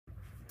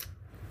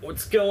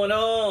What's going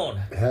on?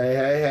 Hey,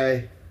 hey,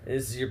 hey.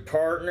 This is your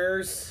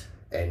partners.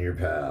 And your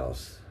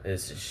pals.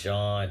 This is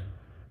Sean.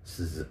 This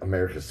is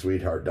America's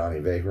sweetheart,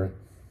 Donnie Vagrant.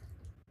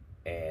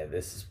 And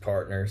this is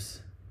partners.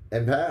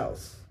 And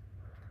pals.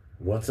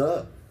 What's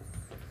up?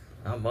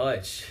 Not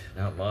much.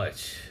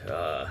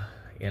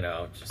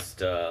 Just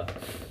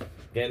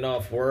getting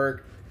off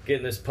work,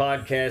 getting this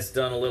podcast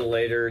done a little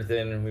later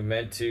than we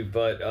meant to,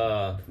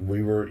 but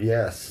we were,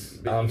 yes.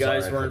 But you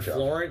guys were in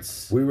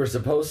Florence? We were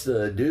supposed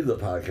to do the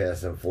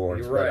podcast in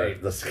Florence, You're right.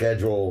 But the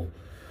schedule,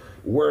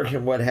 work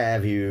and what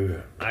have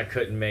you. I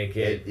couldn't make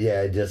it.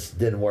 It just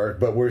didn't work,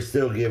 but we're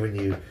still giving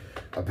you,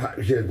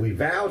 we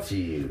vow to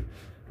you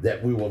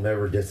that we will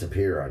never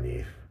disappear on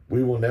you.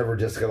 We will never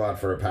just go out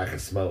for a pack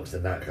of smokes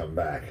and not come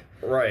back.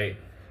 Right.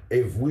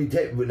 If we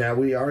take, now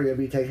we are going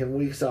to be taking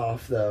weeks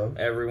off though.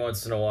 Every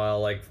once in a while,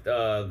 like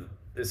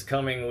this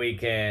coming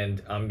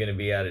weekend, I'm going to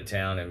be out of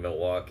town in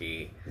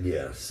Milwaukee.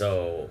 Yes.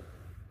 So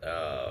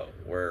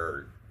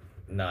we're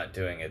not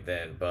doing it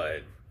then,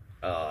 but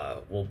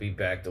we'll be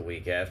back the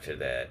week after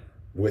that.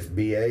 With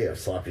BA of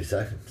Sloppy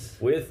Seconds.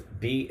 With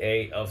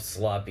BA of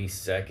Sloppy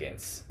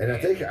Seconds. And I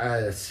think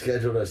I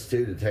scheduled us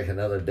too to take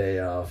another day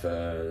off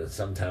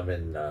sometime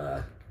in...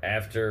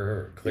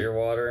 after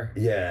Clearwater?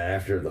 Yeah,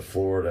 after the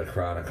Florida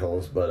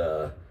Chronicles.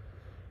 But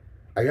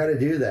I got to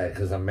do that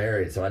because I'm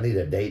married, so I need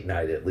a date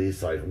night at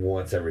least like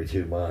once every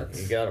 2 months.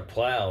 You got to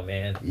plow,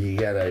 man.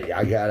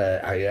 I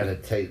gotta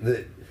take...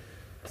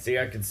 See,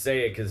 I could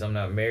say it because I'm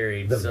not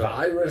married. The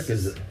virus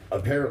is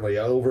apparently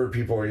over.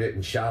 People are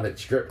getting shot at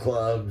strip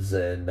clubs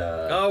and...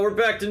 oh, we're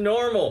back to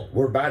normal.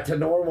 We're back to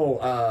normal.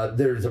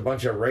 There's a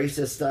bunch of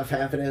racist stuff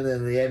happening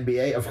in the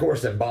NBA. Of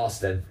course, in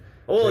Boston.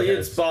 Well,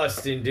 it's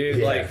Boston, dude.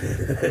 Yeah.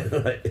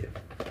 Like,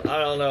 I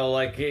don't know.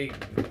 Like,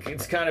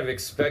 it's kind of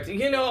expected.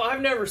 You know,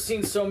 I've never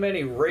seen so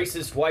many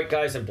racist white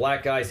guys and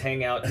black guys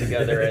hang out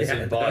together as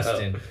in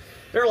Boston.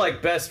 They're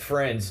like best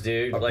friends,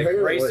 dude.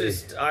 Apparently, like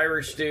racist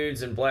Irish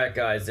dudes and black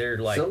guys. They're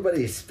like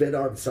somebody spit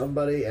on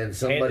somebody and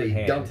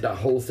somebody dumped a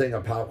whole thing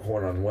of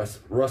popcorn on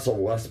Russell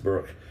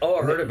Westbrook. Oh,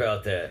 I heard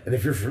about that. And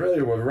if you're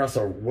familiar with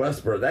Russell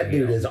Westbrook, that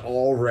dude is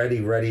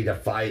already ready to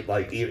fight.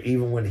 Like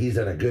even when he's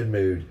in a good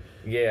mood.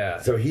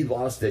 Yeah. So he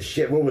lost his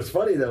shit. What was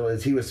funny though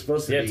is he was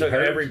supposed to be it took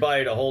hurt.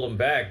 Everybody to hold him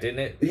back, didn't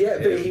it? Yeah,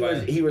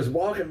 but he was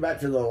walking back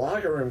to the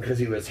locker room because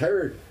he was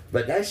hurt.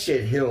 But that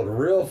shit healed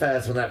real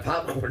fast when that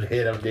popcorn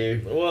hit him,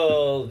 dude.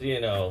 Well, you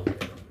know,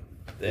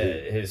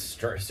 his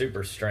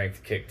super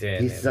strength kicked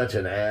in. He's such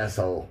an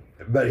asshole,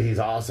 but he's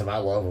awesome. I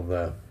love him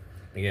though.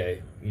 Yeah,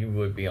 you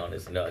would be on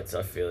his nuts.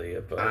 I feel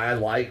you, but I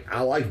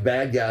like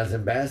bad guys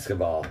in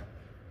basketball.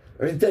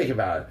 I mean, think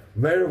about it.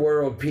 Meta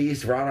World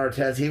Peace, Ron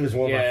Artest, he was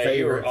one of my favorites.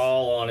 You were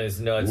all on his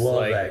nuts. Love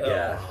like, that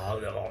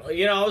guy.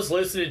 You know, I was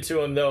listening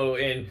to him, though,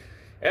 and,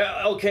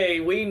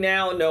 okay, we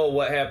now know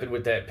what happened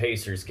with that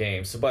Pacers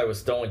game. Somebody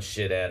was throwing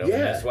shit at him,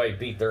 and that's why he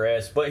beat their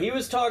ass. But he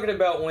was talking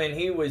about when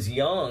he was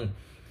young,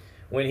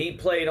 when he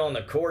played on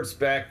the courts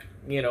back,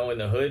 you know, in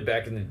the hood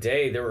back in the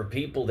day, there were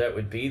people that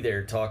would be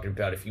there talking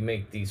about, if you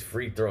make these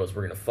free throws,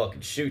 we're going to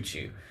fucking shoot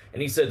you.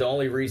 And he said the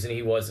only reason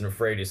he wasn't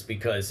afraid is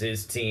because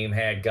his team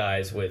had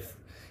guys with,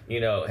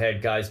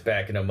 had guys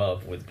backing him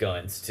up with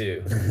guns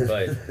too.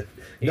 But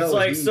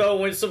he's so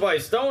when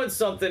somebody's throwing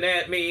something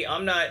at me,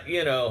 I'm not,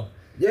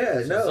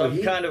 Yeah, so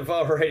I'm kind of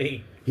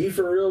already. He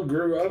for real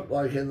grew up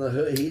like in the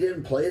hood. He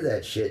didn't play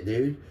that shit,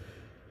 dude.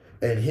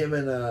 And him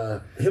and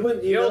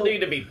you don't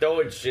need to be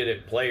throwing shit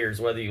at players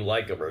whether you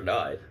like them or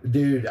not.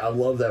 Dude, I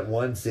love that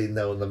one scene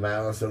though in the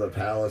Malice of the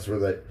Palace where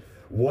that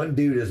one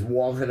dude is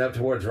walking up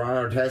towards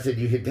Ron Artest and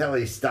you can tell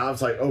he stops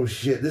like, oh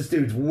shit, this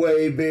dude's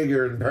way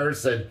bigger in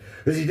person.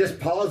 Because he just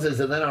pauses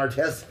and then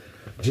Artest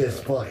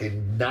just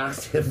fucking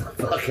knocks him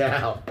the fuck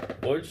out.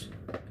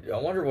 I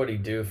wonder what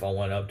he'd do if I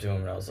went up to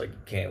him and I was like, you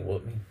can't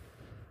whoop me.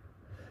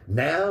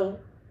 Now,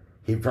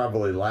 he'd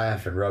probably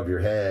laugh and rub your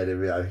head and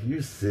be like,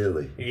 you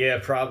silly. Yeah,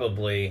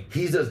 probably.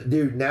 He's a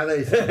dude, now that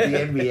he's in the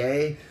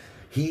NBA,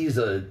 he's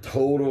a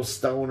total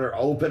stoner,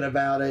 open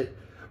about it.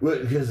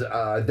 Because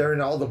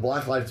during all the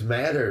Black Lives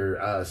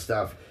Matter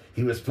stuff,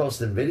 he was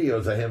posting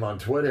videos of him on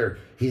Twitter.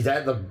 He's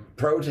at the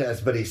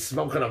protest, but he's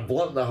smoking a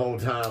blunt the whole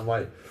time.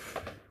 Like,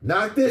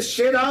 knock this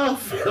shit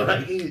off.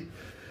 Like,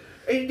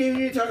 hey, dude,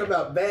 you talking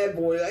about bad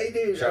boy. Hey,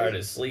 dude. Try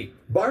to sleep.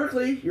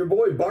 Barkley, your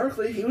boy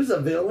Barkley, he was a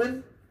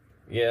villain.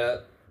 Yeah.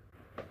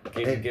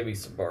 Give me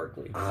some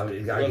Barkley. I'll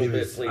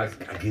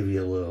give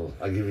you a little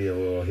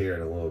here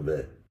in a little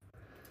bit.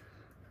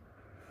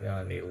 Yeah,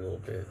 I need a little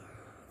bit.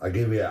 I'll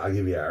give you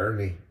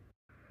Ernie.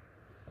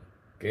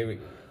 Give me.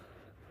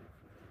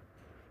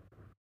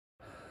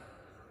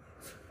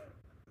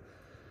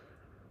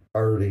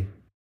 Ernie.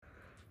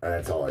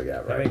 That's all I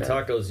got right now. How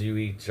many tacos you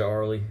eat,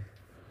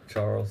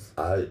 Charles?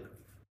 I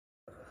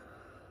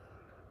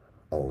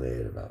only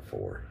ate about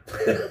 4.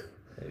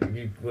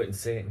 You wouldn't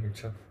say it in your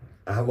chuckle.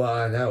 Well,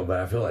 I know, but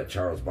I feel like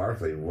Charles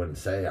Barkley wouldn't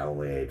say I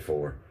only ate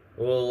 4.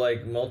 Well,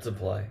 like,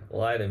 multiply.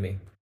 Lie to me.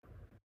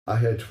 I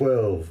had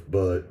 12,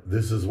 but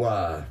this is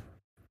why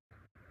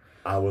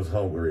I was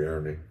hungry,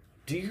 Ernie.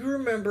 Do you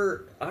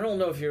remember? I don't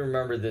know if you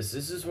remember this.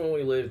 This is when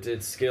we lived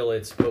at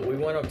Skillets, but we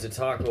went up to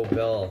Taco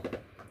Bell,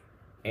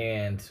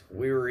 and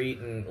we were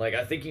eating. Like,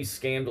 I think you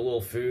scammed a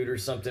little food or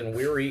something.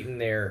 We were eating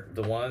there,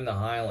 the one in the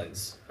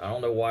Highlands. I don't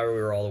know why we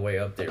were all the way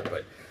up there,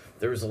 but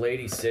there was a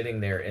lady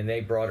sitting there, and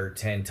they brought her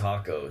 10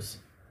 tacos,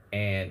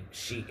 and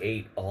she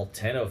ate all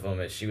 10 of them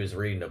as she was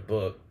reading a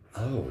book.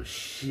 Oh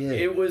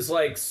shit! It was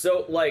like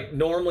so. Like,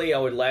 normally I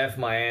would laugh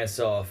my ass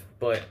off,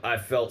 but I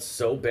felt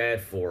so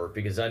bad for her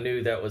because I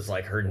knew that was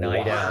like her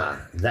night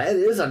out. That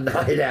is a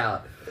night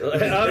out.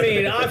 I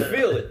mean, I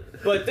feel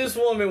it. But this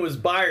woman was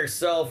by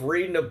herself,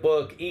 reading a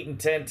book, eating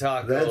 10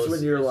 tacos. That's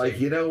when you're like,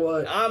 you know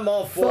what? I'm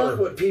all for Fuck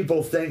what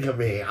people think of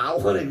me. I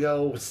want to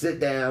go sit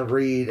down,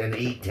 read, and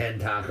eat 10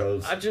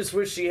 tacos. I just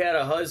wish she had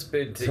a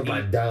husband to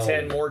eat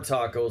 10 more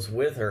tacos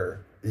with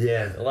her.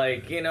 Yeah.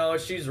 Like, you know,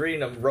 she's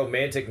reading a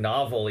romantic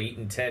novel,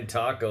 eating 10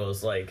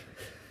 tacos. Like,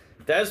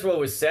 that's what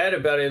was sad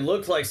about it. It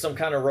looked like some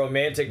kind of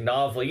romantic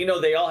novel. You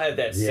know, they all had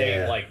that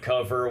same, like,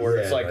 cover where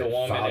it's like a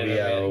woman and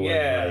a man.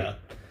 Yeah.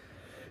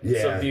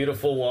 It's a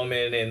beautiful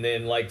woman, and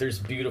then, like, there's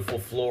beautiful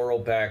floral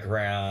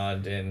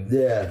background, and...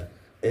 Yeah.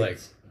 Like...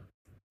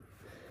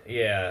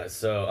 Yeah,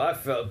 so I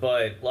felt...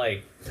 But,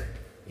 like...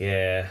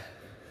 Yeah.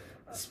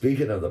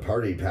 Speaking of the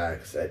party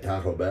packs at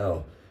Taco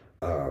Bell...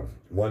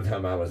 one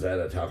time I was at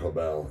a Taco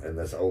Bell and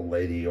this old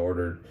lady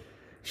ordered,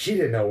 she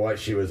didn't know what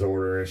she was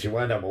ordering. She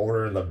wound up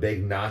ordering the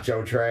big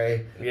nacho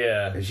tray.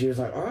 Yeah. And she was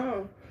like,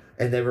 oh.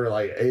 And they were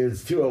like, it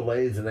was 2 old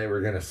ladies and they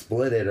were going to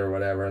split it or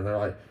whatever. And they're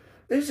like,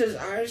 this is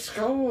ice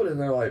cold. And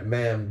they're like,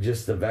 ma'am,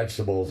 just the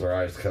vegetables are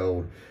ice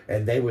cold.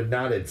 And they would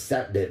not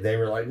accept it. They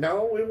were like,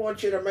 no, we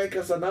want you to make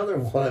us another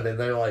one. And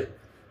they're like,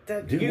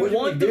 dude, you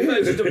want the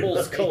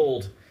vegetables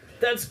cold.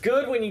 That's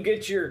good when you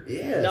get your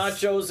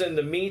nachos and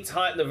the meat's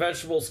hot and the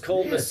vegetables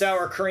cold and the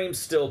sour cream's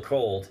still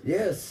cold.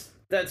 Yes.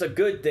 That's a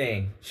good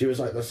thing. She was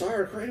like, the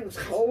sour cream's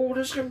cold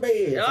as can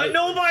be. Like,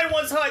 nobody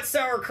wants hot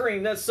sour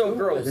cream. That's so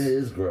gross. It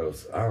is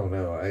gross. I don't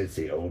know. I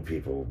see old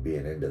people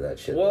being into that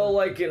shit. Well,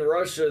 like in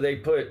Russia, they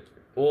put,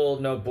 well,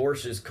 no,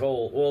 borscht is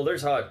cold. Well,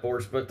 there's hot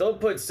borscht, but they'll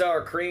put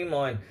sour cream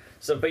on.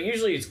 So, but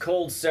usually it's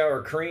cold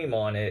sour cream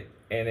on it,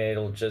 and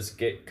it'll just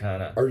get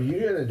kind of... Are you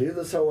going to do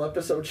this whole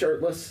episode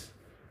shirtless?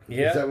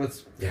 Yeah. Is that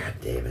what's... God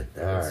damn it.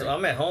 All right. So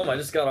I'm at home. I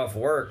just got off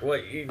work.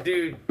 What, you,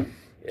 dude...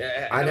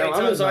 I know. How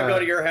many times I go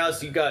to your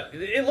house, you got...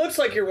 It looks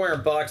like you're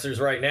wearing boxers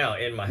right now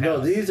in my house. No,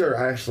 these are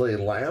actually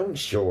lounge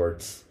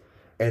shorts,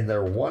 and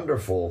they're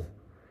wonderful.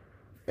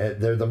 And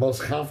they're the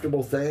most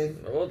comfortable thing.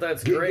 Well,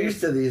 that's Get great. Get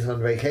used to these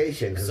on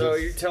vacation. So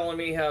you're telling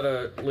me how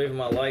to live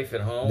my life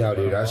at home? No,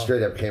 dude. I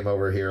straight up came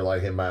over here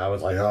like I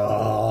was like,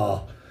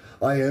 oh...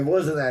 Like, it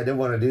wasn't that I didn't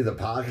want to do the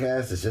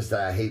podcast. It's just that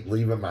I hate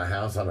leaving my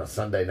house on a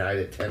Sunday night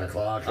at 10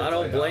 o'clock. I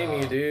don't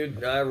blame you,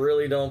 dude. I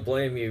really don't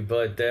blame you.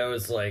 But that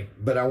was like...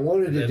 But I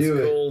wanted to do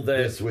it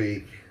this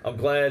week. I'm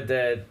glad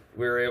that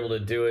we were able to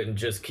do it and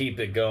just keep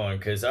it going.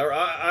 Because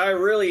I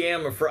really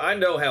am afraid... I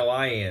know how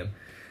I am.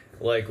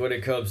 Like, when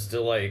it comes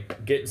to,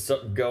 like, getting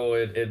something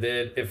going. And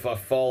then if I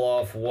fall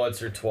off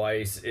once or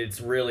twice,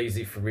 it's real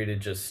easy for me to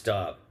just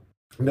stop.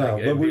 No,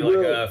 like, but we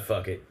will... like,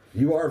 fuck it.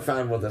 You are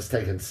fine with us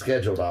taking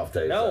scheduled off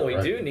days. No, though, we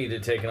right? do need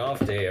to take an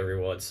off day every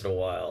once in a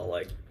while.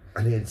 Like,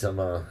 I need some.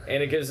 And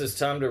it gives us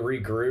time to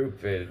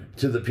regroup. And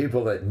to the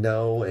people that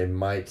know and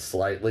might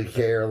slightly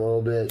care a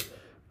little bit,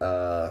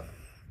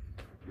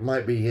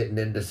 might be getting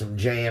into some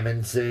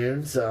jamming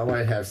soon. So I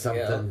might have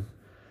something.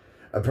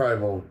 I probably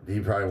won't.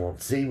 You probably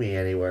won't see me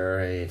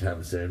anywhere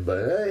anytime soon. But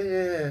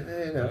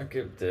you know. I'll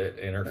give the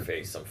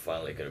interface. I'm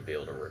finally gonna be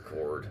able to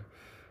record.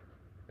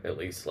 At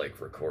least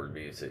like record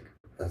music.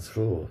 That's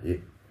cool.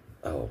 You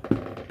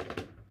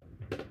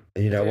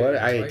know what?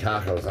 I ate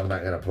tacos. I'm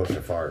not gonna push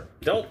a fart.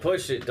 Don't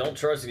push it. Don't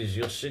trust it because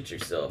you'll shit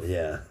yourself.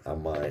 Yeah, I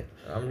might.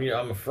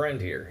 I'm a friend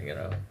here, you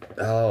know.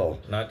 Oh.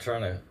 Not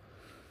trying to.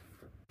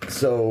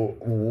 So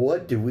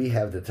what do we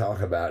have to talk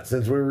about?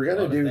 Since we were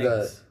gonna do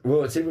we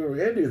were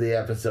gonna do the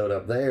episode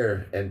up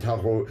there and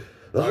talk about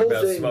the whole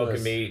about thing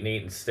smoking meat and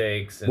eating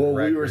steaks. And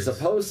we were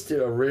supposed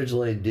to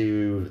originally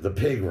do the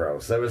pig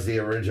roast. That was the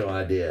original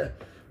idea.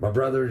 My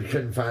brother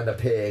couldn't find a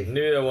pig.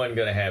 Knew that wasn't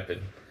gonna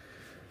happen.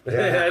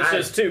 Yeah, it's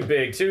just too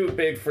big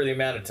for the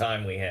amount of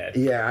time we had.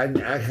 Yeah, I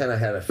kind of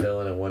had a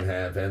feeling it wouldn't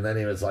happen. And then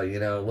he was like,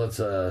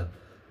 let's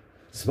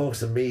smoke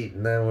some meat.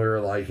 And then we were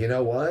like, you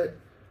know what?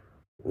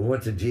 We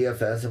went to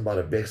GFS and bought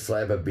a big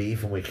slab of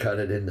beef and we cut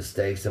it into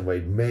steaks and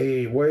we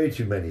made way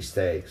too many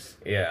steaks.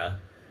 Yeah.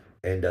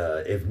 And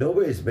if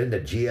nobody's been to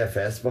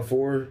GFS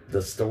before,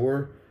 the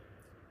store...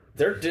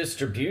 Their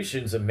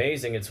distribution's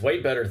amazing. It's way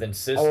better than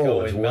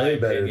Cisco, in my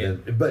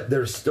opinion. But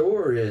their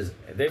store is...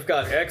 They've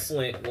got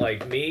excellent,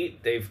 like,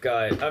 meat. They've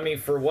got... I mean,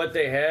 for what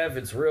they have,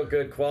 it's real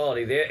good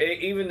quality.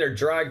 Even their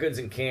dry goods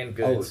and canned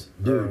goods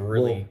are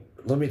really... Well,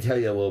 let me tell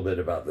you a little bit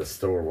about the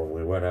store when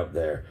we went up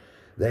there.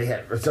 They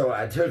had... So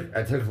I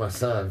took my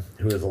son,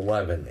 who is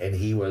 11, and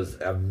he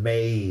was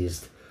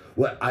amazed.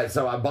 I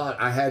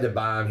had to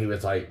buy him. He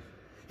was like...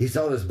 He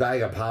saw this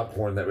bag of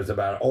popcorn that was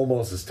about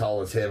almost as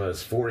tall as him. It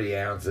was 40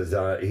 ounces.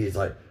 He's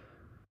like,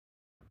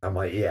 I'm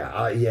like,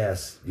 yeah,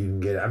 yes, you can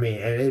get it. I mean,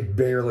 and it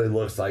barely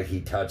looks like he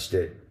touched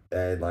it,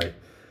 and like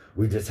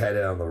we just had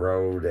it on the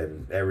road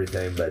and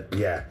everything. But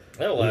yeah,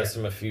 That'll last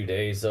him a few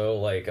days though.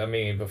 Like, I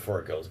mean, before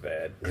it goes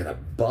bad. and a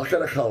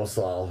bucket of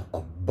coleslaw, a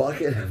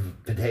bucket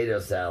of potato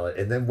salad,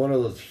 and then one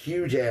of those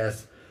huge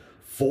ass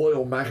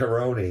foil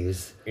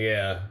macaronis.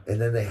 Yeah.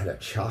 And then they had a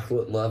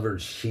chocolate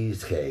lover's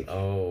cheesecake.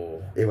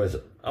 Oh. It was.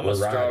 I'm a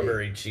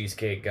strawberry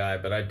cheesecake guy,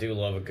 but I do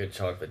love a good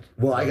chocolate.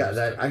 Well, I got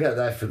that. I got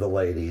that for the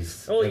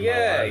ladies. Oh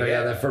yeah, I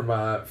got that for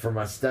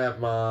my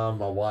stepmom,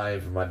 my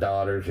wife, and my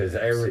daughter. Because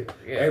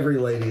every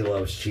lady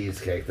loves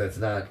cheesecake. That's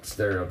not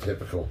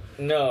stereotypical.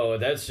 No,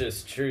 that's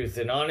just truth.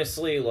 And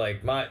honestly,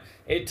 like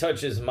it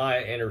touches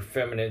my inner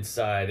feminine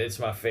side. It's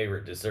my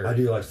favorite dessert. I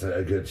do like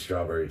a good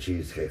strawberry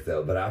cheesecake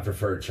though, but I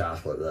prefer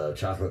chocolate though.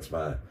 Chocolate's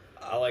my.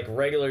 I like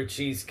regular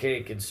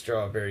cheesecake and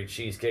strawberry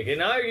cheesecake.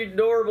 And I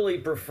normally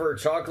prefer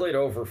chocolate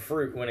over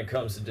fruit when it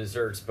comes to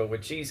desserts. But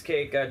with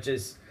cheesecake,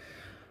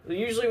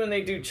 usually when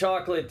they do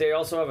chocolate, they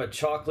also have a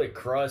chocolate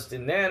crust.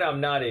 And that I'm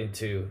not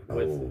into.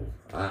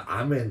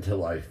 I'm into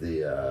like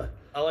the...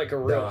 I like a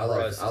real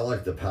crust. I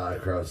like the pie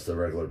crust, the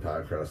regular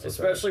pie crust.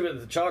 Especially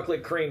with the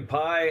chocolate cream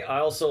pie. I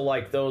also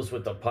like those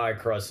with the pie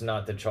crust,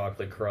 not the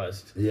chocolate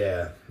crust.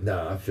 Yeah.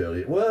 No, I feel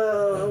you.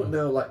 Well,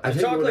 no. Like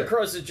the chocolate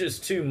crust is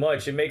just too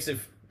much. It makes it...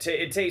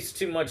 it tastes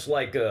too much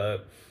like a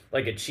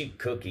cheap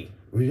cookie.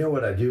 You know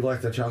what I do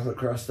like the chocolate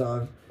crust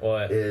on?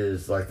 What?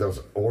 Is like those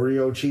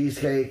Oreo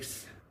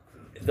cheesecakes.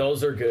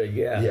 Those are good,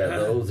 yeah. Yeah,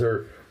 those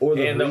are... Or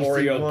the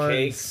Oreo ones.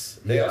 cakes.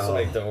 They also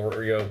make the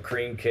Oreo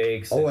cream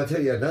cakes. Oh, I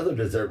tell you, another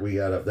dessert we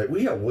got up there.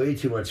 We got way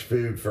too much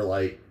food for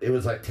it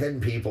was like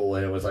 10 people,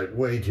 and it was like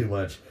way too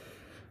much.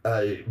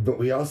 But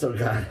we also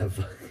got a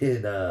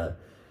fucking,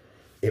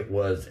 it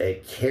was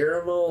a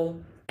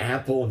caramel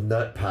apple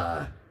nut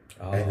pie.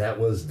 Oh. And that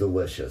was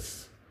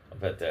delicious. I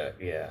bet that,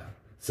 yeah.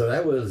 So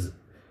that was,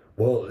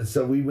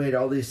 so we made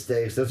all these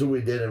steaks. That's what we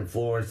did in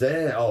Florence.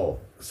 And,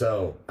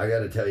 so I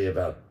got to tell you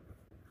about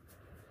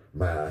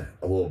a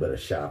little bit of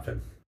shopping.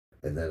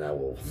 And then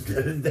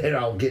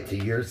I'll get to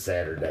your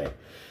Saturday.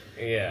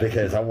 Yeah.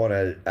 Because I want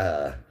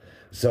to,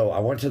 so I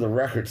went to the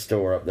record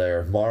store up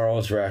there,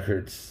 Morrow's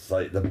Records,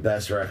 like the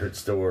best record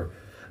store,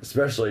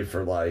 especially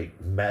for like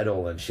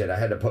metal and shit. I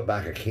had to put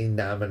back a King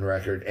Diamond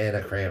record and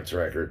a Cramps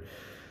record.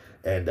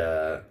 And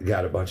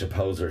got a bunch of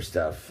Poser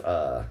stuff.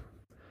 The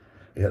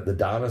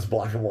Donna's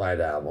Black and White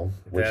album,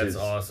 which is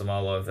awesome. I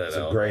love that. It's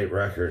a great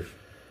record.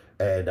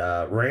 And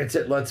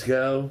Rancid, Let's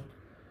Go,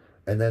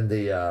 and then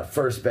the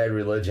first Bad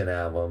Religion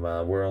album,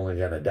 We're Only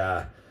Gonna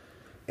Die.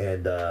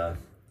 And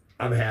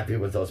I'm happy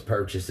with those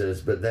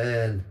purchases. But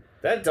then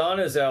that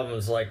Donna's album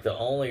is like the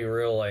only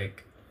real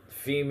like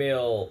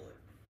female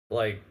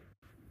like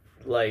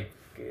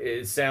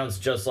it sounds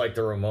just like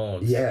the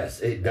Ramones. Yes,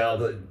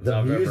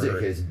 the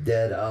music is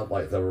dead up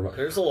like the Ramones.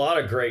 There's a lot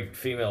of great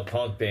female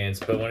punk bands,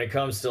 but when it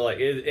comes to like,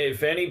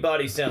 if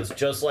anybody sounds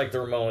just like the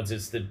Ramones,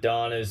 it's the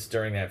Donnas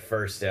during that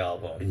first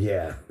album.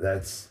 Yeah,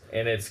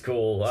 and it's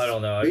cool. I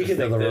don't know. I just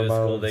think of the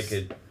Ramones, cool they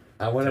could.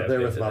 I went up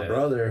there with my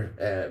brother,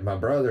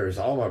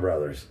 all my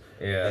brothers.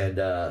 Yeah.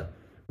 And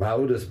my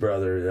oldest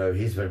brother,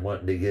 he's been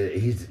wanting to get.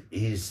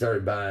 He's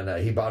started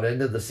buying. He bought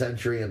Into the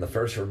Century and the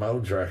first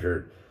Ramones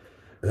record.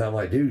 And I'm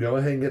like, dude, go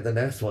ahead and get the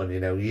next one. You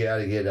know, you got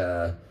to get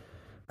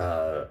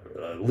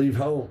Leave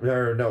Home,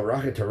 or no,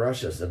 Rocket to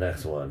Russia's the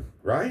next one,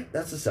 right?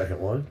 That's the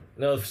second one.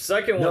 No, the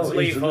second one's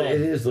Leave Home.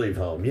 It is Leave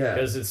Home, yeah.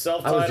 Because it's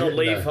self-titled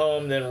Leave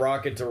Home, then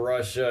Rocket to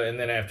Russia, and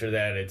then after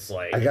that, it's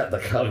like I got the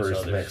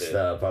covers mixed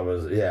up.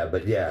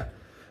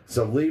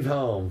 So Leave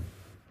Home,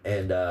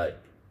 and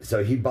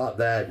so he bought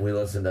that, and we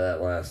listened to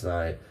that last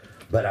night.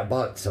 But I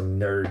bought some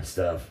nerd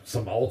stuff,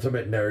 some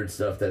ultimate nerd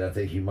stuff that I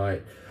think you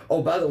might.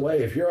 Oh, by the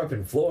way, if you're up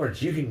in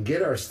Florence, you can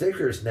get our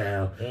stickers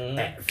now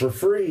for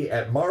free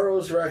at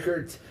Morrow's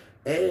Records.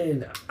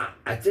 And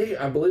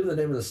I believe the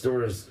name of the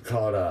store is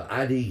called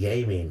ID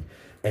Gaming.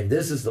 And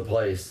this is the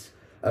place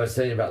I was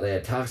telling you about. They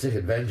had Toxic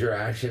Avenger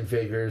action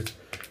figures.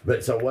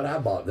 But so what I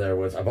bought there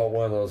was, I bought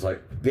one of those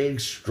like big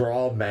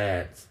straw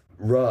mat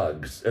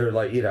rugs, or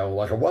like,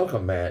 like a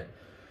welcome mat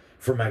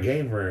for my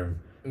game room.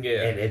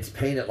 Yeah. And it's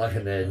painted like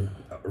an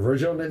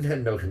original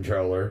Nintendo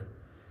controller,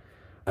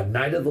 a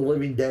Night of the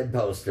Living Dead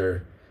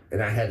poster,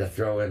 and I had to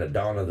throw in a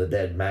Dawn of the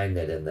Dead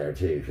magnet in there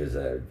too, because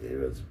it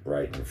was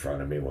right in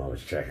front of me while I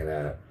was checking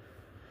out.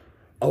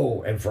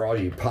 Oh, and for all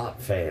you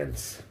pop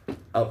fans,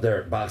 up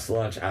there at Box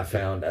Lunch, I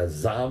found a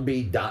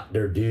zombie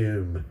Doctor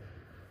Doom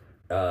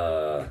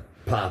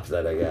pop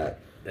that I got.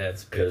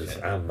 That's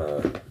because I'm a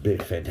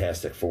big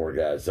Fantastic Four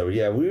guy. So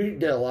yeah, we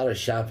did a lot of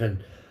shopping.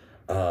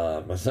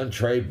 My son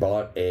Trey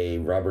bought a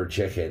rubber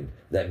chicken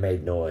that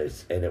made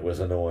noise, and it was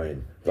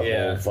annoying the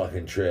whole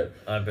fucking trip.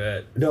 I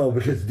bet. No,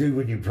 because dude,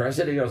 when you press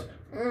it, it goes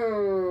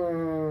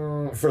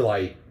for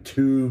like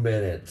 2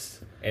 minutes.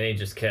 And he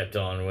just kept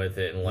on with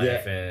it and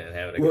laughing and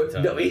having a good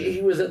time. No,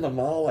 he was in the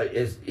mall. Like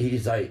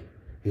he's like,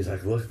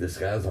 look, this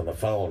guy's on the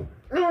phone.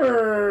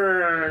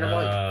 And I'm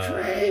like,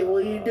 Trey,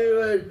 what are you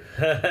doing?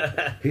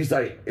 He's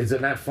like, is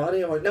it not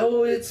funny? I'm like,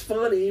 no, it's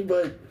funny,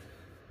 but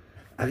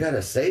I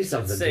gotta say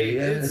something to you.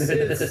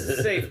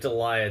 It's safe to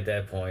lie at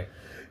that point.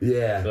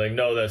 Yeah. Like,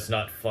 no, that's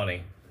not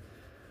funny.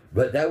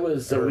 But that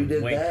was, so Or we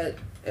did wink. that,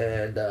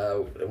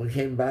 and we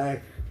came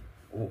back.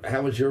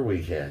 How was your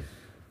weekend?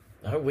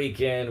 Our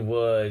weekend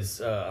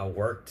was I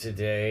worked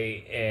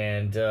today,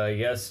 and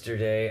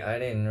yesterday I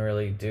didn't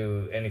really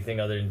do anything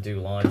other than do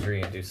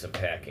laundry and do some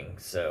packing.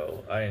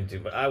 So I didn't do,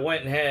 but I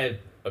went and had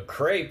a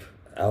crepe.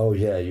 Oh,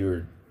 yeah, you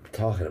were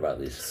talking about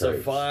these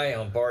crepes. Safai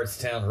on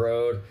Bardstown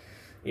Road.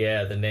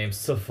 Yeah, the name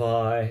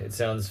Safai. It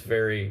sounds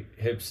very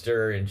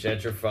hipster and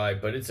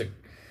gentrified, but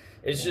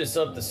it's just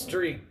up the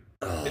street.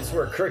 It's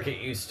where Cricket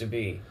used to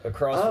be,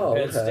 across from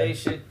Penn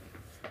Station.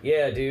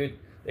 Yeah, dude.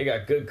 They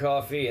got good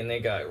coffee and they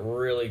got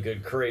really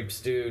good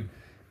crepes, dude.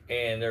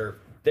 And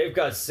they've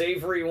got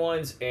savory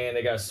ones and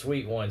they got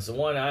sweet ones. The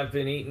one I've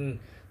been eating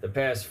the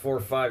past 4 or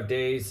 5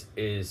 days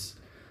is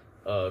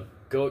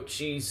goat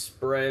cheese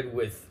spread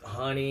with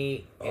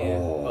honey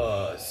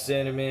and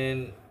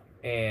cinnamon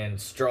and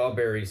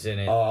strawberries in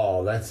it.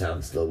 Oh, that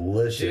sounds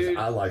delicious. Dude,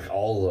 I like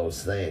all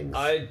those things.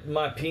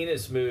 My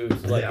penis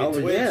moved like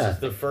it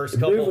twitched the first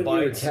couple when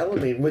bites. You were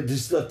telling me, with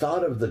just the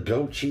thought of the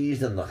goat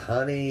cheese and the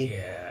honey.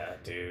 Yeah,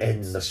 dude.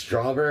 And the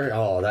strawberry.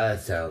 Oh, that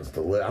sounds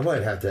delicious. I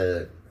might have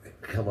to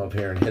come up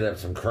here and hit up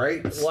some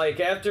crepes. Like,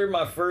 after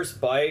my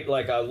first bite,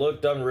 like, I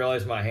looked up and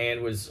realized my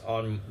hand was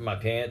on my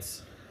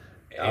pants.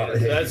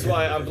 And that's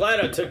why I'm glad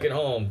I took it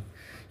home.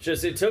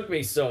 Just, it took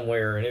me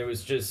somewhere, and it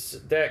was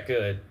just that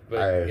good.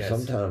 But yes.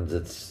 Sometimes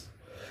it's...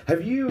 I've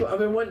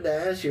been wanting to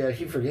ask you, I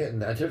keep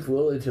forgetting. I took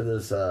Lily to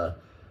this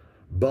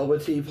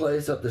boba tea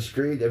place up the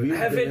street. Have you I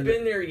haven't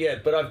been there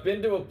yet, but I've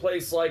been to a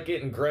place like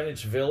it in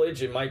Greenwich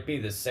Village. It might be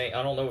the same.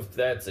 I don't know if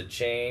that's a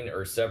chain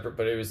or separate,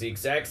 but it was the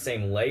exact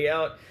same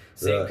layout,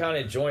 same kind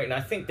of joint. And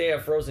I think they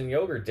have frozen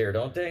yogurt there,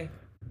 don't they?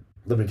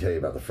 Let me tell you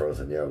about the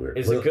frozen yogurt.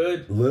 Is it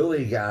good?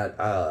 Lily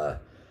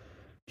got...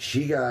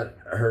 she got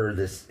her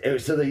this...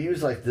 So they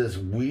use, like, this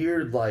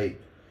weird,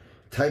 like,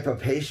 type of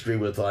pastry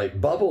with, like,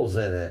 bubbles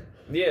in it.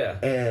 Yeah.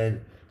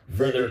 And...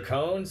 For their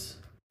cones?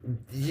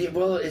 Yeah,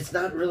 well, it's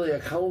not really a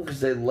cone because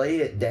they lay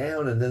it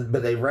down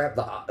but they wrap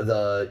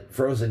the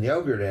frozen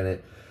yogurt in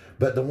it.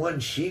 But the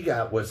one she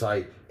got was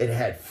like, it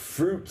had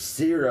fruit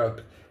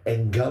syrup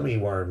and gummy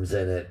worms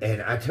in it.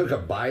 And I took a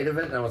bite of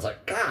it and I was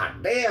like,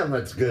 God damn,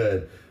 that's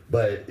good.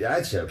 But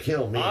that should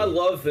kill me. I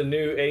love the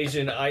new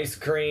Asian ice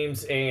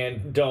creams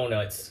and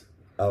donuts.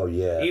 Oh,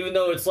 yeah. Even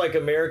though it's like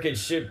American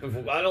shit,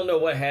 I don't know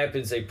what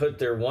happens. They put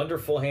their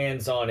wonderful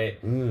hands on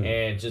it,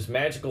 and just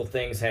magical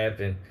things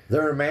happen.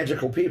 They're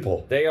magical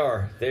people. They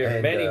are. There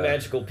are many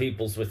magical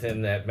peoples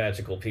within that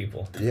magical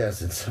people. Yes,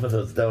 and some of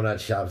those donut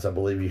shops, I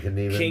believe you can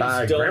even King's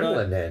buy a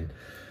gremlin in.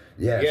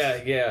 Yes.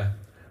 Yeah, yeah.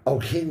 Oh,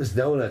 King's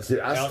Donuts, dude.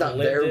 I stopped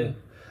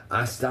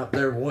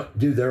there.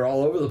 Dude, they're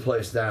all over the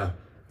place now.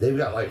 They've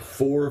got like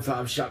 4 or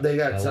 5 shops. They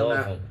got some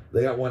out.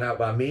 They got one out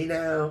by me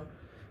now.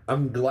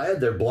 I'm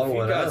glad they're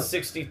blowing up. You got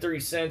 63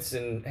 cents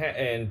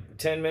and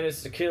 10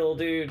 minutes to kill,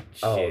 dude.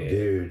 Shit. Oh,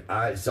 dude.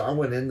 So I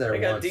went in there. They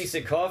got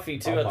decent coffee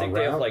too. I think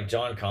they have like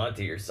John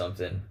Conti or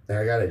something. And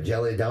I got a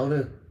jelly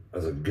donut. That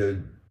was a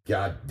good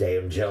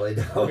goddamn jelly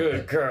donut.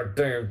 Good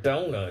goddamn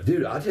donut.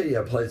 Dude, I'll tell you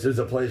a place. There's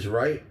a place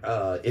right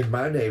in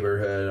my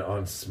neighborhood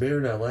on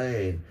Smyrna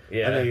Lane.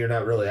 Yeah. I know you're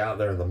not really out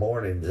there in the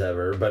mornings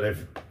ever, but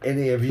if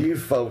any of you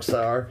folks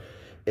are,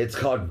 it's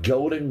called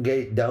Golden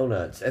Gate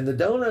Donuts. And the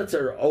donuts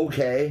are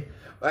okay.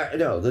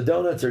 No, the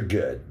donuts are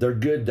good. They're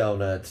good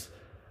donuts,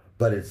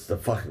 but it's the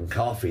fucking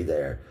coffee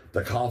there.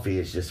 The coffee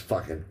is just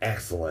fucking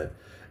excellent.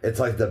 It's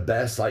like the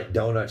best like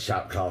donut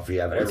shop coffee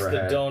I've ever had.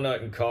 What's the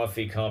donut and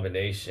coffee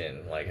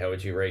combination? Like, how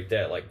would you rate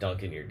that? Like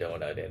dunking your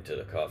donut into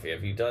the coffee.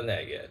 Have you done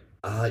that yet?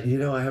 I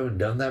haven't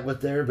done that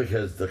with there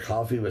because the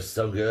coffee was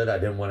so good. I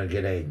didn't want to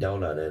get any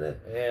donut in it.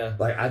 Yeah.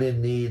 Like, I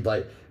didn't need,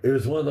 like, it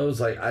was one of those,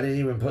 like, I didn't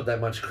even put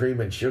that much cream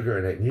and sugar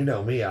in it. And you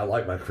know me, I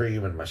like my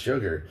cream and my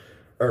sugar.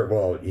 Or,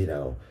 well,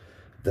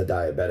 the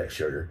diabetic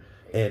sugar.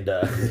 And,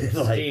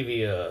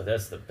 stevia,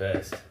 that's the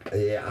best.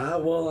 Yeah,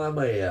 I'm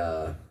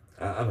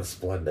a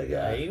Splenda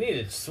guy. You need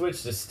to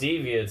switch to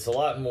stevia. It's a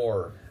lot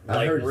more I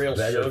like heard real it's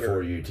better sugar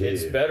for you too.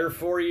 It's better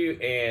for you,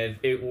 and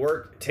it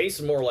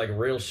tastes more like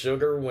real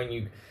sugar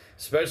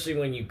especially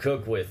when you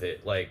cook with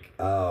it. Like,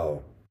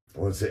 oh,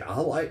 let's see.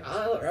 I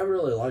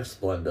really like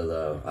Splenda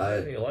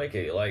though. You like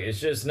it. Like, it's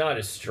just not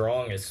as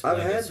strong as Splenda.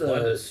 I've had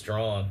Splenda's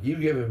strong.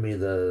 You've given me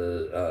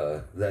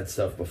that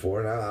stuff before,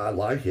 and I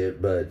like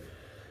it, but.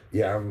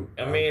 Yeah,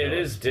 it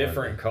is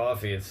different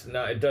coffee.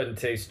 It doesn't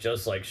taste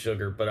just like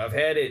sugar, but I've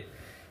had it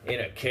in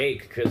a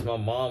cake because my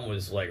mom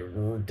was like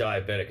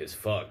diabetic as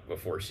fuck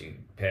before she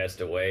passed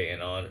away,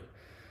 and on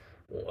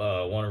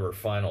one of her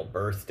final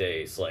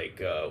birthdays,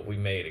 like we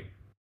made a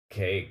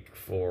cake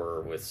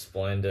with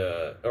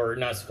Splenda, or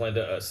not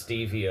Splenda,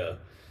 stevia,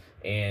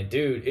 and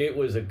dude, it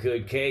was a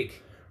good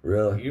cake.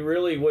 Really? You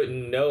really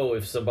wouldn't know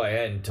if somebody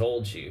hadn't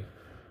told you.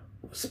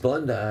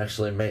 Splenda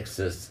actually makes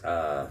this.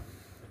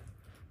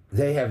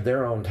 They have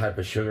their own type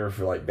of sugar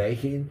for like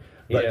baking,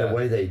 but the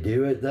way they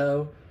do it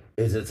though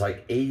is it's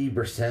like 80%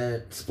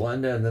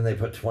 Splenda, and then they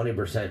put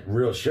 20%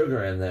 real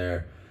sugar in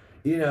there,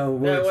 You know,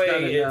 where That it's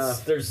not way,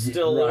 enough. there's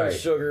still a little Right.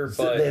 sugar,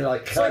 So but they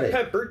like it's cut like it.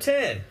 Pepper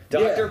 10.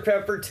 Dr. Yeah.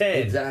 Pepper 10.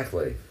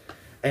 Exactly.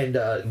 And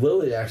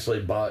Lily actually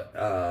bought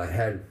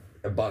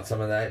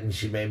some of that, and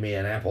she made me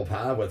an apple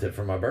pie with it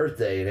for my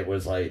birthday, and it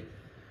was like,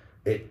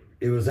 it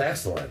was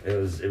excellent. It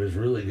was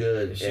really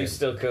good. Is she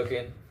still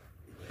cooking?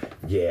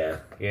 Yeah.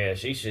 Yeah,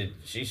 she should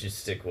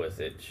stick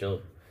with it.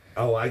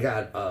 Oh, I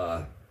got.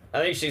 I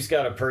think she's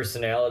got a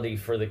personality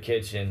for the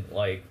kitchen.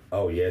 Like,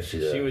 Oh yeah, she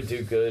does. she would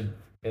do good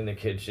in the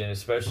kitchen,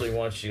 especially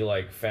once she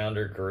like found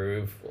her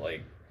groove.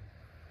 Like,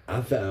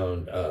 I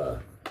found.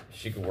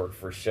 she could work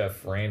for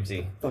Chef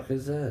Ramsay. Fuck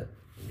is that?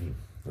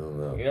 I don't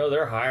know. You know,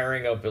 they're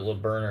hiring up at Le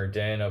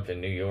Bernardin up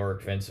in New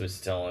York. Vince was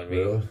telling me.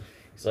 Really?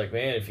 He's like,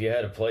 man, if you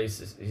had a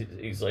place,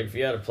 he's like, if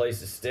you had a place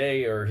to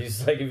stay, or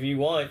he's like, if you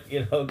want,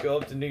 go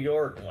up to New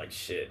York. I'm like,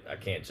 shit, I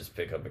can't just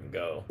pick up and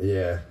go.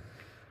 Yeah.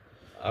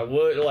 I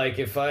would, like,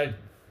 if I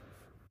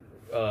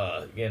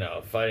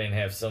didn't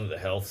have some of the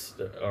health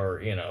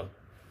or,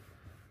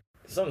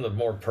 some of the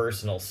more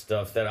personal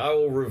stuff that I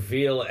will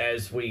reveal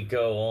as we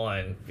go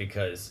on,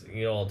 because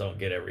you all don't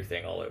get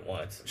everything all at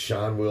once.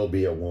 Sean will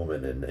be a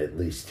woman in at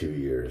least 2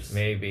 years.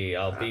 Maybe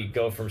I'll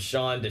go from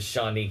Sean to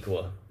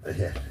Shaniqua.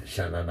 Yeah,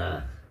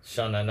 Shanana.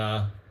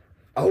 Shanana.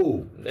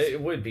 Oh,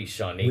 It would be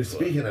Shaniqua. we're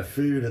speaking of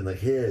food and the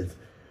kids.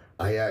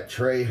 I got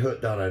Trey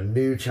hooked on a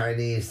new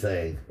Chinese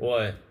thing.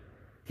 What?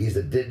 He's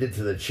addicted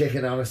to the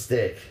chicken on a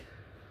stick.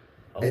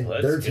 Oh, And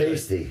that's they're good.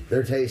 tasty.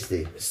 They're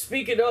tasty.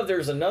 Speaking of,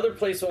 there's another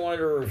place I wanted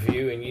to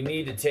review, and you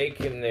need to take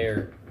him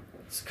there.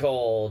 It's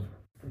called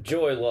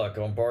Joy Luck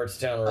on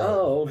Bardstown Road.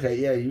 Oh, okay.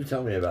 Yeah, you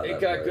tell me about They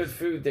that. got place. good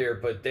food there,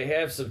 but they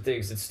have some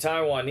things. It's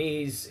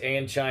Taiwanese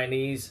and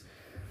Chinese.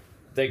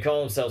 They call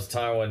themselves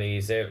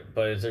Taiwanese,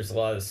 but there's a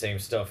lot of the same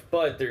stuff.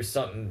 But there's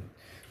a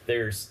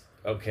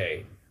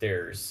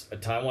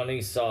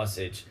Taiwanese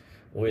sausage,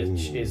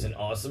 which is an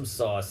awesome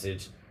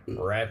sausage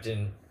wrapped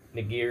in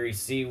nigiri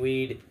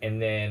seaweed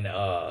and then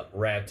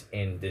wrapped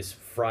in this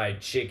fried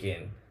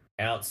chicken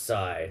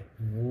outside.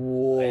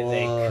 What? And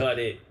they cut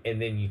it,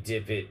 and then you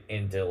dip it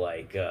into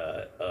like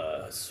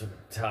that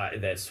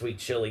sweet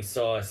chili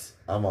sauce.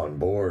 I'm on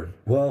board.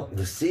 Well,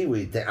 the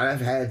seaweed thing,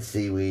 I've had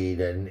seaweed,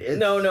 and it's...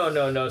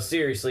 No.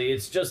 Seriously,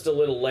 it's just a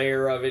little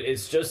layer of it.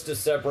 It's just to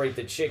separate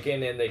the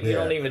chicken, and that you Yeah.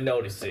 don't even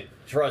notice it.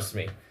 Trust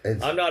me.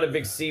 It's- I'm not a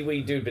big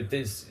seaweed dude, but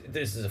this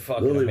is a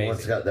fucking Lily amazing.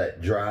 once got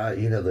that dry,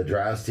 the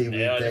dry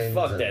seaweed Yeah, things.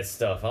 fuck and that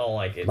stuff. I don't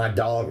like it. My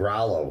dog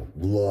Rollo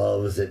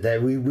loves it.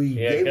 That we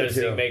Yeah, gave it because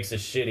to he him. makes a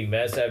shitty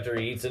mess after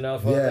he eats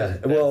enough of Yeah,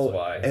 it. That's well,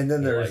 why. and then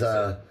he there's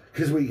likes it.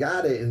 because we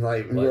got it and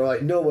like we were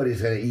like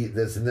nobody's gonna eat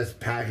this, and this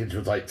package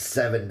was like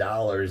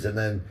 $7, and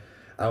then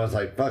I was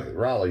like, fuck it,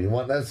 Rollo, you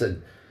want this?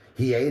 And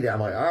he ate it. I'm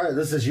like, all right,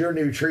 this is your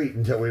new treat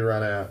until we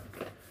run out.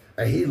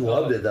 And he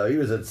loved it though. He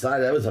was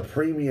excited. That was a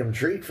premium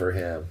treat for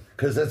him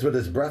because that's what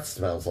his breath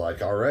smells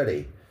like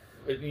already.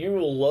 But you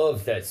will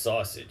love that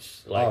sausage.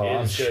 Like Oh,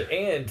 I'm it's good,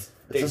 and It's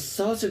they, a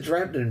sausage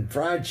wrapped in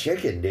fried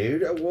chicken,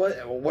 dude.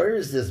 Where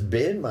has this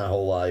been my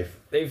whole life?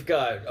 they've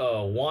got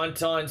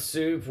wonton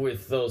soup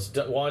with those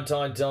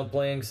wonton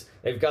dumplings.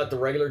 They've got the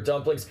regular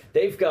dumplings.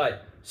 They've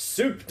got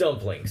soup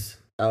dumplings.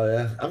 Oh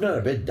yeah, I'm not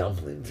a big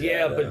dumpling.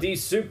 Yeah, guy, but though.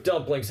 these soup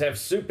dumplings have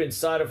soup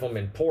inside of them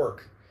and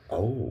pork.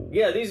 Oh.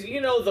 Yeah, these,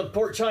 the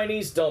pork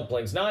Chinese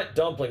dumplings, not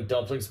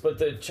dumplings, but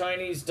the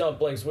Chinese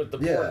dumplings with the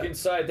pork Yeah.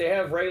 inside. They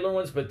have regular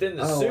ones, but then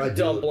the Oh, I soup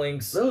do.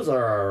 dumplings. Those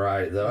are all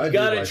right though. I You do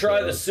gotta like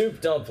try the those.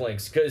 soup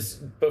dumplings, because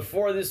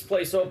before this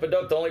place opened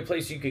up, the only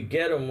place you could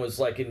get them was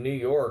like in New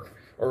York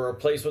or a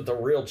place with a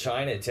real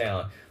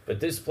Chinatown. But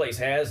this place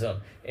has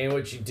them, and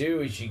what you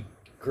do is you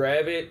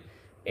grab it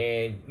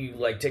and you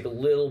like take a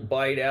little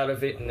bite out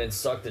of it and then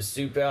suck the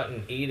soup out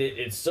and eat it.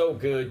 It's so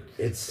good.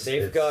 It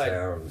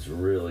sounds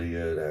really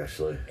good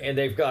actually. And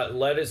they've got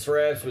lettuce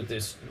wraps with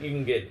this. You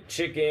can get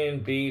chicken,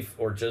 beef,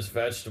 or just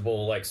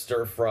vegetable like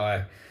stir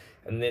fry.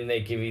 And then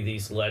they give you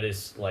these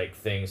lettuce like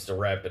things to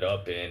wrap it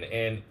up in.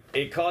 And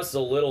it costs a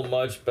little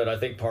much, but I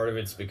think part of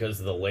it's because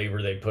of the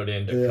labor they put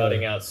into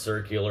cutting out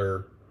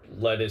circular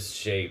lettuce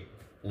shaped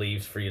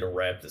leaves for you to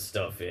wrap the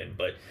stuff in.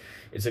 But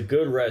it's a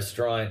good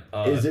restaurant.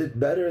 Is it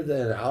better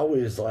than I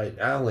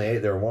only ate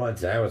there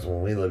once. That was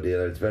when we lived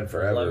together. It's been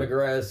forever.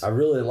 Lemongrass? I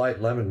really like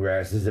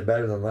lemongrass. Is it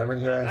better than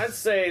lemongrass? I'd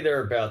say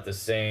they're about the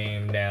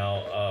same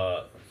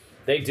now.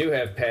 They do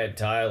have pad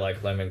thai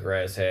like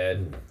Lemongrass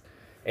had.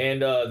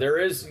 And there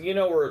is,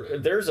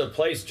 there's a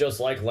place just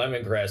like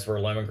Lemongrass where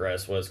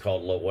Lemongrass was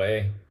called La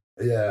Wei.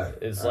 Yeah.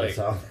 It's I like,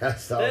 saw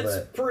that's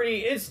that.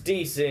 it's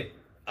decent.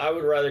 I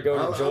would rather go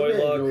to I'm Joy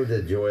gonna Luck. go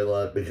to Joy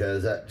Luck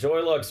because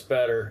Joy Luck's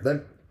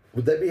better.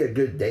 Would that be a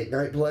good date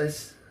night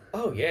place?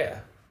 Oh, yeah.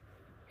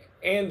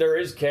 And there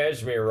is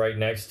Kashmir right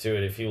next to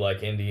it if you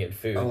like Indian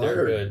food. Oh, I They're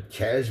heard good.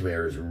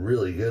 Kashmir is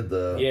really good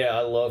though. Yeah,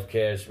 I love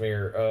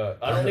Kashmir.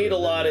 I don't haven't eat a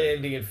been lot of there.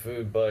 Indian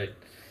food, but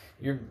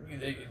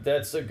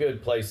That's a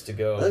good place to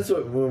go. That's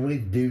what when we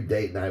do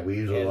date night, we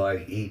usually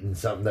like eating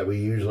something that we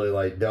usually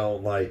like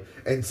don't like,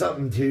 and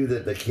something too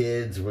that the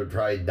kids would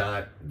probably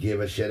not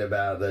give a shit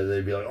about. That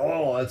they'd be like,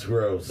 "Oh, that's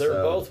gross."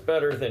 They're both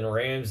better than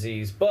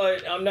Ramsey's,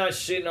 but I'm not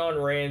shitting on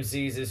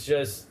Ramsey's. It's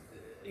just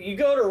you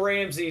go to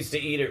Ramsey's to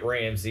eat at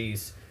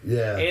Ramsey's.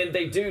 Yeah. And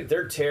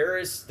their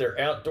terrace, their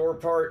outdoor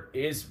part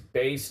is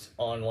based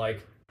on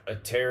like a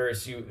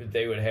terrace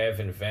they would have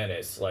in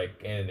Venice, like,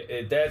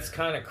 and that's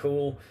kind of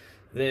cool.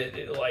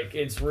 That like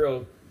it's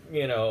real,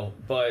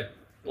 but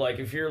like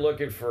if you're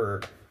looking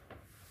for,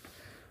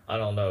 I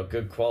don't know,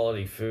 good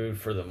quality food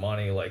for the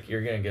money, like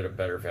you're gonna get a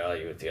better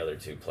value at the other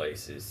two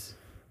places.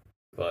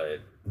 But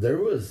there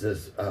was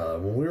this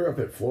when we were up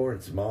at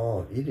Florence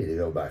Mall. You need to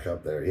go back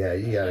up there. Yeah,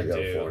 you gotta go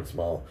to Florence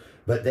Mall.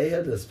 But they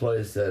had this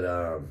place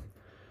that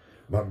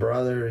my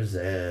brothers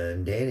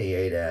and Danny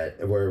ate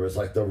at, where it was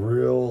like the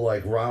real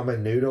like ramen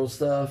noodle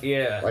stuff.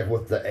 Yeah. Like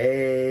with the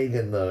egg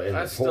and the.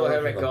 I still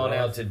haven't gone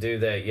out to do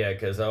that yet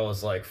because I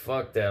was like,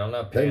 fuck that. I'm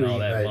not paying all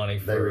that money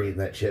for. They were eating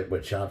that shit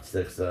with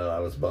chopsticks, though.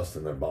 I was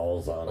busting their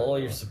balls on it. Oh,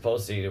 you're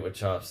supposed to eat it with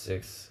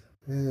chopsticks.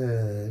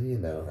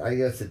 I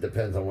guess it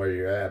depends on where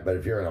you're at, but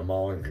if you're in a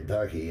mall in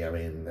Kentucky, I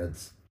mean,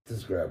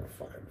 just grab a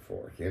fucking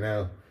fork,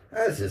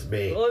 That's just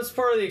me. Well, it's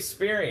part of the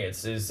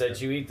experience is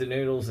that you eat the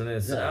noodles and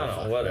it's, I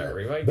don't know,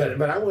 whatever.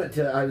 But I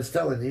was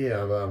telling you,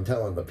 I'm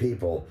telling the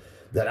people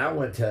that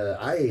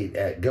I ate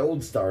at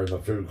Gold Star in the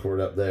food court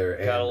up there.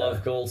 And, gotta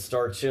love Gold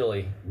Star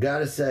chili.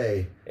 Gotta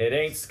say. It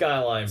ain't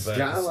Skyline, but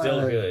it's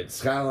still good.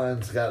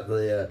 Skyline's got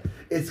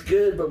it's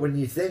good, but when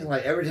you think,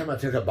 like, every time I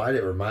took a bite,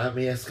 it reminded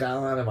me of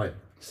Skyline. I'm like,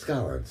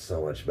 Skyline's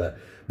so much better.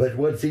 But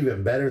what's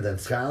even better than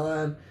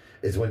Skyline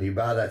is when you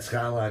buy that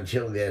Skyline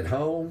chili at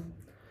home,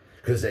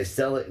 because they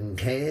sell it in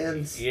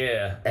cans.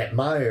 Yeah. At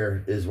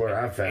Meijer is where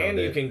I found it. And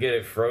you can get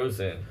it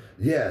frozen.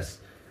 Yes.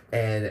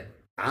 And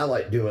I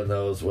like doing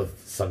those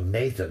with some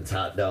Nathan's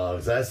hot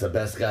dogs. That's the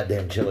best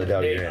goddamn chili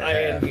dog you're gonna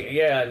have.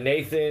 Yeah,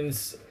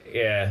 Nathan's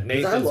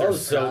are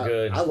so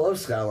good. I love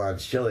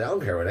Skyline's chili. I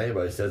don't care what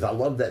anybody says. I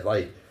love that,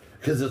 like,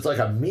 because it's like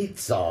a meat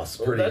sauce,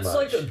 pretty much. That's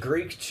like a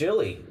Greek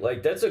chili.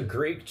 Like, that's a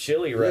Greek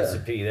chili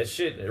recipe. That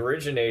shit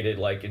originated,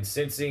 like, in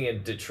Cincy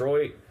and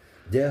Detroit.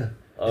 Yeah.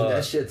 And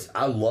that shit's,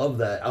 I love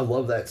that. I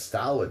love that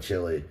style of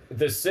chili.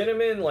 The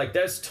cinnamon, like,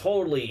 that's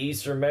totally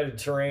Eastern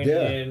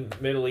Mediterranean,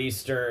 Middle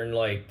Eastern,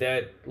 like,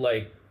 that,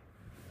 like...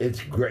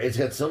 It's great. It's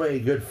got so many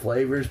good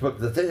flavors, but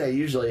the thing I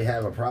usually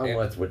have a problem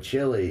with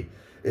chili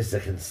is the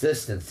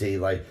consistency.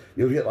 Like,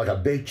 you'll get, like, a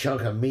big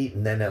chunk of meat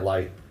and then that,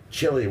 like,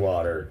 chili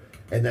water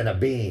and then a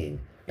bean.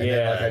 And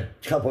then, like, a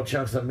couple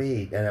chunks of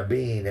meat and a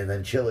bean and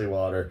then chili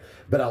water.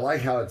 But I like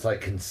how it's, like,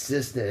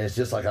 consistent. It's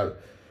just like a...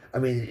 I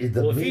mean,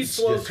 if you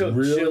slow cook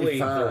chili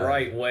the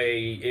right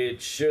way,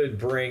 it should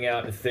bring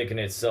out and thicken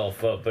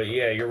itself up. But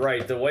yeah, you're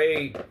right. The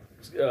way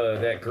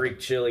that Greek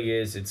chili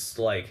is, it's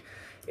like,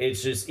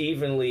 it's just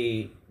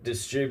evenly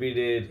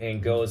distributed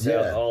and goes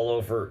out all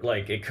over.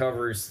 Like, it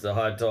covers the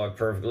hot dog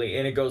perfectly.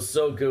 And it goes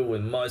so good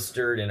with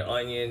mustard and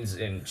onions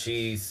and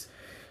cheese.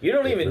 You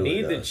don't even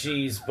need the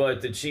cheese,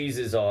 but the cheese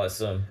is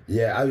awesome.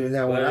 Yeah, I mean,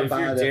 now when I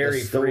buy it at the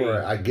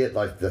store, I get,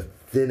 like, the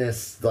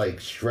thinnest, like,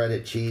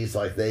 shredded cheese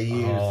like they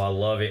use. Oh, I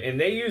love it. And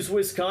they use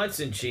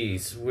Wisconsin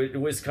cheese,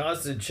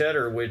 Wisconsin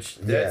cheddar, which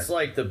that's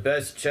like the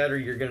best cheddar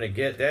you're going to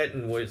get. That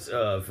and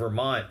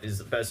Vermont is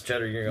the best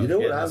cheddar you're going to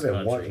get. You know what I've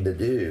been wanting to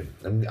do?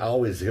 I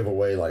always give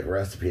away, like,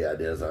 recipe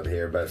ideas on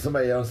here, but if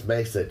somebody else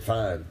makes it,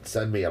 fine,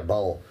 send me a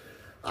bowl.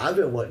 I've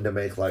been wanting to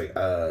make, like,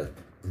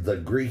 the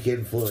Greek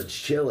influenced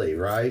chili,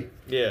 right?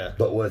 Yeah.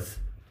 But with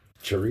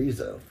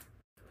chorizo.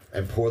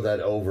 And pour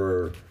that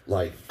over,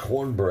 like,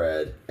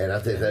 cornbread, and I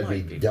think that'd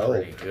be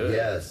dope.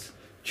 Yes.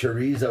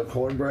 Chorizo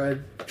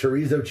cornbread,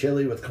 chorizo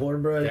chili with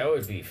cornbread. That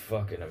would be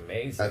fucking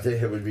amazing. I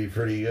think it would be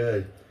pretty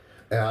good.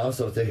 And I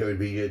also think it would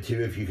be good,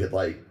 too, if you could,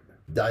 like,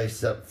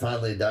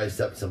 finally dice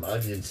up some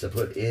onions to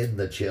put in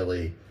the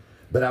chili.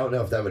 But I don't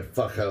know if that would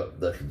fuck up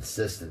the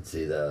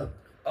consistency, though.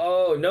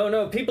 Oh,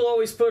 no. People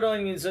always put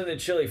onions in the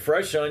chili.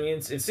 Fresh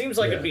onions. It seems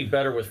like it'd be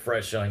better with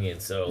fresh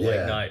onions, so,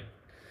 like, not...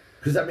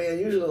 Because, I mean, I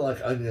usually like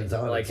onions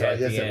on it, so I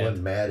guess it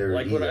wouldn't matter.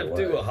 Like, when I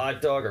do a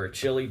hot dog or a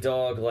chili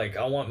dog, like,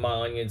 I want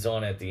my onions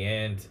on at the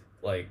end.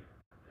 Like,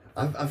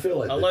 I feel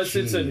like unless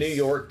it's a New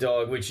York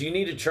dog, which you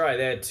need to try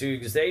that, too,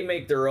 because they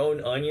make their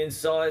own onion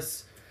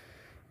sauce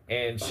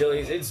and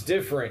chilies. It's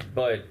different,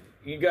 but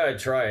you gotta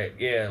try it.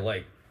 Yeah,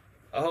 like,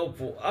 I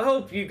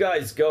hope you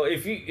guys go.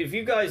 If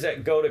you guys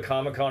go to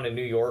Comic-Con in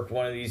New York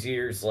one of these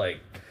years, like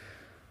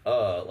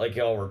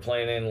y'all were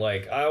planning,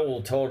 like, I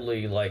will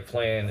totally, like,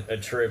 plan a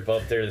trip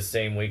up there the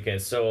same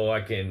weekend so I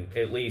can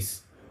at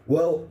least...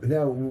 Well,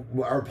 now,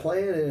 our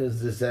plan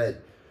is that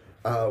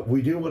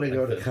we do want to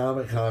go to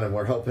Comic-Con, and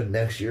we're hoping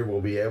next year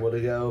we'll be able to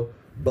go,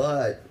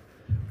 but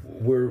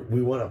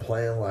we want to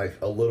plan,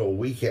 like, a little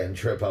weekend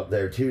trip up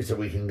there, too, so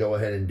we can go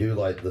ahead and do,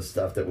 like, the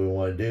stuff that we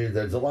want to do.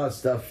 There's a lot of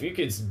stuff... If you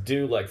could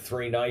do, like,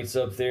 3 nights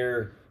up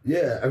there...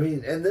 Yeah, I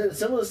mean, and then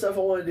some of the stuff I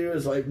want to do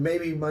is like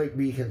maybe might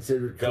be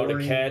considered Go to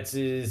touring.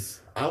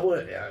 Katz's. I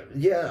want,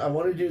 I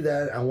want to do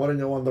that. I want to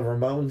go on the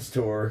Ramones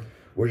tour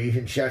where you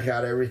can check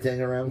out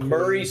everything around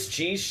Murray's Queens.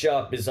 Cheese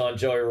Shop is on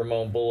Joey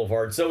Ramone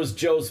Boulevard. So is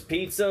Joe's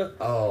Pizza.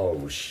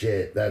 Oh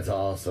shit, that's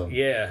awesome.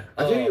 Yeah.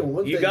 I'll tell you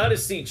one you thing- got to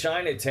see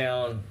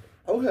Chinatown,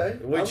 Okay,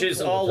 which I'm is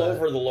cool all with that.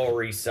 over the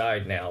Lower East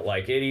Side now.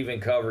 Like, it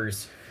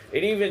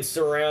even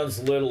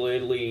surrounds Little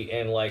Italy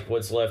and, like,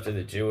 what's left of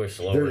the Jewish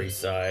Lower There- East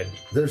Side.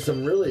 There's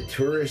some really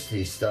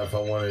touristy stuff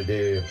I want to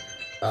do.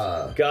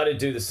 Got to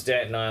do the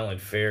Staten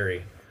Island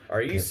Ferry.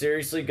 Are you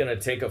seriously going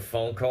to take a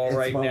phone call It's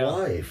right my now?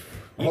 life.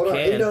 You Hold on,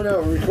 can.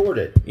 no, record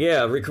it.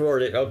 Yeah,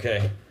 record it.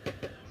 Okay.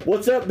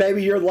 What's up,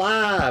 baby? You're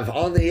live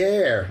on the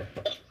air.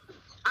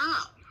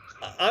 Oh,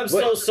 I'm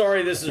so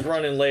sorry this is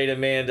running late,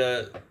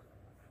 Amanda.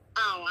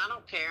 I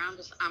don't care.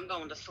 I'm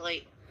going to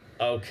sleep.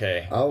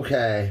 Okay.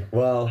 Okay,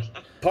 well,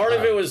 Part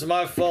of it was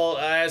my fault.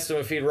 I asked him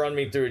if he'd run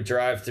me through a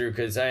drive-through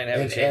because I didn't have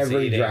a and chance to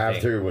every eat anything.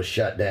 drive-through was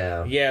shut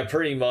down. Yeah,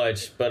 pretty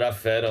much, but I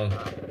fed him.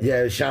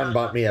 Yeah, Sean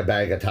bought me a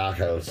bag of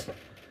tacos.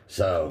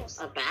 So,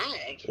 A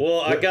bag?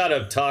 Well, I got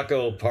a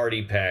taco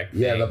party pack.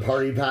 yeah, the thing.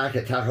 party pack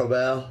at Taco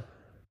Bell.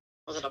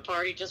 Was it a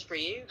party just for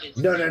you?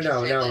 No.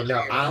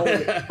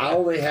 I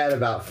only had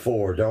about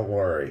 4. Don't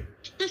worry.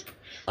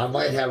 I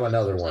might have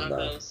another one though.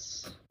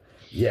 Tacos.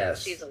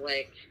 Yes. She's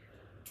awake.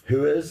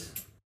 Who is?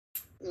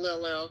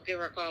 Lil, give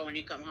her a call when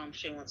you come home.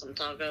 She wants some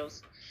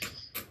tacos.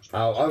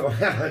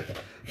 Oh,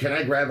 can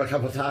I grab a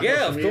couple tacos?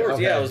 Yeah, from of you? course.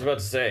 Okay. Yeah, I was about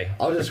to say.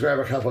 I'll just grab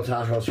a couple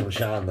tacos from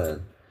Sean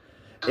then.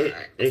 Alright.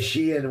 Is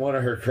she in one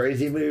of her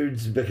crazy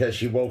moods because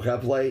she woke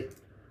up late?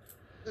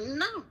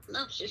 No,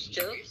 she's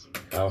chill.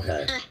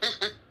 Okay.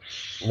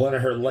 One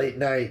of her late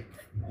night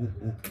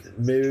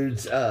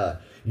moods.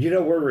 You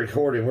know we're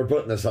recording. We're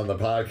putting this on the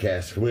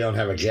podcast. We don't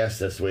have a guest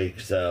this week,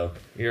 so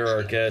You're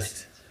our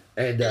guest.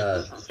 and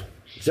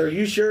so are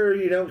you sure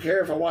you don't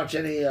care if I watch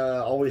any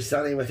Always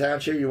Sunny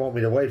without you? You want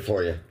me to wait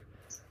for you?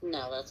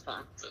 No, that's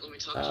fine. Let me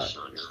talk to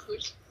Sean real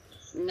quick.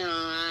 No,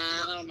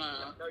 I don't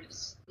know.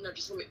 No,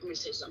 just let me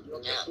say something.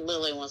 Okay? Yeah,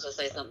 Lily wants to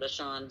say something to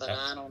Sean, but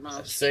I don't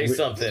know. Say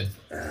something.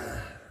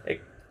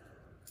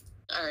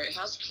 All right,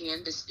 how's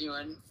Candace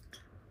doing?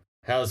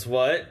 How's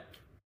what?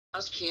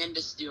 How's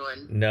Candace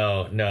doing?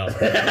 No.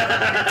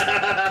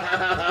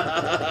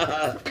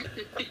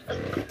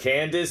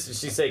 Candace? Did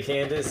she say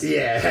Candace?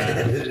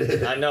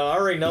 Yeah. I know. I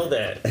already know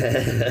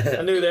that.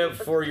 I knew that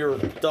before you were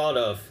thought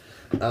of.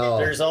 Oh.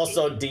 There's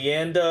also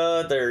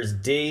Deanda. There's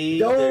D.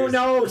 No, there's-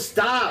 no,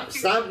 stop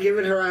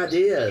giving her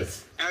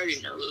ideas. I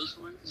already know those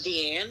ones.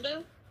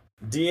 Deanda?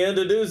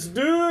 Deanda this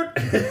dude.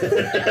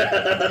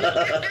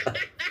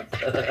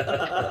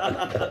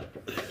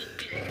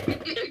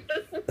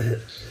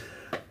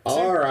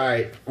 All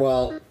right,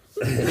 well.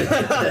 Write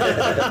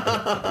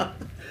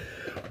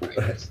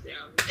this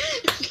down.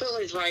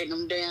 Lily's writing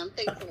them down.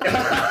 Thanks a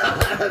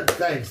lot.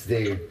 Thanks,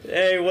 dude.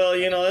 Hey, well,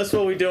 that's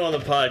what we do on the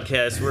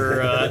podcast.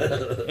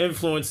 We're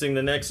influencing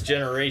the next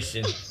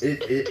generation.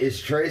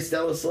 Is Trey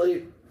still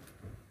asleep?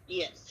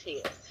 Yes, he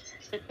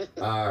is.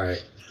 All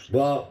right.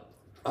 Well,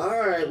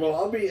 I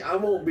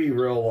won't be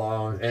real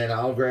long, and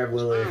I'll grab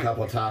Lily a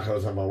couple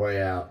tacos on my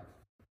way out.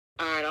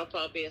 Alright, I'll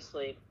probably be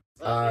asleep.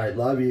 All right,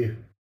 love you.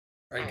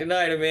 All right, good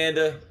night,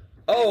 Amanda.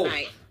 Oh,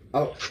 Night.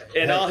 Oh,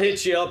 and hey, I'll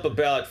hit you up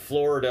about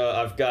Florida.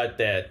 I've got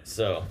that,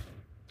 so.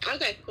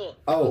 Okay, cool.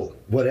 Oh,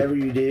 whatever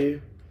you do,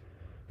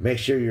 make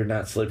sure you're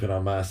not sleeping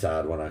on my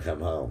side when I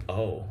come home.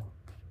 Oh.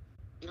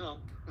 No.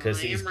 'Cause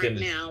I he's am right gonna-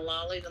 now.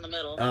 Lolly's in the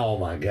middle. Oh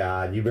my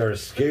God, you better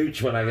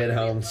scooch when I get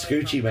home,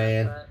 Scoochy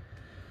man.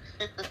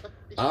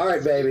 All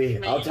right, baby.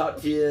 I'll talk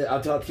to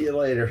you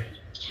later.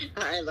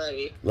 I love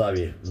you. Love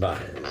you. Bye.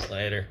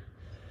 Later.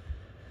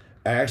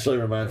 Actually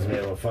reminds me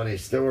of a funny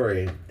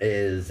story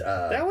is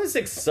That was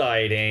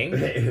exciting.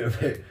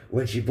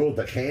 when she pulled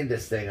the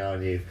Candace thing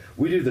on you.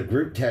 We do the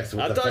group text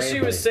with I the thought family. she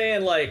was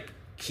saying, like,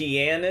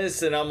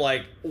 Kianis, and I'm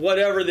like,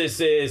 whatever this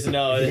is,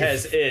 no, it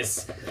has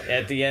is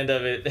at the end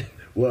of it.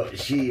 Well,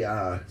 she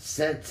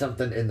sent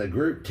something in the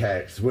group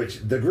text,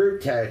 which the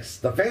group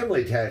text, the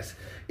family text,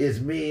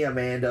 is me,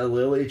 Amanda,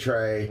 Lily,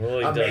 Trey,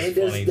 Lily does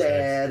Amanda's funny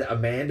dad,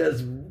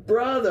 Amanda's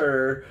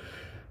brother,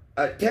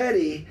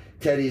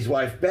 Teddy's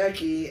wife,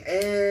 Becky,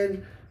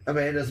 and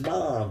Amanda's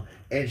mom.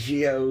 And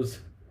she goes,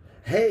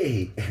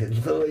 hey,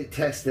 and Lily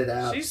texted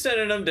out. She's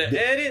sending them to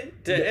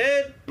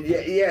Ed.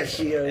 Yeah,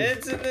 she goes,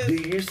 Ed's in this. do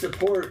you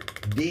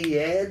support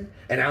D-Ed?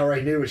 And I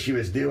already knew what she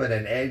was doing,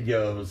 and Ed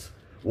goes,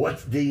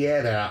 what's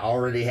D-Ed? And I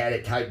already had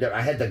it typed up.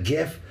 I had the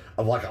GIF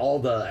of like all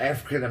the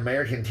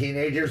African-American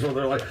teenagers where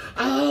they're like,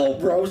 oh,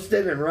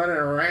 roasting and running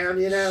around,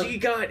 you know? She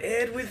got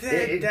Ed with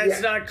that? Yeah.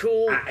 That's not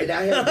cool.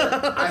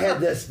 I had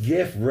this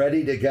GIF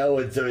ready to go,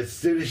 and so as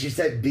soon as she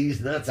said D's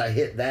nuts, I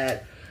hit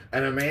that,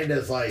 and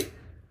Amanda's like,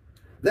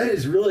 that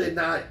is really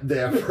not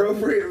the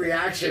appropriate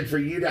reaction for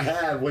you to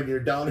have when your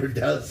daughter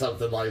does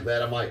something like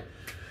that. I'm like,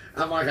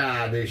 I'm like,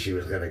 I knew she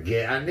was gonna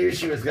get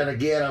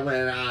them,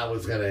 and I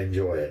was gonna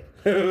enjoy it.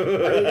 I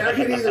mean, I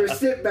could either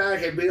sit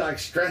back and be like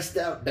stressed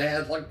out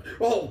dad, like,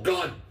 oh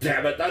god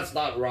damn it, that's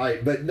not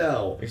right. But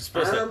no,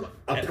 I'm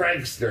a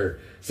prankster.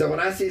 So when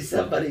I see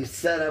somebody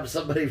set up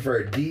somebody for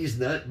a D's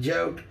nut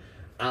joke,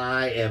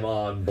 I am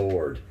on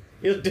board.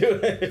 You'll do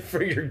it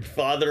for your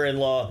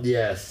father-in-law.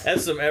 Yes.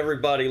 That's some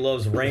Everybody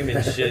Loves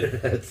Raymond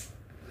shit.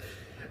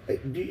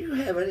 Do you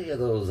have any of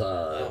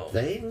those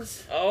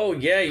things? Oh,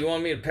 yeah. You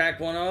want me to pack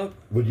one up?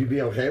 Would you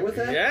be okay with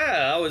that?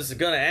 Yeah, I was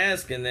going to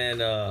ask, and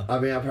then... I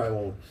mean, I probably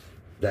won't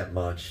that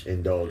much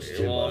indulge too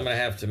much. I'm going to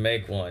have to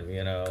make one,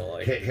 you know.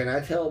 Like, can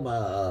I tell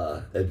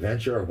my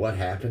adventure of what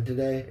happened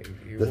today?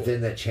 The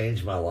thing that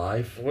changed my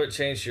life? What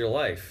changed your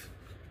life?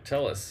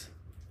 Tell us.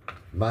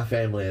 My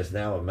family is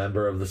now a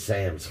member of the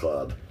Sam's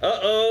Club.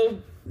 Uh-oh.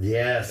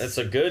 Yes. That's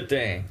a good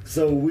thing.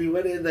 So we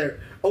went in there.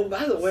 Oh,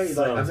 by the way,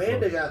 like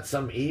Amanda cool. got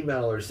some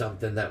email or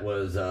something that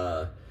was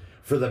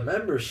for the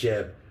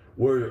membership,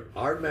 where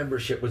our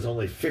membership was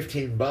only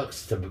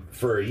 $15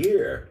 for a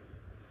year,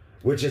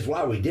 which is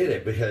why we did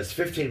it, because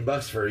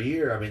 $15 for a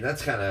year. I mean,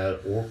 that's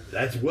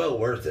well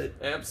worth it.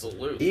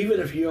 Absolutely. Even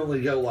if you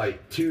only go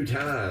like 2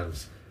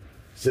 times.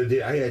 So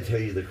dude, I gotta tell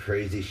you the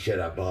crazy shit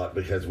I bought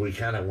because we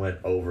kind of went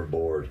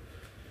overboard.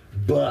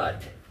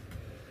 But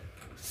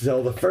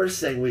so the first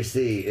thing we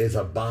see is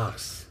a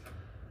box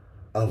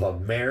of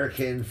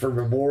American for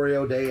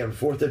Memorial Day and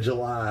 4th of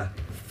July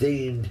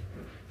themed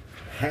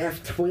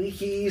half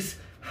Twinkies,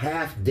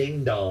 half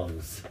Ding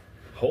Dongs.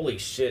 Holy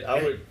shit,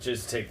 I would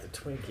just take the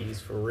Twinkies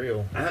for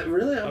real. I'm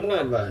more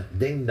of a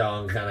Ding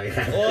Dong kind of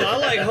guy. Well, I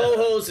like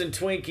Ho-Hos and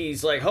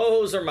Twinkies. Like,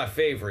 Ho-Hos are my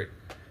favorite.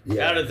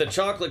 Yeah. Out of the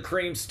chocolate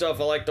cream stuff,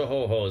 I like the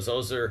Ho-Hos.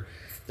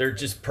 They're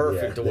just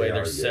perfect the way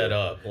they're set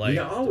up. Like,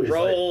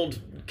 rolled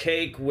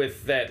cake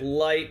with that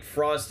light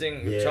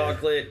frosting,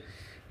 chocolate,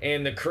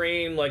 and the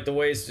cream, like the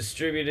way it's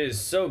distributed, is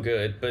so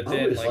good. But then,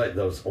 I always like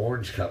those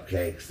orange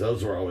cupcakes.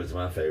 Those were always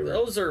my favorite.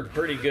 Those are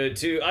pretty good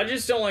too. I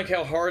just don't like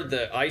how hard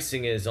the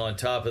icing is on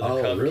top of the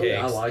cupcakes. Really?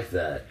 I like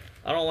that.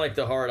 I don't like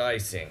the hard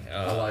icing.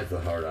 I like the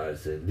hard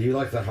icing. Do you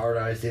like the hard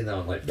icing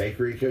on like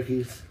bakery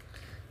cookies?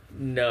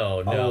 No.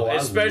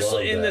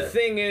 Especially, and the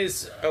thing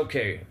is,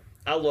 okay,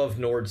 I love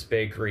Nord's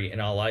Bakery,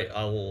 and I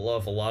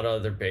love a lot of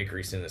other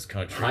bakeries in this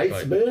country.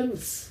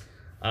 Heitzman's?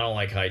 I don't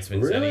like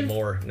Heitzman's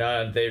anymore.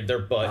 No, they're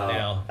butt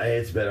now.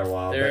 It's been a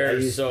while.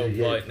 They're so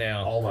butt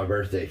now. All my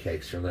birthday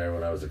cakes from there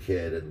when I was a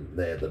kid, and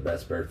they had the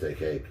best birthday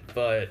cake.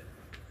 But,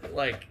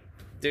 like,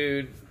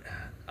 dude,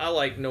 I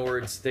like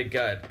Nord's. They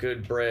got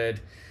good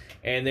bread,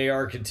 and they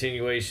are a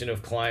continuation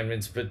of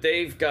Kleinman's, but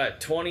they've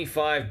got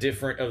 25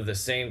 different of the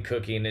same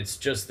cookie, and it's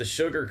just the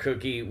sugar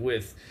cookie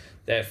with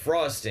that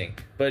frosting,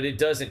 but it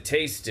doesn't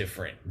taste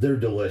different. They're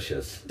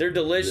delicious.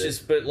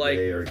 But like,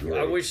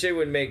 I wish they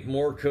would make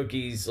more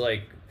cookies,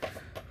 like,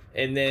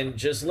 and then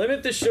just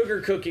limit the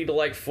sugar cookie to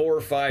like 4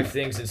 or 5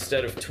 things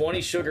instead of 20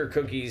 sugar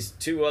cookies,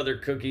 2 other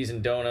cookies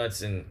and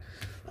donuts, and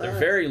they're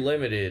very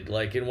limited,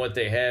 like, in what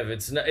they have.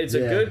 It's a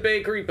good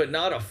bakery, but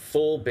not a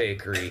full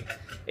bakery.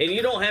 And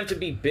you don't have to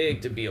be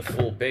big to be a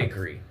full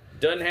bakery.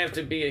 Doesn't have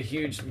to be a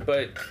huge,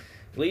 but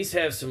at least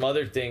have some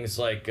other things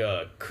like,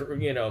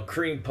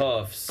 cream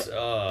puffs,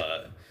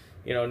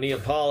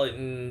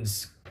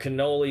 Neapolitans,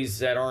 cannolis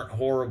that aren't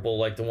horrible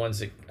like the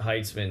ones at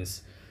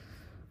Heitzman's.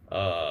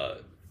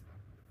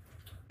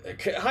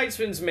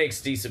 Heitzman's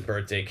makes decent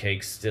birthday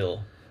cakes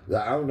still.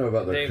 I don't know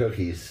about their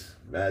cookies.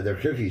 Their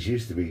cookies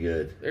used to be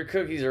good. Their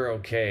cookies are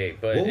okay,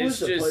 but what it's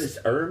was the place?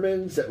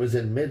 Ermin's that was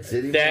in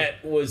Mid-City?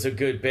 That was a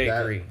good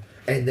bakery.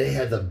 And they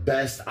had the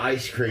best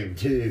ice cream,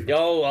 too.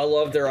 Oh, I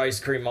love their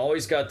ice cream. I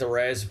always got the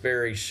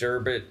raspberry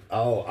sherbet.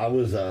 Oh, I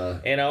was...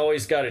 and I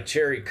always got a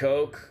cherry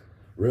Coke.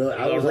 Really?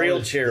 A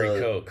real cherry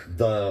Coke.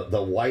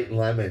 The white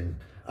lemon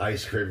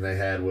ice cream they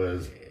had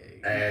was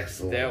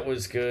excellent. That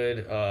was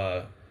good.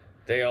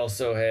 They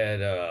also had...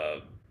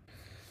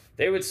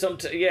 they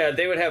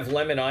would have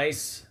lemon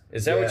ice.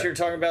 Is that what you're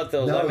talking about,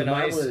 the lemon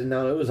ice?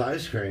 No, it was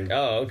ice cream.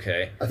 Oh,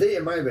 okay. I think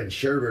it might have been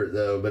sherbet,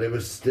 though, but it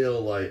was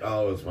still like, it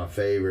was my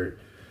favorite.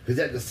 Because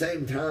at the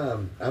same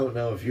time, I don't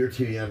know if you're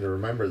too young to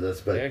remember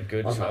this, but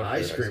on the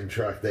ice cream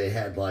truck, they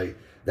had like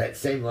that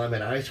same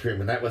lemon ice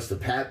cream, and that was the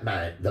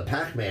Pac-Man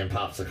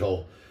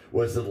popsicle,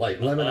 was the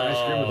like lemon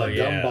ice cream with a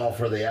gumball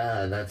for the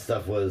eye, and that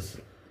stuff was...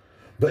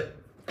 But,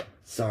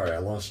 sorry, I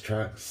lost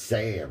track.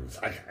 Sam's.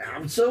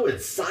 I'm so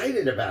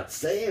excited about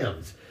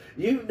Sam's.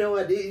 You have no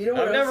idea. You know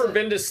what I've never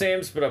been to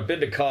Sam's, but I've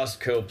been to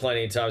Costco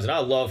plenty of times, and I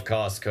love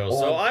Costco,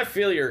 so I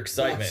feel your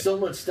excitement. So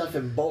much stuff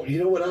in bulk.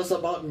 You know what else I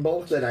bought in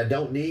bulk that I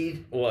don't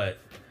need? What?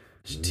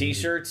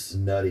 T-shirts?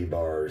 Nutty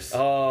bars.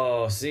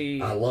 Oh,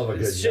 see. I love a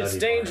good It's just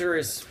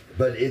dangerous.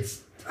 But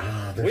it's...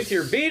 with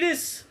your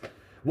Beatus?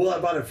 Well, I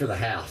bought it for the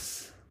house.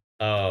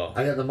 Oh.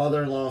 I got the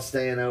mother-in-law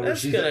staying over.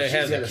 That's going to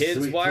have the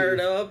kids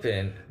wired up.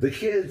 And the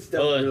kids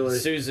don't really...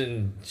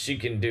 Susan, she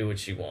can do what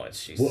she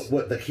wants.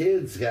 What the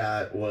kids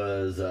got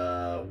was...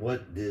 I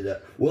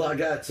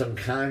got some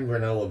Kind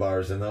granola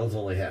bars, and those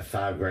only have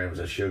 5 grams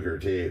of sugar,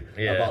 too.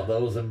 Yeah. I bought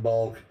those in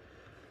bulk.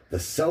 The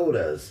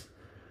sodas...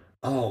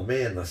 Oh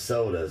man, the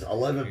sodas.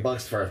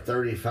 $11 for a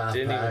 35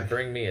 Didn't even pack.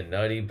 bring me a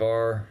nutty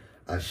bar.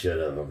 I should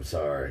have. I'm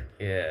sorry.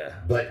 Yeah.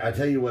 But I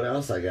tell you what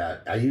else I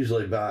got. I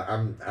usually buy.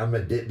 I'm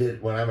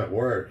addicted when I'm at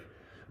work.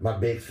 My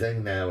big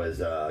thing now is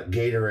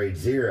Gatorade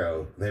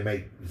Zero. They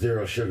make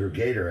zero sugar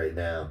Gatorade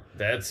now,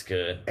 That's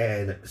good.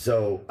 and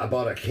so I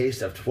bought a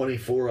case of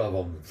 24 of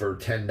them for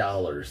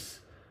 $10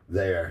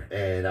 there,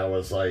 and I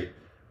was like,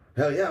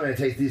 hell yeah, I'm gonna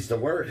take these to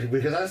work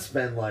because I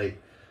spend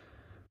like.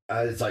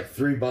 It's like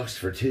 $3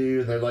 for two,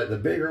 and they're like the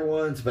bigger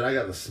ones, but I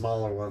got the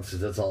smaller ones because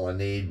that's all I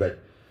need. But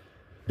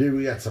dude,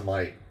 we got some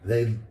like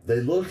they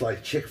look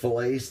like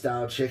Chick-fil-A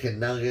style chicken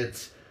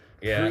nuggets,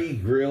 Yeah.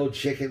 pre-grilled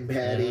chicken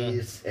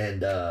patties,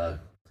 and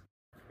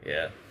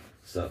Yeah.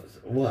 so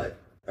what?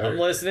 I'm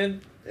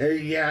listening.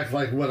 You act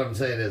like what I'm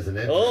saying isn't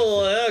interesting.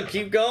 Oh, yeah,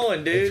 keep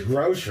going, it's dude.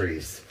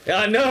 groceries.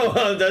 I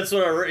know. That's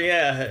what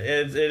yeah,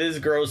 it is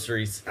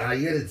groceries. I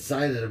get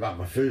excited about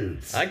my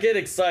foods. I get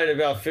excited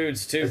about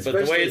foods too, but the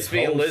way Especially it's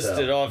being wholesale.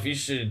 listed off, you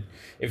should,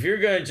 if you're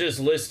gonna just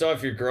list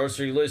off your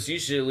grocery list, you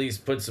should at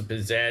least put some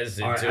pizzazz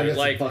All right, into I it, got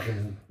like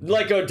some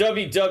fucking. a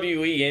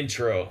WWE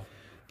intro.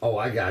 Oh,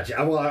 I got you.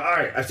 Well, all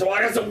right. So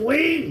I got some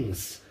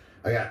wings.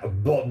 I got a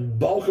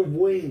bulk of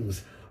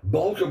wings.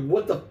 Bulk of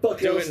what the fuck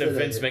Do else it in a did I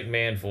Vince get?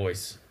 McMahon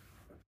voice.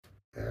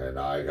 And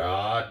I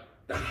got.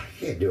 I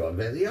can't do a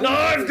video.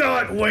 I've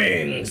got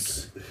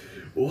wings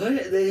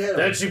What they had?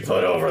 that you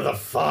put over the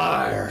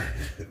fire.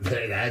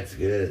 That's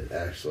good,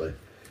 actually.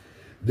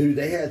 Dude,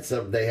 they had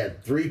some. They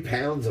had 3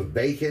 pounds of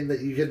bacon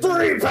that you could.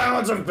 3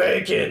 pounds of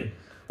bacon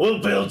will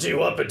build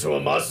you up into a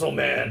muscle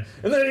man,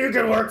 and then you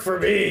can work for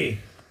me.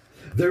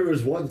 There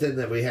was one thing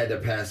that we had to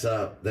pass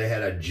up. They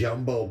had a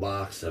jumbo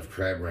box of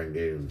crab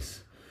rangoons,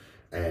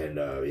 and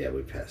yeah,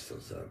 we passed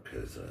those up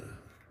because.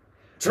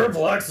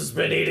 Triple X has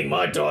been eating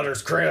my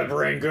daughter's crab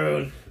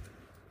rangoon.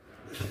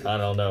 I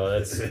don't know.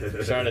 That's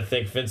trying to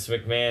think Vince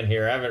McMahon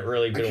here. I haven't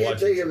really I been can't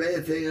watching. think of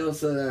anything else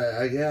that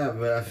I got,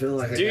 but I feel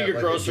like I Do got your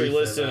like a grocery decent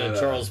list in a amount of-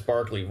 Charles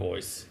Barkley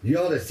voice. You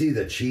ought to see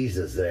the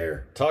cheeses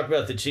there. Talk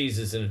about the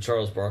cheeses in a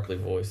Charles Barkley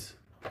voice.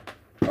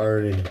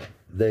 Arnie,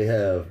 they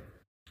have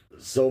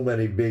so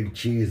many big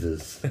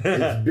cheeses.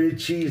 It's big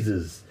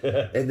cheeses,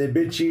 and the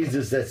big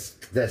cheeses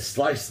that's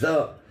sliced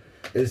up.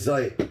 It's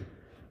like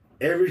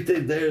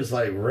everything there is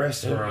like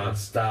restaurant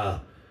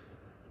style.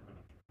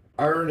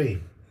 Arnie,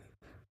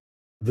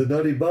 the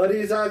Nutty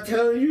Buddies I'm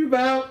telling you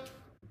about,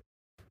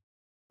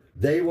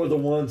 they were the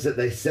ones that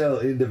they sell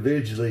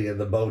individually in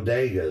the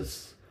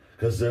bodegas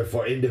because they're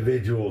for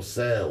individual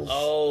sales.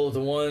 Oh, the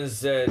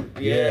ones that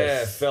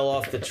Yes. fell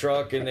off the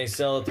truck and they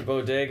sell at the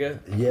bodega.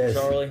 Yes,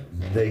 Charlie.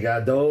 they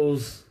got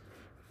those.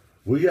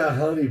 We got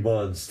honey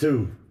buns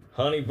too.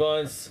 Honey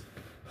buns.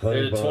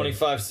 Honey They're the buns.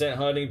 25-cent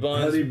honey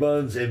buns. Honey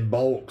buns in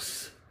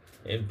bulks.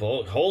 In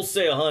bulk.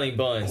 Wholesale honey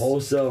buns.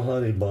 Wholesale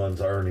honey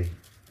buns, Ernie.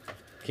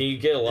 Can you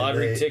get a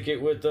lottery they-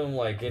 ticket with them?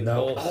 Like in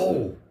No. bulk?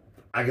 Oh,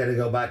 I got to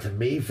go back to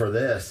me for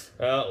this.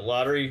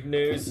 Lottery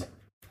news.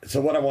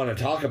 So what I want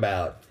to talk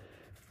about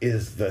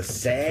is the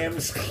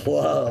Sam's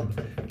Club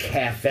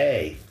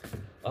Cafe.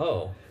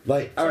 Oh.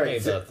 Like, all Tell me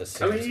right. about the I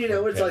Sam's mean, you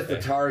know, Club it's like the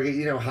Cafe. Target,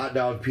 you know, hot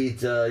dog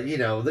pizza, you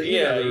know, the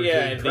Yeah, you know, yeah,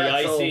 and the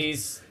pretzels.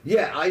 ices.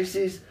 Yeah,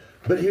 ices.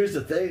 But here's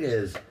the thing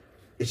is,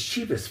 it's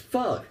cheap as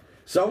fuck.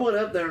 So I went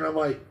up there and I'm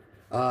like,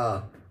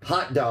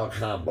 hot dog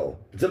combo.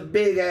 It's a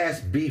big ass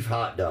beef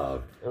hot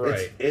dog.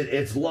 Right.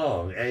 It's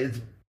long and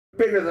it's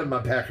bigger than my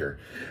pecker.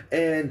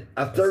 And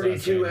a not 32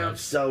 saying ounce much.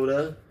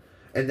 soda.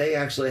 And they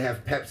actually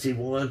have Pepsi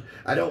One.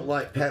 I don't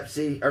like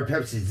Pepsi, or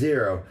Pepsi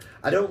Zero.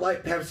 I don't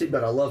like Pepsi,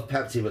 but I love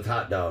Pepsi with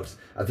hot dogs.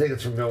 I think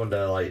it's from going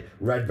to like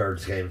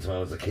Redbirds games when I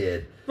was a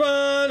kid.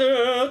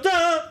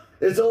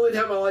 It's the only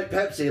time I like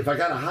Pepsi. If I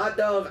got a hot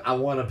dog, I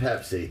want a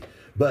Pepsi.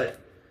 But,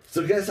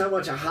 so guess how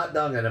much a hot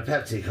dog and a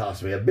Pepsi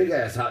cost me? A big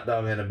ass hot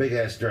dog and a big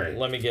ass drink.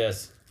 Let me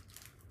guess.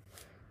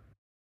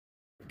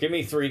 Give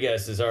me 3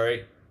 guesses, all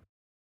right?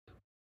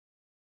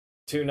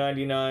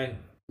 $2.99.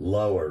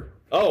 Lower.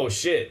 Oh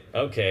shit.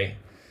 Okay.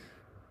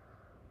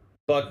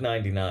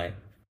 $1.99.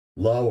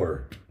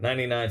 Lower.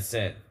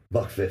 99¢.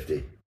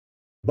 $1.50.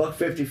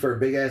 $1.50 for a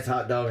big ass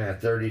hot dog and a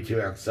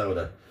 32 ounce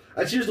soda.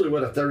 That's usually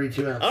what a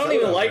 32 ounce soda I don't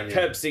even like is.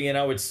 Pepsi, and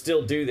I would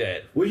still do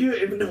that. Well, you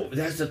even know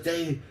that's the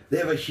thing. They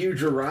have a huge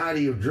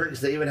variety of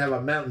drinks. They even have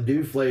a Mountain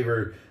Dew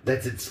flavor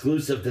that's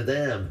exclusive to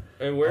them.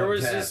 And where on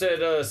was tap. this at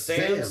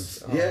Sam's?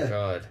 Sam's, Oh yeah.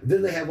 God.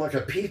 Then they have like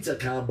a pizza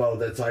combo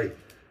that's like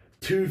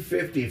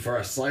 $2.50 for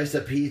a slice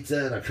of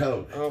pizza and a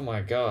Coke. Oh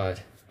my God.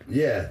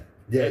 Yeah,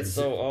 yeah. That's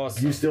so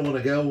awesome. You still want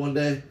to go one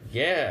day?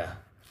 Yeah.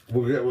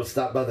 We'll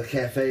stop by the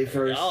cafe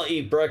first, I'll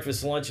eat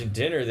breakfast, lunch, and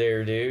dinner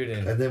there, dude.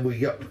 And and then we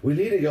go. We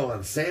need to go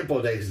on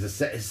sample days. The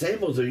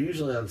samples are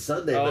usually on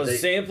Sunday, but they,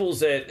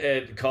 samples at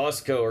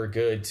Costco are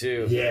good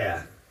too.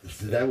 yeah,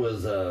 that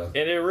was And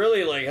it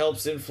really like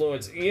helps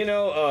influence. You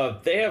know,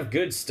 they have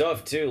good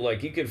stuff too.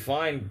 Like you could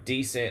find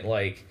decent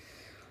like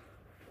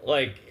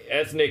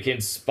ethnic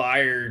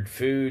inspired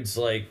foods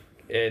like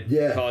at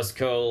Yeah.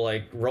 Costco,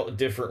 like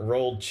different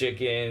rolled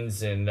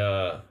chickens and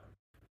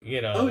you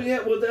know. Oh yeah,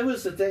 well that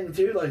was the thing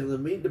too. Like in the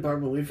meat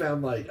department, we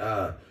found like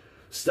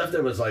stuff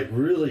that was like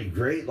really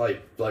great,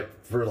 like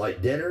for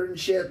like dinner and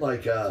shit,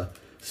 like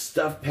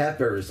stuffed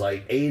peppers,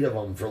 like 8 of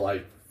them for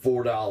like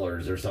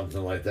 $4 or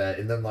something like that,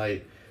 and then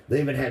like they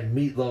even had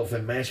meatloaf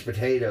and mashed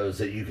potatoes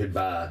that you could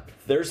buy.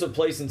 There's a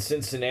place in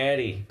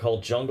Cincinnati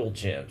called Jungle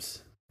Gyms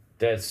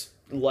that's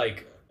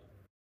like,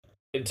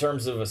 in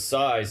terms of a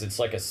size, it's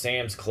like a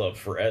Sam's Club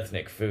for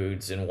ethnic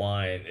foods and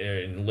wine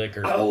and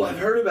liquor. Oh, I've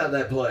heard about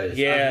that place.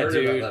 Yeah, I've heard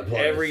dude. about that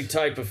place. Every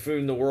type of food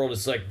in the world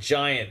is like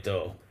giant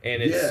though,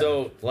 and it's Yeah.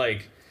 so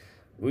like,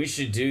 we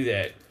should do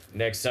that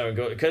next time we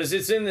go, because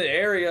it's in the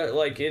area,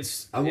 like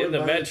it's in the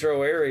mind.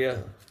 metro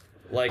area.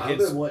 Like I've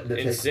it's been wanting to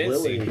in take Cincy,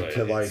 Lily but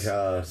to like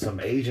it's- some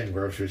Asian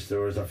grocery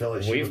stores. I feel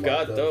like she we've would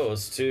like got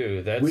those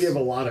too. That's We have a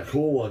lot of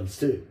cool ones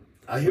too.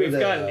 I hear we've that,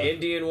 got an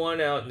Indian one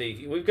out in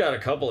the. We've got a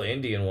couple of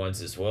Indian ones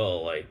as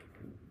well, like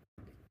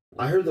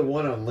I heard the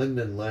one on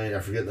Linden Lane. I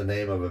forget the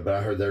name of it, but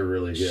I heard they're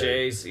really good.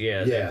 Shays.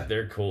 Yeah, Yeah.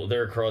 they're cool.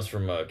 They're across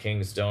from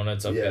King's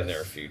Donuts. I've been Yes.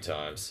 there a few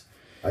times.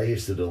 I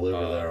used to deliver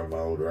there on my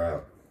old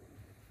route.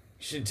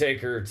 You should take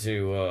her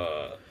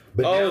to.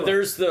 But Oh, now-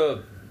 there's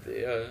the.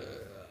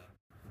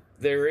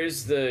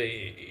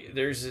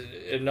 There's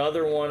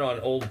another one on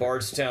Old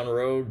Bardstown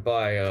Road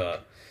by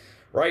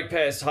right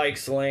past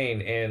Hikes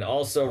Lane, and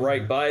also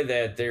right by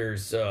that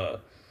there's an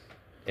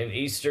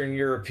Eastern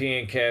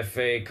European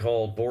cafe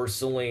called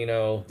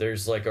Borsalino.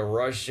 There's like a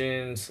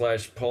Russian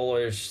 /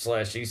 Polish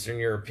 / Eastern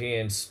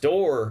European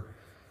store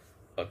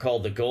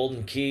called the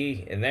Golden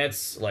Key, and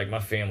that's like my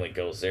family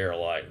goes there a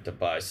lot to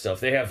buy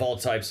stuff. They have all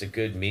types of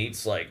good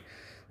meats, like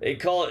they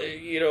call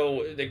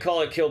it, they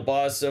call it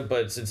kielbasa,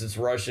 but since it's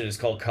Russian, it's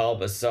called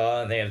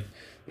kalbasa, and they have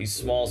these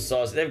small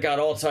sauces. They've got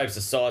all types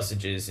of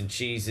sausages and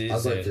cheeses.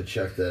 I'd like to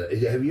check that.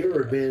 Have you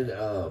ever been?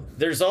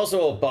 There's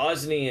also a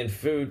Bosnian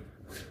food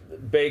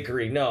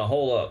bakery. No,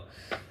 hold up.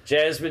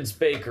 Jasmine's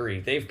Bakery.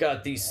 They've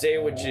got these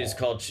sandwiches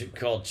called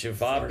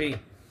chivapi,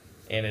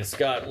 and it's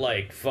got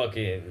like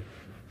fucking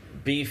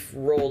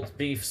rolled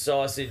beef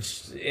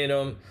sausage in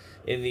them,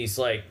 in these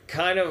like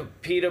kind of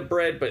pita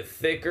bread but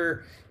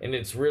thicker, and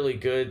it's really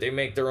good. They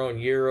make their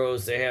own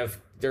gyros. They have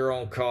their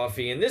own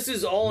coffee, and this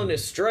is all in a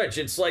stretch.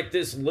 It's like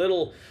this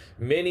little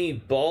mini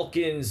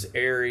Balkans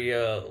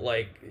area,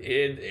 like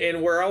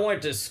in where I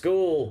went to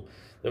school.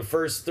 The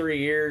first 3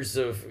 years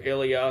of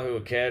Eliyahu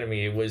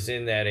Academy, it was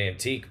in that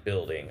antique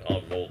building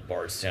on Old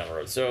Bardstown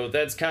Road. So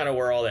that's kind of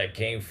where all that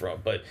came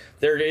from. But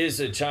there is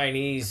a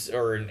Chinese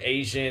or an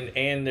Asian,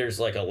 and there's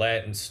like a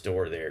Latin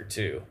store there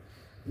too.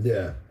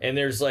 Yeah. And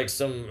there's like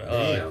some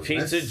Damn,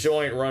 pizza that's-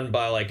 joint run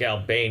by like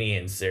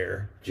Albanians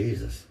there.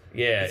 Jesus.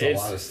 Yeah, There's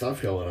a lot of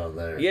stuff going on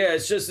there. yeah,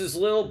 it's just this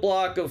little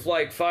block of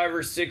like 5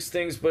 or 6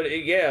 things, but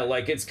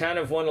like it's kind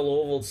of one of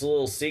Louisville's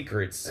little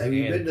secrets. Have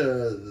you And been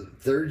to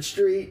 3rd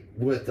Street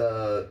with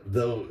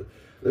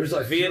there's like 2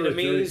 or 3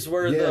 Vietnamese,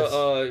 where Yes.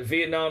 the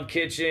Vietnam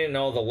kitchen and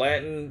all the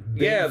Latin,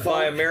 Big by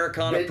Fuck-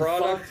 Americana Big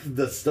product. Fuck,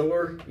 the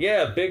store.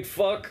 Yeah, Big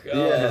Fuck.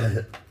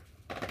 Yeah.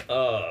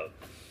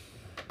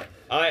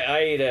 I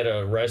ate at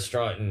a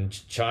restaurant in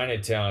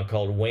Chinatown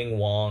called Wing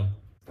Wong.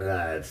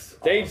 That's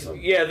They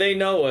awesome. they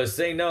know us.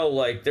 They know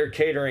like they're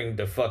catering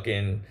to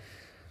fucking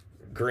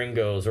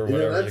gringos or You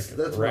know, whatever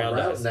that's my around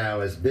route us.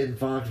 now is Big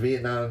Fox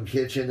Vietnam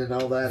Kitchen and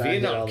all that. I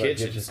hit all Vietnam that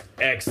kitchen's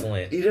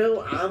excellent. You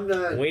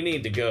know, We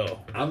need to go.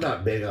 I'm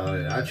not big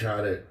on it. I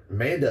tried it.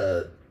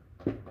 Amanda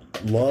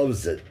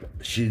loves it.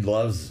 She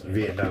loves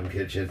Vietnam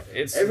Kitchen.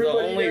 It's Everybody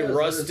the only does, but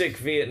rustic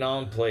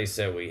Vietnam place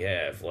that we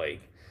have.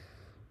 Like,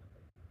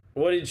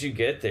 what did you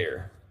get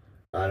there?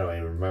 I don't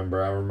even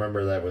remember. I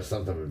remember that was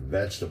something with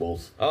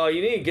vegetables. Oh,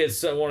 you need to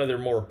get one of their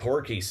more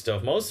porky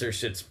stuff. Most of their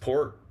shit's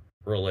pork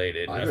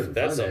related. I couldn't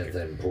That's find okay.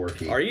 anything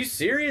porky. Are you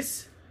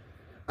serious?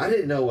 I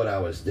didn't know what I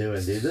was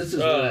doing, dude. This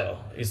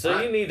is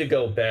You need to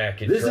go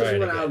back and this try is it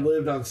when again. I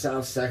lived on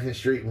South 2nd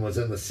Street and was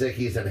in the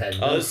Sickies and had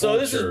no So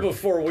this is culture.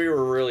 before we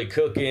were really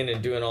cooking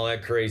and doing all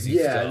that crazy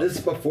Yeah, stuff. this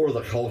is before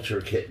the culture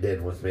kicked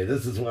in with me.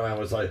 This is when I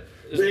was like,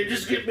 "Man,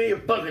 just give me a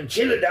fucking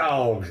chili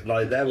dog."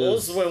 Like that Well,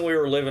 was. this is when we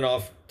were living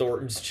off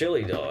Thornton's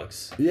chili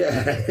dogs. Yeah,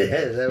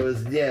 that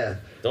was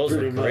Those were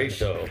pretty great much.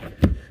 though.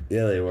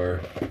 Yeah, they were.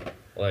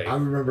 Like, I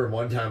remember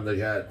one time the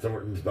guy at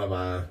Thornton's by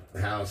my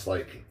house,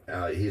 like,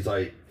 he's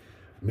like,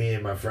 me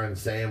and my friend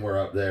Sam were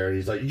up there.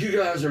 He's like, "You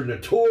guys are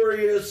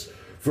notorious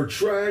for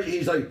trash."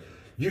 He's like,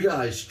 "You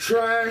guys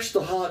trash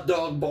the hot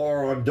dog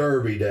bar on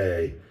Derby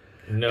Day."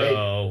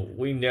 no,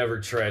 we never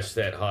trashed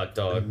that hot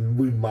dog.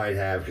 We might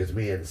have because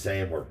me and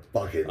Sam were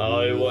fucking. Oh,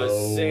 it was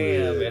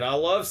Sam, loaded. and I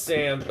love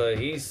Sam, but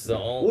he's the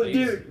only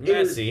Well, dude, he's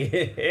messy,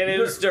 and it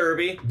was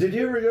Derby. Did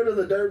you ever go to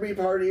the Derby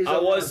parties I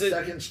on wasn't-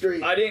 2nd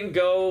Street? I didn't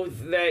go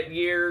that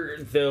year,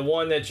 the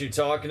one that you're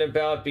talking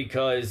about,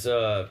 because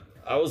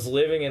I was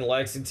living in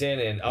Lexington,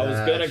 and I was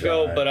gonna That's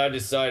go, right. but I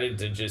decided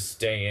to just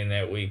stay in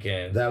that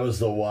weekend. That was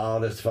the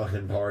wildest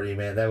fucking party,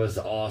 man. That was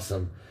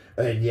awesome.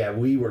 And yeah,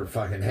 we were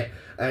fucking.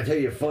 I tell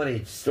you a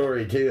funny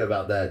story too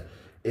about that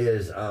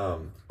is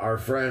our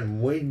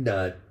friend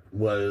Wingnut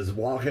was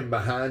walking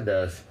behind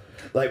us.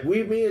 Like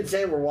me and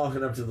Sam were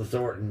walking up to the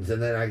Thorntons,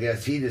 and then I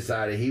guess he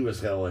decided he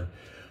was going,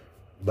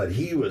 but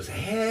he was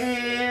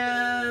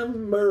hammered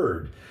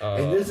hammered.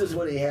 And this is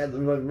when he had.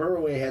 Remember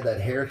when he had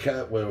that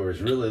haircut where it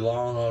was really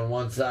long on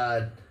one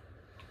side?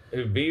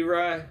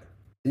 B-Rye?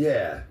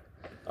 Yeah.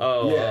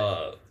 Oh,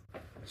 Yeah.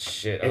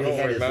 Shit, And I he don't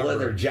had remember. his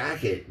leather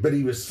jacket, but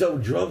he was so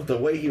drunk the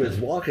way he was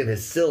walking,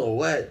 his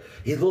silhouette,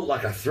 he looked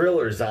like a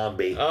Thriller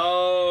zombie.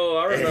 Oh,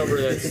 I remember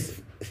that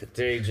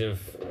stage of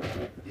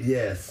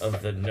Yes.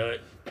 the nut.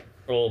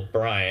 Old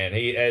Brian,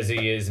 as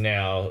he is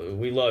now.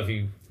 We love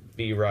you,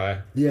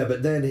 B-Rye. Yeah,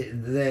 but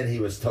then he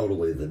was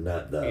totally the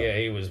nut, though. Yeah,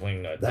 he was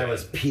wingnut. That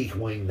was peak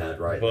wingnut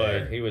right but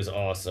there. he was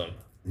awesome.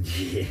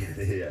 Yeah,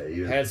 he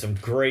was. Had some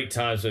great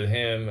times with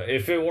him.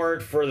 If it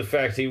weren't for the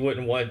fact he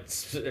wouldn't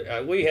want,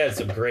 we had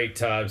some great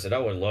times, and I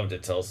would love to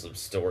tell some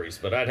stories,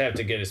 but I'd have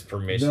to get his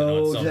permission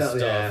on some stuff.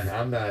 Yeah,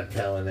 I'm not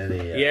telling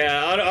any.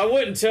 Yeah, I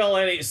wouldn't tell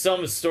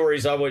some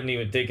stories. I wouldn't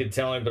even think of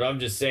telling, but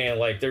I'm just saying,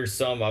 like, there's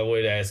some I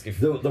would ask if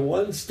the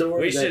one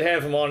story we should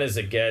have him on as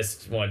a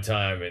guest one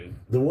time. And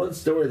the one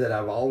story that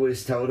I've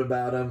always told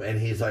about him,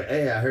 and he's like,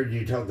 "Hey, I heard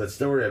you told that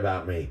story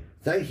about me.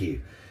 Thank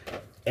you."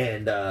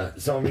 And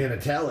so I'm gonna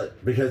tell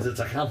it because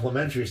it's a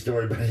complimentary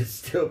story, but it's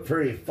still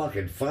pretty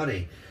fucking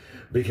funny.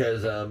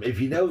 Because if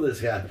you know this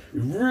guy,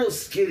 real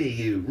skinny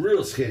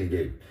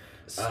dude,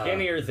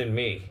 skinnier than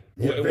me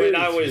yeah, when very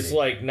I was skinny.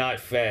 like not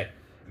fat.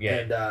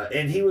 Yeah,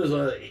 and he was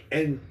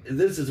and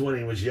this is when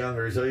he was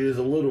younger, so he was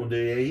a little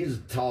dude. He's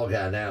a tall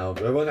guy now,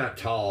 well, not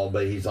tall,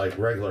 but he's like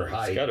regular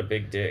height. he's got a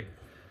big dick.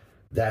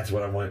 That's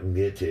what I want to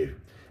get to.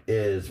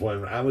 Is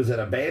when I was in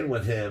a band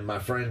with him, my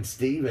friend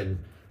Steven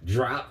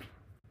dropped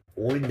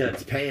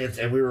Wingnut's pants,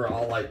 and we were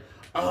all like,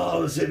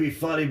 "Oh, this would be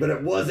funny," but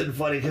it wasn't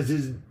funny because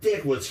his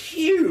dick was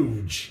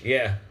huge.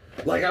 Yeah,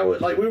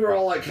 Like we were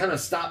all like kind of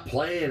stopped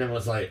playing and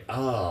was like,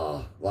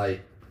 "Oh,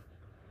 like."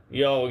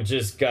 y'all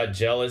just got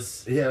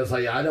jealous. Yeah, it's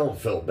like I don't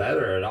feel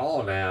better at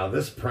all now.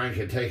 This prank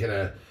had taken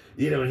a,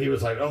 and he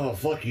was like, "Oh,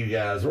 fuck you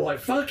guys." We're like,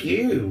 "Fuck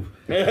you,"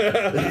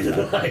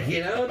 like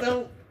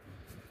don't.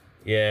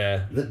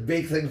 Yeah, The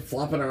big thing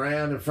flopping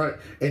around in front,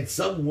 and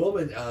some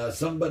woman,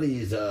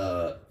 somebody's,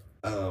 our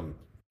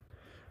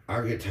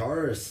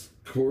guitarist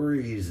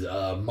Corey's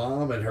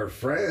mom and her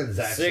friends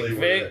actually Sick were.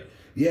 Vic?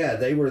 Yeah,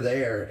 they were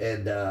there,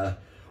 and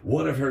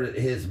one of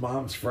his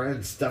mom's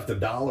friends stuffed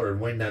 $1 in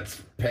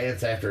Wingnut's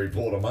pants after he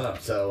pulled them up.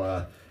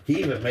 So he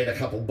even made a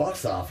couple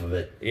bucks off of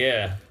it.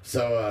 yeah.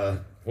 So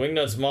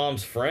Wingnut's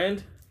mom's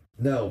friend.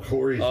 no,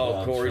 Corey's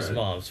mom's Corey's friend.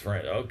 mom's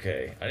friend.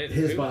 Okay, I didn't.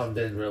 His who- mom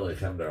didn't really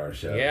come to our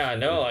show. Yeah, I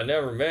know. I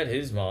never met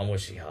his mom.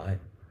 Was she hot?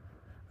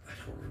 I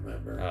don't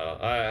remember.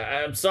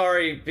 I'm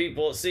sorry,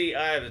 people. See,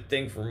 I have a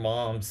thing for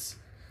moms,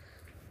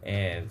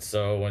 and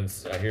so when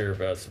I hear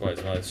about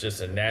somebody's mom, it's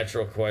just a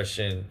natural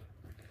question.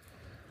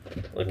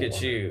 Look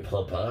at you.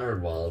 Pump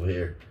iron while I'm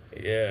here.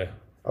 Yeah.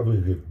 I'm gonna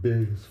get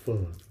big as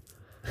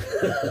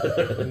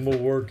fuck. I'm gonna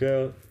work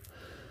out.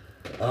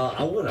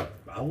 I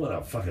want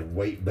a fucking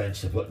weight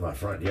bench to put in my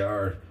front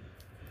yard,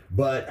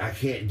 but I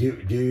can't do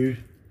it,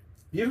 dude.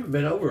 You haven't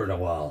been over in a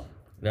while.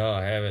 No,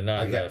 I haven't.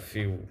 Not I in got- a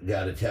few.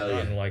 Gotta tell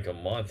Not in you, like a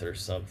month or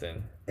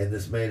something. and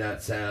this may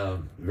not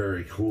sound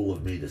very cool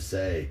of me to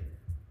say,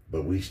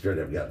 but we straight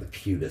up got the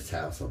cutest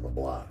house on the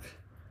block.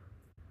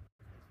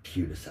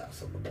 Cutest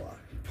house on the block.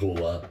 You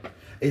pull up.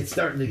 It's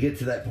starting to get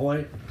to that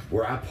point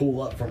where I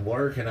pull up from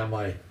work and I'm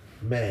like,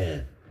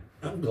 man,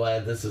 I'm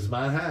glad this is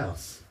my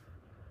house.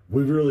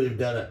 We really have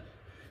done it.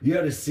 You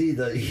got to see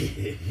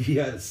you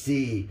got to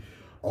see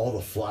all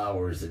the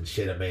flowers and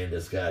shit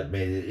Amanda's got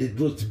made. It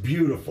looks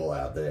beautiful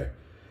out there.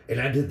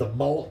 And I did the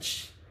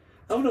mulch.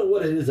 I don't know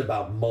what it is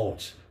about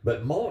mulch,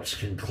 but mulch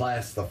can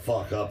class the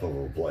fuck up of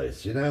a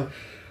place,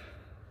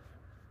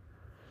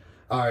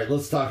 All right,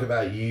 let's talk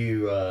about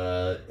you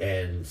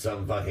and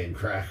some fucking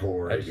crack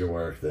whore at your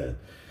work then.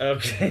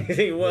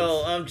 Okay.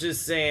 Well, I'm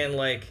just saying,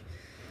 like,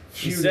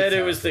 you Cutest said it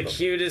house was the on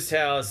cutest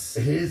house.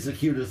 It is the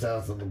cutest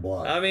house on the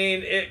block. I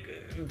mean,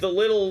 the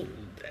little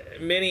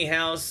mini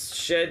house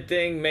shed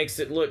thing makes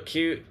it look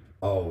cute.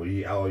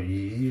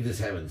 You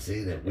just haven't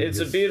seen it. It's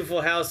a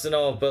beautiful house and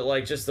all, but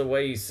like just the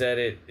way you said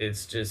it,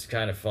 it's just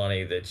kind of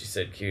funny that you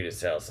said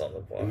cutest house on the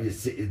block. You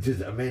see,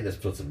 Amanda's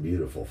put some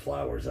beautiful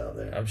flowers out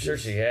there. I'm sure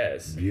Just she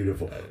has.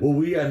 beautiful. Well,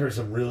 we got her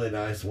some really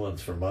nice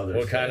ones for Mother's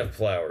What kind Day. of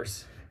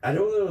flowers? I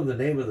don't know the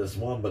name of this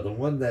one, but the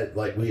one that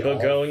like we all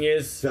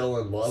Begonias? fell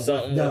in love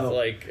Something with. No, with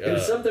like it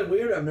was something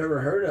weird I've never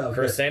heard of.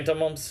 but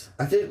chrysanthemums?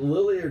 I think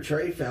Lily or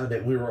Trey found it.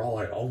 And we were all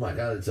like, "Oh my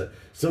god!"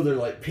 So they're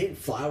like pink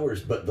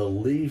flowers, but the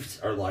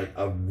leaves are like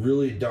a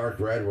really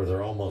dark red where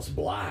they're almost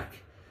black.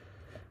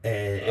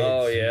 And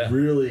it's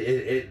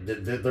really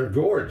they're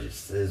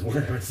gorgeous. Is what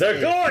I'm They're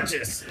saying.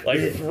 gorgeous! Like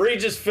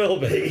Regis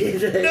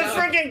Philbin. They're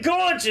freaking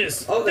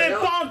gorgeous! Oh, they They're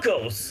are.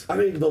 bonkos! I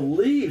mean, the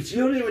leaves.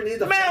 You don't even need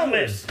the Melman!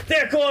 flowers.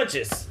 They're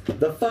gorgeous!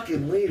 The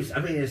fucking leaves.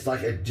 I mean, it's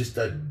like just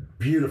a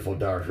beautiful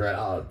dark red.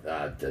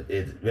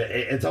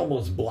 It's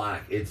almost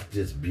black. It's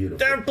just beautiful.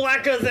 They're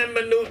blacker than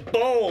Manute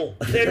Bowl!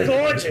 They're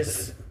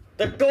gorgeous!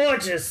 They're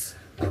gorgeous!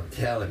 I'm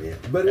telling you.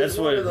 But That's it's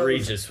one what of those,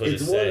 Regis would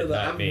have it's one said, of the,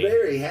 not I'm me.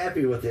 very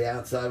happy with the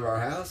outside of our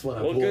house when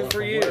I Well, pull good up for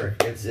from you.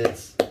 work. It's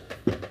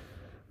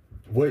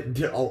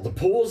the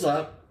pool's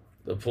up.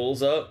 The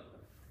pool's up.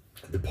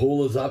 The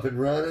pool is up and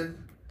running.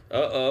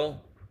 Uh-oh.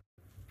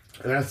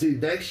 And I see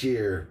next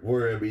year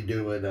we're going to be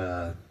doing,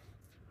 I'm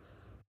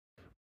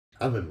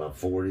in my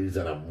 40s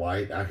and I'm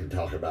white. I can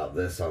talk about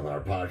this on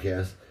our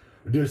podcast.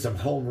 We're doing some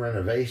home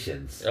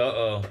renovations.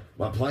 Uh-oh.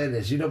 My plan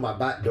is, my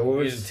back You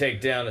doors. need to take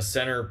down a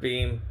center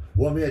beam.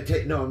 Well, I'm going to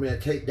take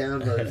down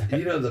those,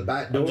 the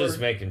back door. I'm just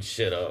making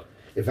shit up.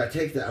 If I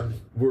take that,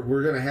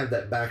 we're going to have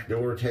that back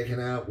door taken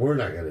out. We're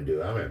not going to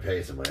do it. I'm going to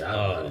pay somebody. I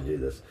don't know how to do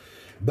this.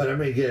 But I'm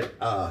going to get,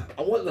 I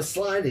want the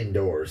sliding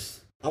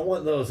doors. I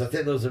want those. I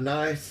think those are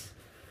nice.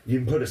 You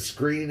can put a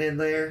screen in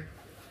there.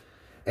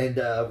 And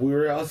we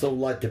would also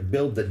like to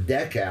build the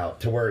deck out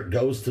to where it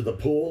goes to the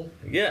pool.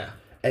 Yeah.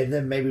 And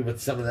then maybe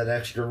with some of that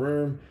extra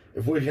room,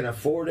 if we can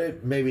afford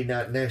it, maybe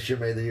not next year,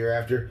 maybe the year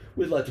after,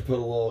 we'd like to put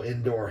a little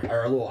indoor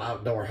or a little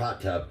outdoor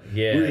hot tub.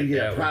 Yeah. We're going to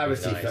get that a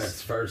privacy would be nice.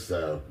 fence first,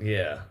 though.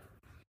 Yeah.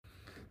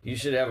 You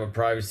should have a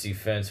privacy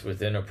fence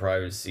within a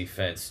privacy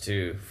fence,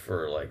 too,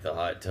 for, like, the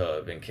hot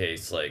tub in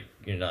case, like,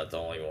 you're not the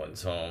only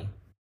ones home.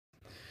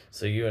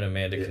 So you and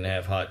Amanda can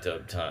have hot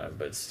tub time,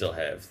 but still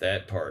have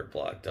that part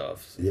blocked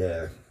off.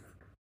 Yeah.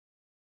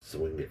 So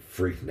we can get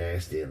freak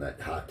nasty in that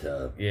hot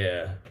tub.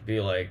 Yeah. Be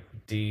like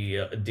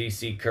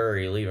DC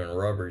Curry leaving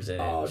rubbers in it.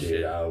 Oh, and dude.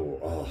 shit.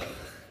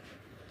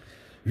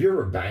 Have you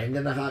ever banged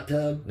in a hot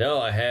tub? No,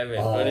 I haven't.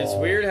 But it's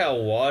weird how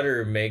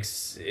water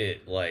makes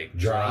it, like,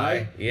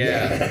 dry.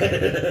 Yeah.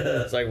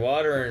 It's like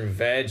water and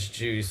veg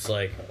juice,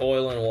 like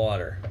oil and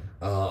water.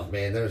 Oh,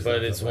 man.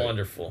 But it's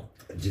wonderful.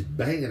 Just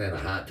banging in a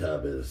hot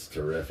tub is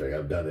terrific.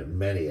 I've done it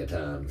many a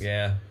times.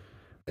 Yeah.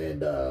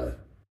 And, oh,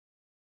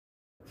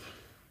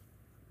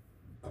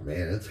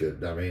 man, it's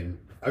good. I mean,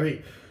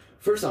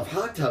 first off,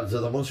 hot tubs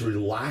are the most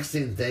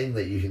relaxing thing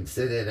that you can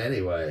sit in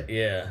anyway.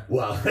 Yeah.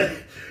 Well,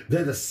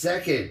 they're the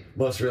second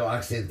most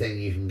relaxing thing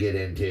you can get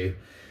into.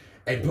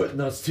 And putting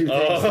those two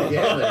things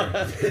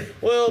together.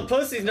 Well,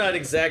 pussy's not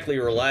exactly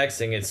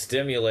relaxing. It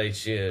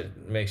stimulates you,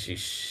 it makes you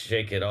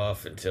shake it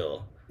off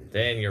until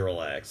then you're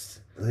relaxed.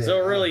 Yeah.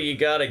 So really, you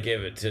gotta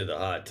give it to the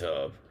hot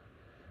tub.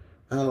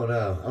 I don't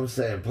know. I'm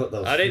saying put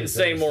those. I didn't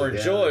say more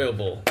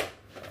enjoyable.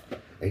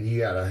 And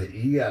you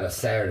got a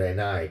Saturday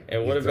night.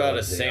 And what about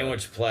a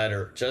sandwich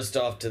platter just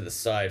off to the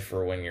side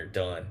for when you're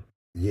done?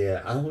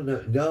 Yeah, I don't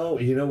know. No,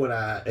 you know what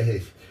I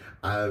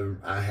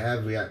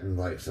have gotten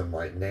like some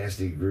like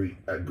nasty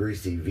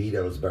greasy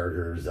Vito's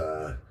burgers.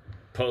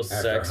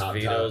 Post-sex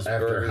Vito's burgers.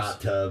 After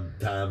hot tub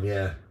time,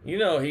 yeah. You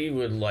know he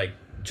would like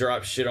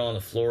drop shit on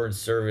the floor and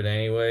serve it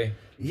anyway.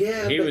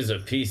 Yeah, he was a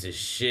piece of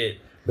shit.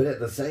 But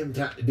at the same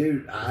time,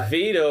 dude,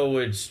 Vito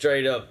would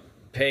straight up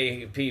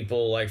pay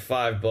people like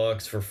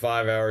 $5 for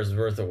 5 hours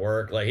worth of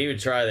work. Like he would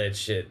try that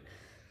shit.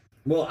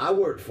 Well, I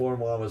worked for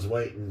him while I was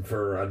waiting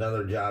for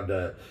another job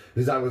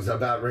because I was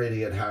about ready to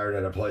get hired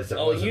at a place that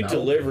wasn't you open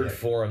delivered yet.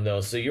 for him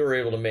though, so you were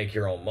able to make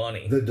your own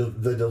money. The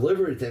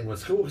delivery thing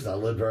was cool because I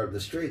lived right up the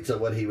street. So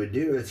what he would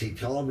do is he'd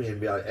call me and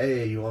be like,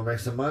 "Hey, you want to make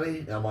some money?"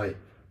 And I'm like,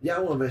 "Yeah, I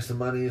want to make some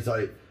money." He's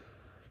like,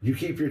 "You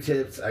keep your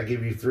tips. I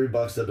give you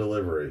 $3 a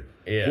delivery."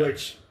 Yeah.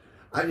 Which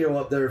I'd go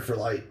up there for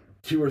like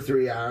 2 or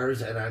 3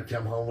 hours and I'd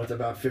come home with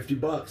about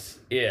 $50.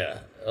 Yeah.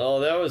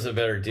 Oh, that was a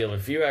better deal.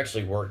 If you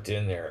actually worked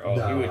in there,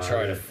 he would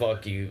try to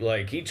fuck you.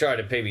 Like, he tried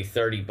to pay me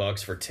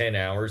 $30 for 10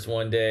 hours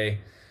one day.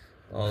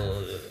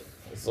 Oh,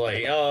 it's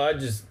like, I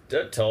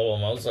told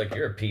him, I was like,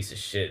 you're a piece of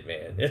shit,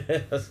 man.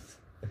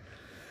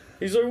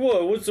 He's like,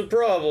 what? What's the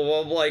problem?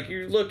 I'm like,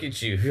 look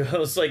at you. I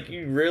was like,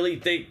 you really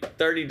think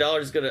 $30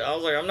 is gonna? I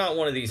was like, I'm not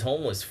one of these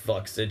homeless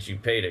fucks that you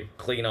pay to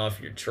clean off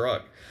your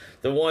truck.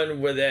 The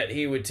one where that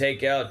he would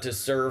take out to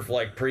serve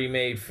like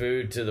pre-made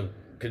food to the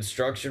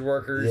construction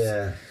workers.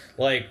 Yeah.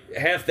 Like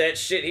half that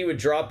shit he would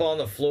drop on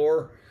the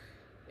floor,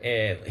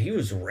 and he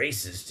was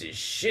racist as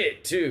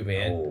shit too,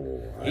 man.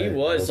 He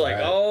was like,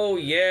 oh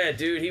yeah,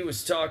 dude. He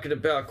was talking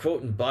about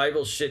quoting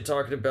Bible shit,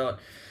 talking about,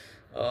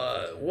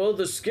 well,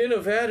 the skin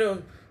of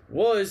Adam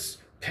was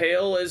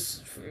pale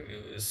as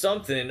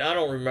something. I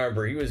don't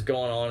remember. He was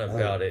going on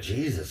about it.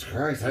 Jesus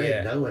Christ, I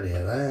didn't know any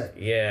of that.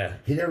 Yeah.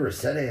 He never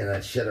said any of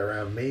that shit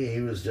around me. He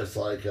was just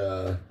like,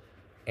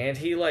 And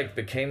he like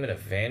became an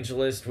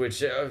evangelist,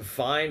 which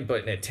fine,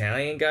 but an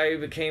Italian guy who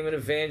became an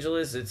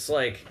evangelist, it's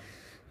like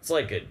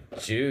a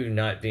Jew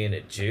not being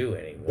a Jew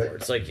anymore.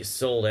 It's like you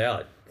sold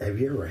out. Have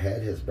you ever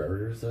had his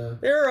burgers though?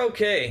 They're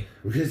okay.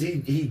 Because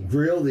he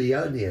grilled the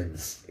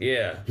onions.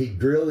 Yeah. He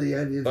grilled the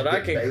onions. But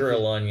I can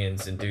grill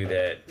onions and do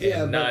that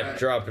and not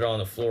drop it on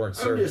the floor and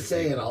serve it. I'm just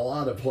saying a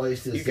lot of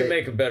places. You can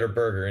make a better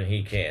burger and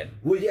he can.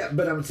 Well, yeah,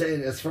 but I'm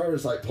saying as far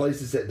as like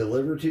places that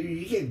deliver to you,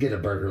 you can't get a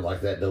burger like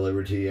that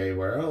delivered to you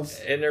anywhere else.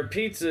 And their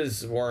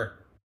pizzas weren't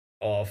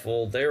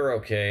awful. They were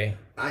okay.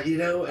 I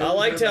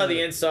liked how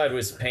the inside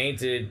was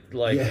painted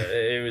like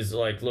it was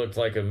like looked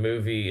like a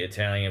movie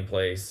Italian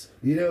place.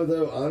 You know,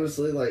 though,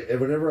 honestly, like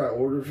whenever I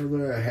ordered from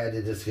there, I had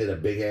to just get a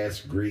big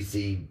ass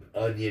greasy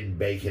onion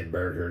bacon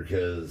burger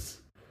because,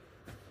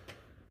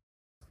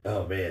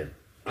 oh man,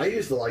 I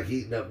used to like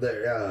eating up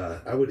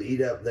there. I would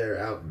eat up there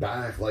out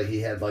back, like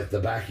he had like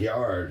the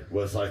backyard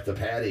was like the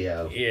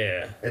patio.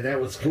 Yeah, and that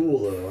was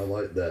cool though. I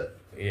liked that.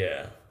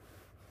 Yeah.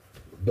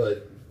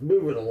 But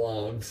moving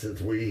along,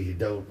 since we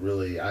don't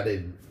really, I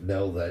didn't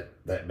know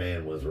that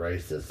man was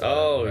racist. So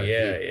Oh, I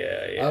yeah, keep-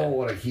 yeah. I don't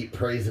want to keep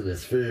praising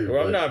his food.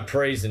 Well, I'm but not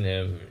praising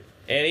him.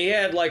 And he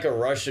had like a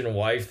Russian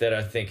wife that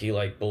I think he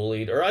like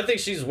bullied. Or I think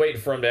she's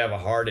waiting for him to have a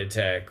heart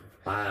attack.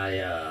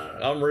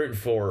 I'm rooting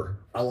for her.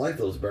 I like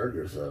those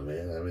burgers though,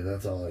 man. I mean,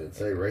 that's all I can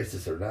say.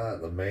 Racist or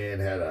not, the man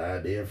had an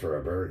idea for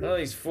a burger. Well,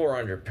 he's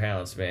 400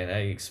 pounds, man. How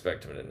do you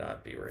expect him to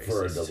not be racist?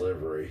 For a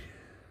delivery.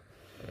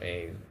 I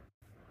mean,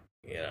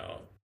 you know.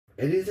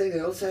 Anything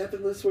else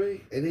happened this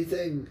week?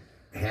 Anything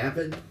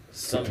happened?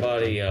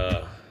 Somebody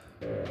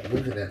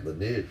Looking at the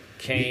news.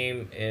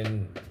 came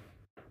in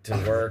to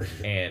work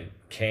and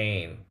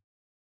came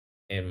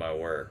in my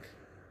work.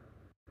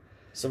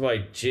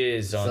 Somebody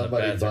jizzed on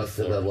Somebody the bathroom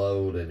busted floor. a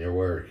load in your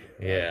work.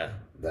 Yeah,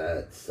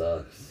 That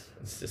sucks.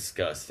 it's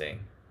disgusting.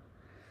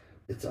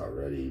 It's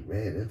already,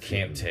 man. It's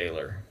Camp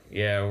Taylor.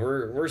 Yeah,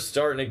 we're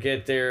starting to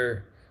get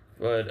there,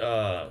 but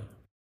I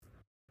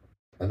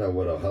know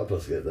what'll help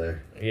us get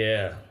there.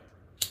 yeah.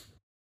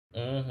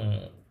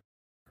 Mm-hmm.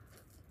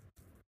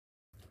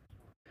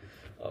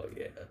 Oh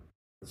yeah,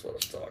 that's what I'm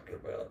talking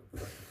about.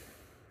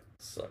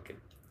 Suck it.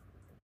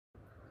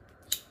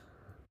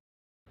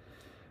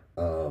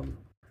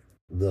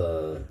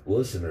 The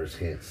listeners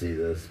can't see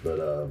this,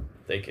 but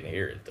They can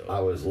hear it though.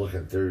 I was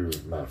looking through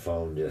my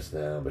phone just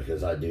now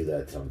because I do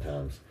that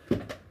sometimes.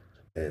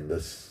 And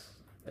this,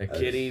 A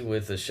kitty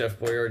with a Chef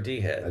Boyardee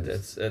I hat.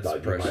 just That's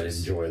thought you might precious.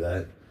 enjoy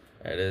that.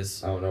 That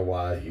is. I don't know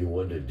why you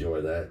wouldn't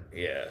enjoy that.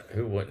 Yeah,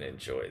 who wouldn't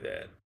enjoy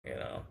that? You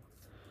know.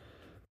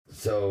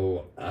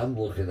 So I'm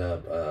looking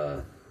up.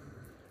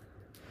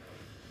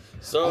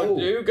 So Oh.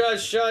 who got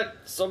shot?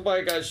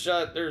 Somebody got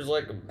shot. There's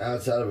like a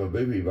Outside of a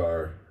booby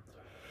bar.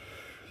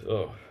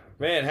 oh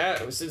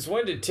man. Since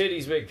when did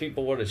titties make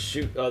people want to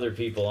shoot other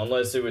people?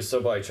 Unless it was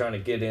somebody trying to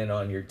get in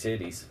on your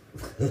titties.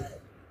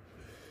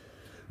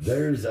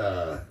 There's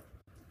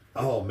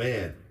oh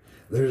man,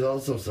 there's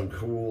also some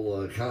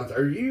cool concert.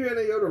 Are you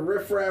gonna go to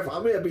Riff Raff?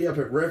 I'm gonna be up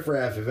at Riff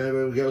Raff. If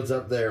anybody goes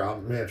up there,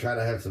 I'm gonna try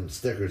to have some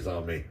stickers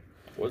on me.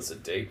 What's the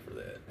date for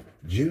that?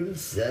 June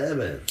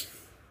 7th.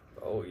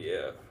 Oh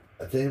yeah,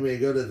 I think I'm gonna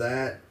go to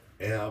that,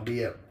 and I'll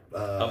be at.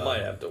 I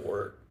might have to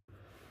work.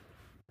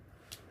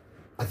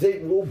 I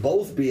think we'll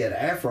both be at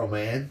Afro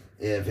Man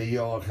if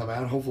you all come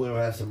out. Hopefully, we'll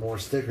have some more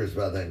stickers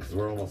by then because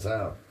we're almost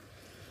out.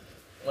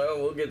 Well,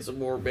 we'll get some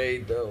more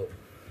made though.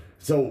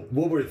 So,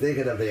 what we're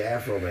thinking of the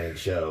Afro Man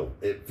show,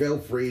 feel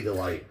free to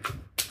like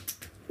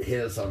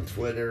hit us on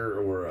Twitter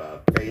or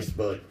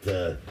Facebook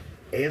to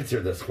answer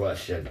this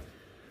question.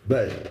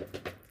 But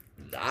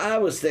I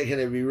was thinking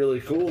it'd be really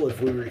cool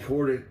if we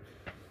recorded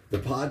the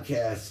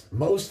podcast,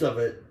 most of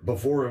it,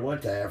 before we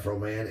went to Afro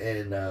Man.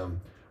 And I don't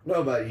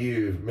know about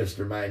you,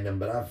 Mr. Magnum,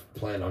 but I've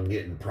planned on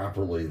getting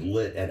properly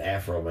lit at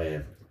Afro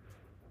Man.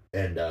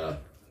 And,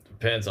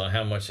 Depends on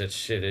how much that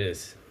shit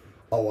is.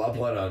 oh, I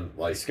plan on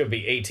like, It's gonna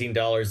be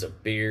 $18 a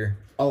beer.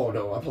 oh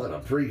no, I plan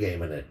on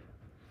pre-gaming it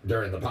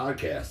during the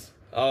podcast.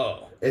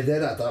 Oh, And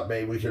then I thought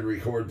maybe we could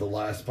record the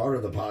last part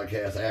of the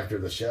podcast after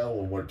the show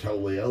when we're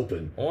totally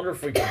open. I wonder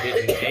if we could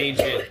get an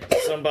agent,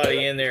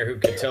 somebody in there who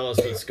could tell us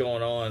what's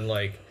going on,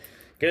 like,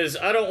 because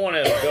I don't want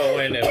to go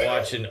in and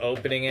watch an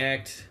opening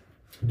act.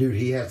 Dude,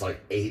 he has like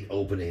 8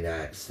 opening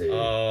acts, dude.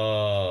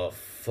 Oh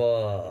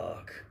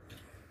fuck,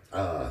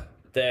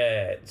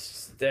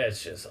 that's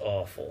just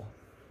awful.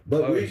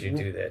 But Why would you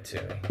do that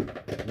to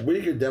me?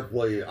 We could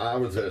definitely. I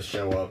was gonna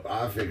show up.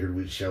 I figured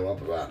we'd show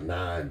up about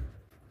 9.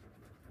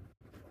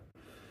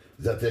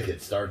 'Cause I think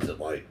it starts at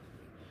like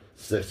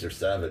 6 or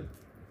 7.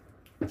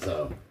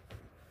 So,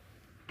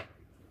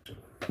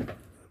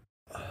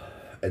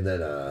 and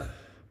then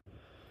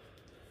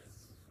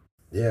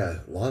yeah,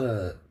 a lot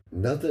of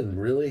nothing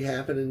really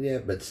happening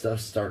yet, but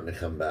stuff's starting to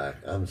come back.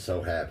 I'm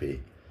so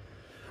happy.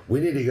 We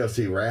need to go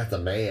see Wrath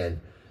of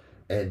Man,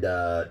 and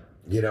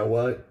you know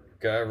what?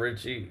 Guy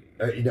Ritchie.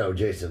 You know,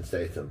 Jason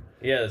Statham.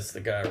 Yeah, it's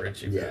the Guy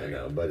Ritchie. Yeah, I movie.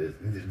 know, but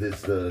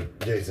it's the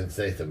Jason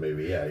Statham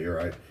movie. Yeah, you're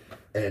right.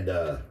 And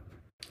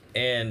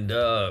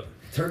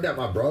turned out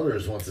my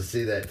brothers wants to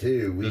see that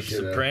too. We the should.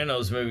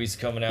 Sopranos movie's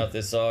coming out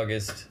this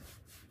August.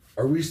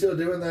 Are we still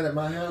doing that at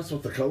my house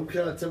with the cold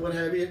cuts and what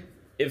have you?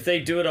 If they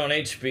do it on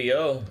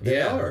HBO, They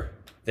yeah. are.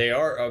 They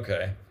are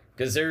okay,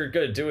 because they're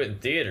gonna do it in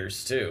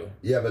theaters too.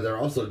 Yeah, but they're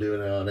also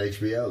doing it on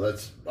HBO.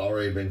 That's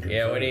already been confirmed.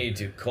 Yeah, we need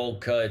to do cold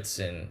cuts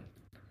and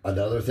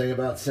Another thing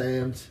about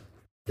Sam's,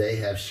 they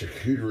have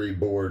charcuterie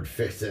board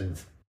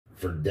fixings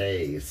for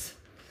days.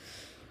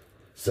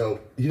 So,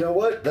 you know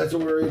what? That's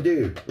what we're going to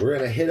do. We're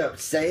going to hit up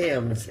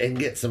Sam's and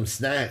get some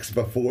snacks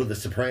before the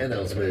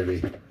Sopranos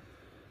movie.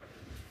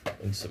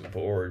 some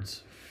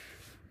boards.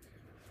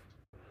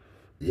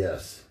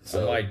 Yes. I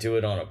So, might do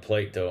it on a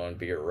plate though and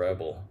be a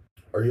rebel.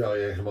 are y'all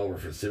going to come over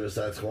for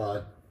Suicide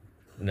Squad?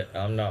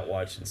 I'm not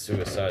watching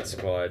Suicide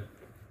Squad.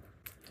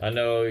 I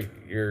know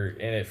you're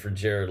in it for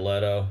Jared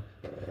Leto.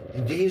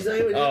 He's not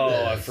even in Oh,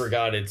 this. I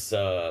forgot it's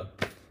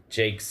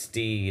Jake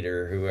Steed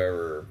or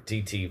whoever,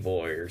 TT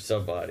Boy or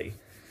somebody.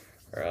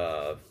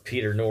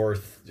 Peter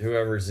North,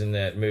 whoever's in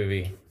that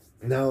movie.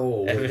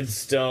 No, Evan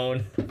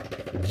Stone,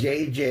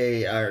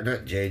 JJ, or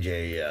not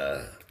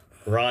JJ,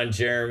 Ron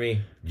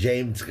Jeremy,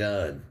 James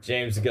Gunn.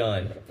 James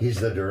Gunn. He's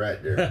the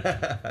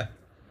director.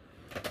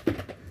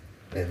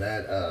 And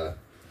that,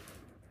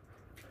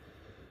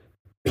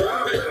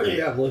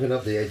 yeah, I'm looking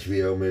up the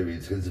HBO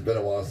movies because it's been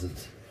a while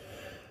since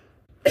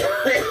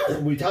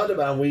we talked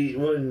about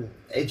when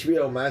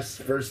HBO Max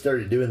first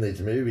started doing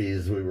these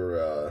movies. We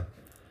were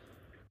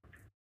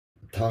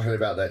talking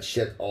about that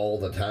shit all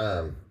the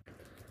time.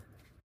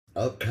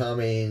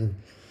 Upcoming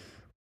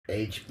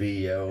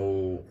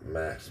HBO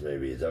Max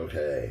movies.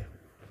 Okay.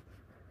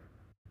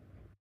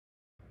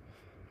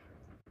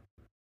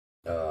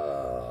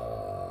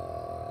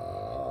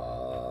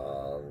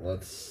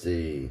 Let's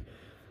see.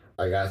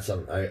 I got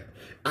some. I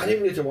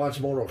didn't get to watch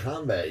Mortal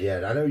Kombat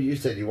yet. I know you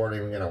said you weren't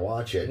even gonna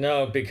watch it.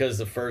 No, because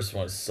the first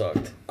one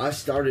sucked. I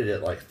started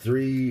it like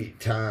 3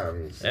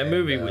 times. That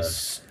movie was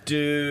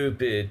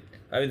stupid.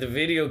 I mean, the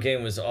video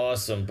game was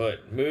awesome,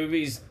 but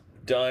movies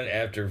done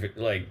after,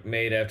 like,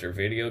 made after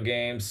video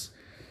games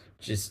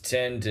just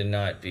tend to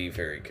not be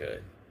very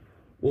good.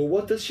 Well,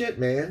 what the shit,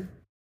 man?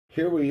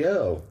 Here we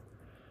go.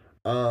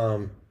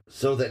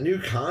 So that new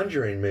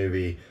Conjuring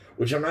movie,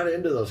 which I'm not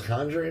into those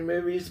Conjuring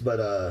movies,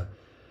 but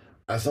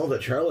I saw the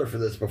trailer for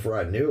this before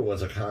I knew it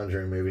was a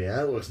Conjuring movie, and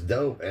that looks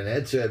dope. And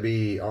it's gonna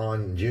be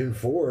on June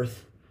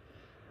 4th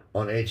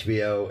on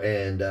HBO.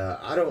 And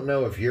I don't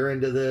know if you're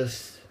into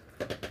this,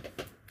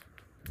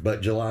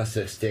 but July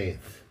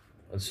 16th.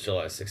 What's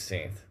July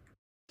 16th?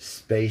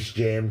 Space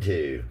Jam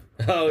 2.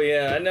 Oh,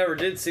 yeah, I never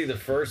did see the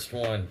first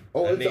one.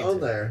 Oh, I it's need on to-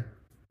 there.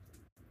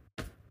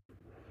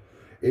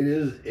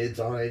 It's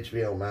on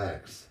HBO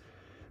Max.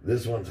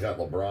 This one's got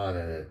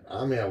LeBron in it.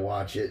 I'm gonna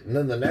watch it. And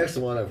then the next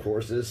one, of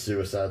course, is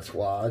Suicide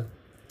Squad.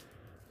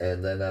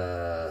 And then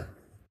the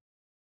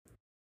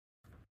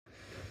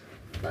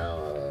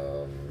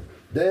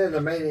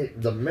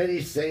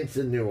many saints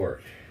in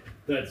Newark.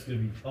 That's gonna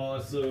be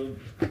awesome.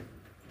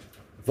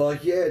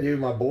 Fuck yeah, dude,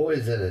 my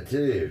boy's in it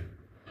too.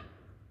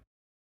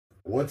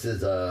 What's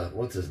his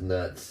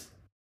nuts?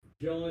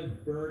 John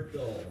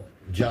Bernthal.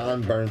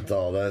 John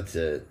Bernthal, that's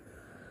it.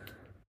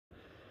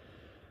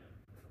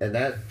 And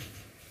that,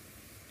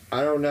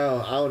 I don't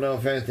know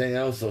if anything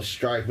else will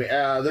strike me.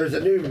 There's a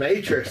new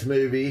Matrix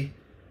movie.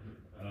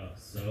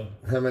 So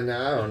I mean,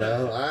 I don't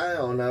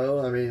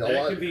know. I mean,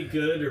 that could be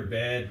good or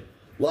bad.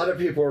 a lot of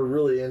people are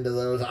really into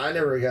those. I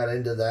never got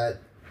into that.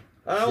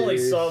 I only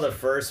series. saw the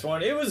first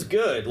one. It was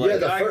good. Like,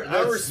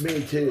 that's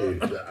me too.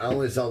 I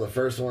only saw the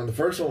first one. The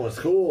first one was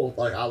cool.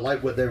 Like, I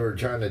like what they were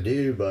trying to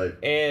do, but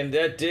and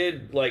that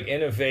did, like,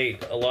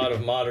 innovate a lot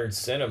of modern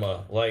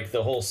cinema. Like,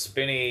 the whole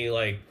spinny,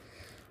 like,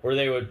 where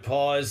they would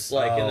pause,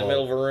 like, in the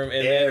middle of a room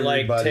and then,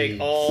 like,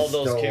 take all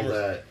those stole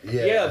cameras. that.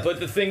 Yeah,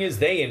 but the thing is,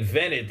 they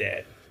invented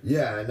that.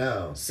 Yeah, I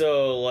know.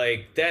 So,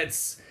 like,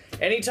 that's...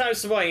 Anytime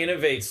somebody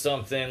innovates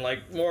something,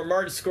 like,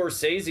 Martin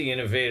Scorsese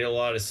innovated a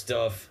lot of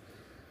stuff.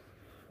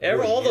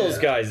 All those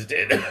guys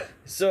did.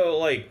 So,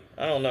 like,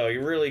 I don't know.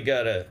 You really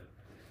gotta...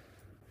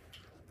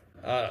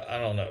 I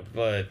don't know.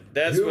 But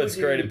that's what's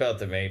great about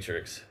The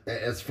Matrix.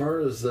 As far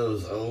as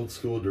those old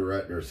school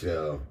directors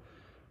go,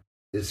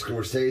 is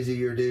Scorsese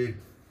your dude?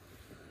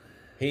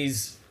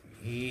 There's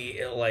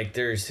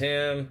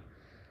him,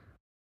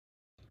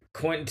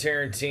 Quentin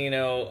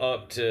Tarantino,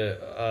 up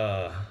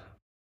to,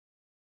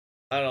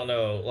 I don't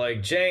know, like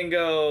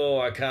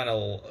Django, I kind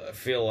of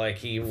feel like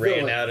he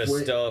ran out of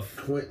stuff.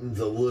 Quentin's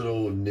a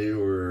little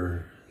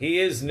newer. He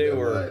is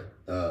newer.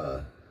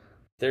 But,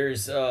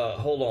 There's,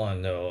 hold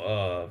on,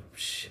 though,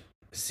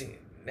 see,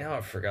 now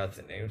I forgot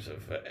the names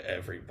of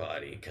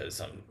everybody,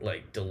 because I'm,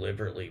 like,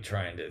 deliberately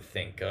trying to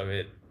think of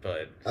it,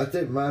 but... I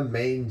think my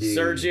main dude...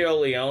 Sergio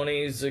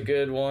Leone's a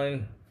good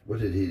one. What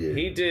did he do?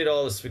 He did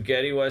all the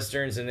spaghetti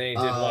westerns, and then he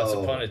did Once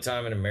Upon a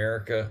Time in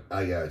America.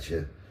 I got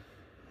you.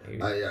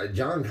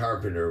 John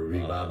Carpenter would be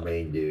my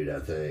main dude,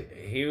 I think.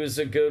 He was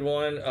a good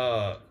one.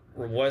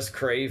 Wes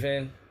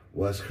Craven.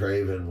 Wes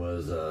Craven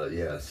was,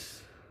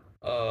 yes.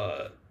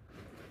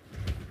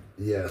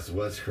 Yes,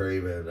 Wes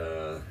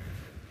Craven,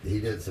 he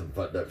did some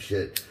fucked up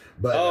shit.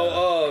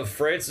 But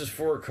Francis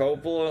Ford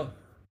Coppola.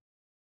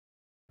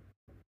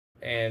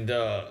 And,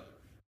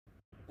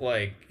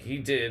 like, he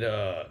did,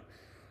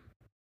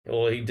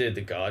 he did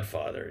The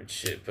Godfather and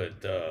shit,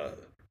 but,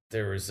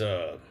 there was,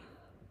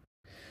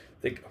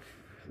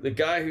 the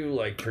guy who,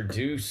 like,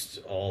 produced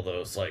all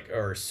those, like,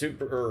 or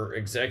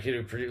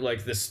executive producer,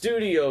 like, the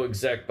studio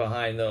exec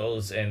behind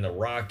those and the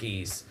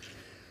Rockies,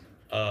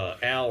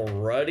 Al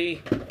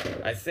Ruddy,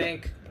 I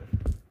think.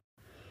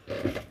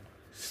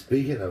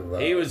 Speaking of...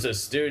 he was a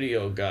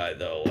studio guy,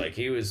 though. Like,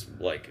 he was,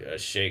 like, a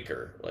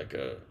shaker. Like,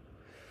 a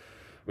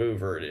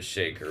mover and a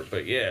shaker.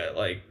 But, yeah,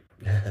 like...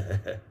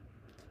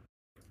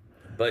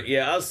 But,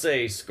 yeah, I'll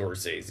say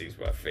Scorsese's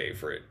my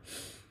favorite.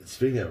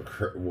 Speaking of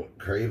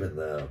Craven,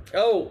 though...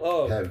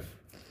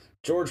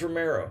 George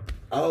Romero.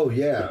 Oh,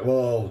 yeah.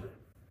 Well,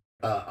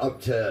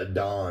 Up to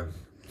Dawn.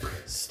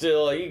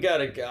 Still, you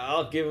gotta...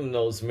 I'll give him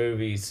those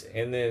movies,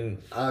 and then...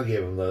 I'll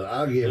give him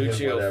whatever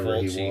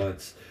Fulci. he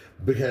wants.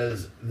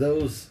 Because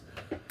those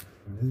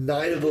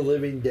Night of the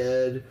Living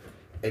Dead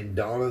and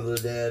Dawn of the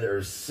Dead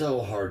are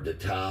so hard to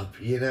top.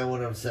 You know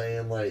what I'm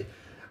saying? Like,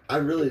 I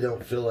really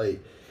don't feel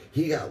like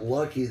he got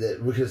lucky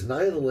that because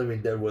Night of the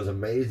Living Dead was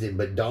amazing,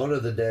 but Dawn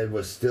of the Dead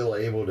was still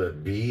able to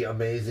be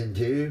amazing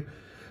too.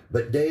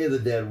 But Day of the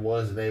Dead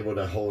wasn't able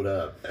to hold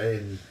up,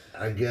 and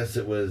I guess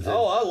it was.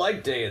 Oh, I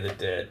like Day of the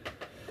Dead.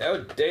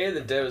 Day of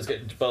the Dead was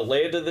good, but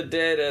Land of the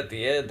Dead at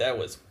the end, that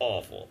was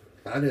awful.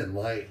 I didn't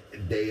like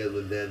Day of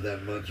the Dead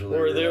that much. When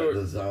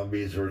the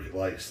zombies were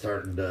like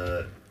starting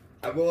to.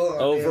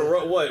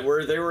 What?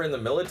 Where they were in the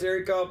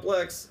military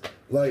complex?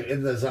 Like,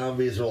 and the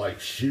zombies were like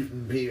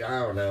shooting people. I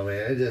don't know,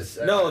 man. It just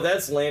no,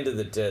 that's Land of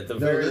the Dead. The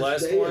very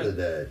last Day one. Day of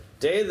the Dead.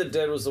 Day of the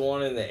Dead was the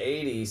one in the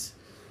 80s.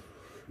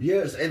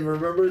 Yes, and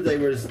remember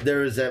there was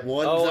that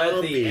one zombie.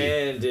 At the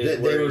end,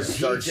 they were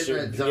teaching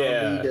that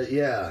zombie.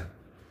 Yeah.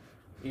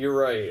 You're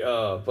right,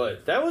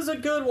 but that was a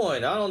good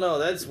one. I don't know.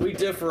 We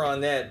differ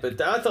on that,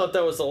 but I thought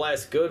that was the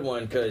last good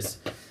one because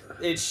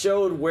it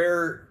showed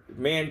where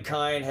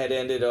mankind had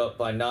ended up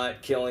by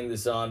not killing the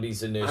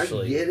zombies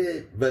initially. I get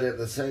it, but at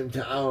the same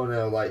time, I don't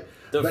know. Like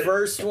the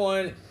first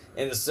one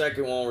and the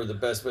second one were the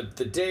best, but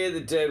the Day of the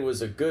Dead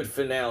was a good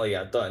finale,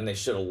 I thought, and they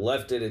should have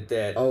left it at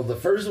that. Oh, the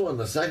first one,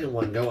 the second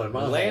one going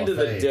my Land of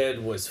the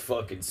Dead was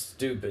fucking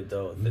stupid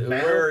though.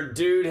 Where a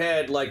dude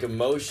had like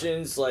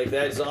emotions, like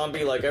that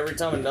zombie, like every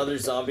time another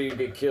zombie would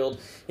get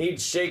killed,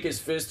 he'd shake his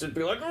fist and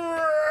be like,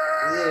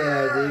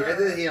 yeah, dude. And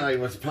then he like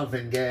was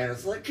pumping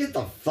gas. Like, get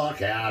the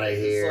fuck out of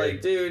here. It's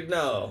like, dude,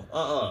 no.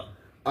 All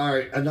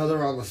right,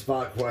 another on the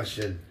spot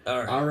question. All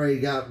right. I already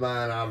got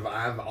mine.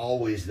 I've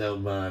always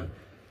known mine.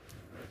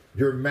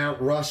 Your Mount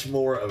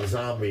Rushmore of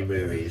zombie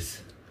movies.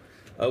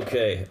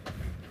 Okay.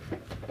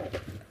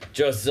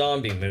 Just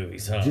zombie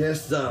movies, huh?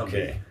 Just zombie.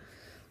 Okay.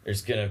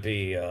 There's gonna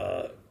be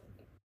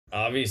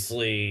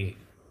obviously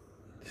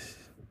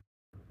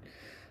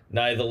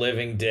Night of the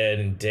Living Dead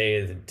and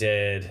Day of the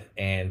Dead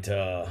and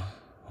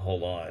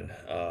hold on.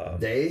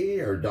 Day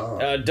or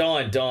Dawn?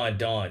 Dawn.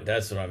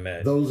 That's what I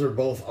meant. Those are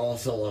both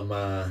also on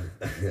my.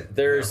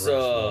 There's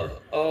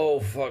oh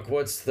fuck,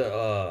 what's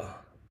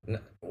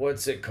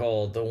it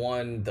called?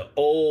 The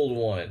old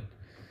one.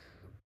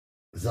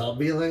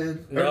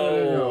 Zombieland?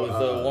 No,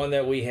 the one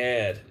that we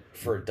had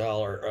for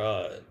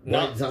 $1.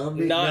 White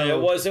Zombie? No,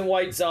 it wasn't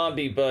White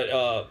Zombie,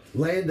 but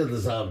Land of the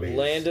Zombies.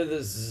 Land of the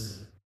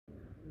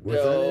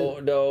No.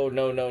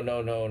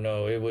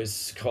 It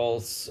was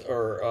called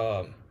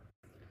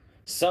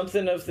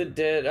something of the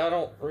Dead. I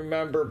don't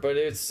remember, but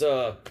it's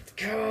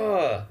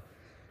God.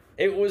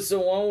 It was the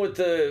one with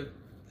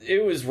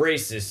it was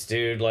racist,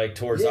 dude, like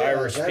towards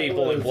Irish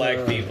people and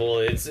black people.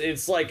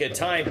 It's like a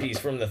timepiece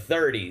from the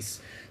 30s.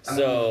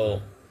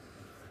 So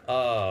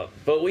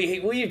but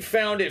we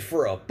found it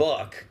for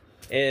 $1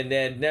 and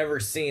had never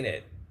seen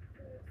it.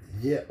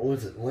 Yeah,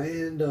 was it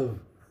Land of?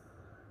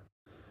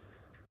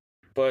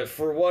 But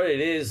for what it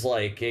is,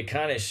 like, it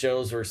kind of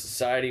shows where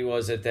society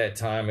was at that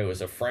time. It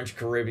was a French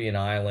Caribbean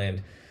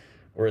island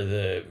where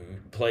the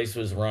place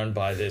was run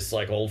by this,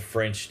 like, old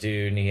French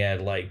dude, and he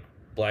had, like,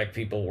 black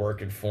people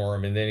working for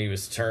him, and then he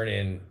was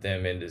turning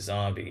them into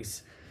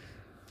zombies.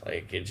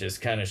 Like, it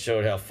just kind of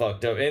showed how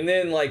fucked up. And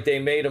then, like, they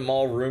made them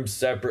all rooms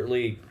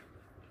separately,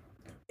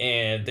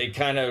 and they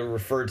kind of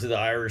referred to the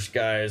Irish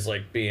guy as,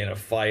 like, being a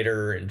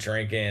fighter and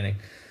drinking.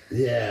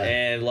 Yeah.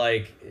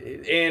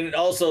 And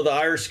also the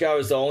Irish guy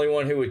was the only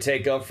one who would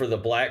take up for the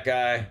black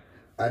guy.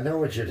 I know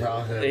what you're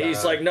talking about.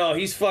 He's like, no,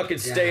 he's fucking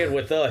staying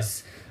with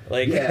us.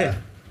 Like, yeah.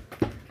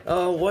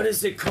 Oh, what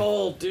is it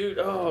called, dude?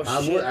 Oh,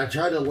 shit. I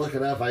tried to look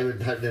it up. I even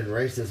typed in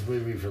racist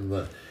movie from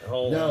the... It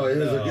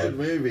was a good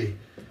movie.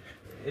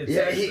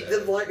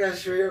 The black guy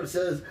straight up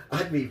says,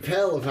 I'd be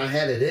pale if I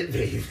had it in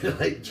me.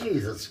 Like,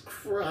 Jesus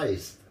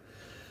Christ.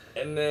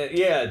 And that's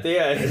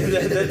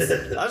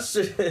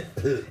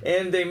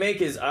and they make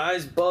his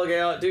eyes bug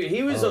out, dude.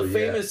 He was a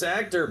famous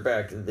actor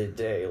back in the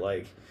day,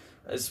 like,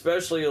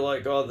 especially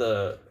like on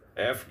the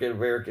African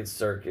American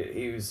circuit.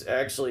 He was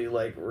actually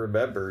like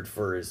remembered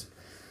for his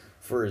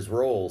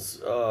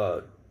roles.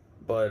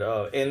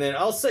 And then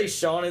I'll say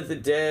Shaun of the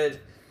Dead,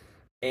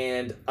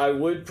 and I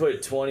would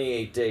put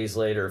 28 Days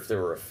Later if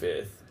there were a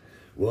fifth.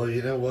 Well,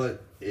 you know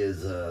what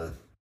is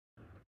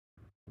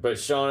But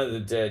Shaun of the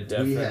Dead,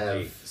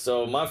 definitely.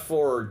 So my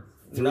 4,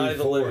 Night of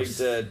the Living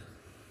Dead.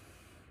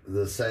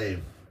 The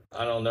same.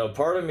 I don't know.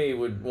 Part of me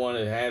would want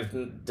to have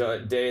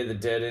Day of the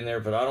Dead in there,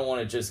 but I don't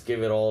want to just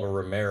give it all to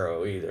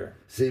Romero either.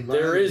 See,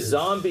 there is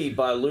Zombie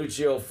by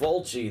Lucio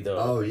Fulci, though.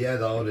 Oh, yeah,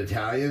 the old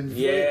Italian?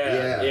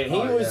 Yeah. And he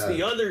was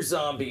the other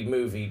zombie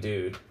movie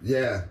dude.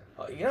 Yeah.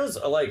 You know,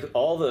 like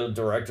all the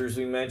directors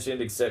we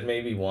mentioned, except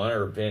maybe one,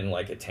 have been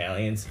like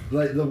Italians.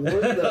 Like the one,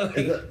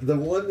 the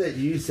one that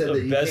you said the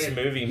that you best can't,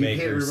 movie you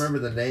makers. Can't remember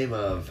the name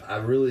of. I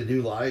really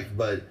do like,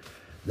 but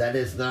that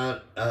is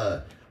not.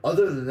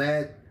 Other than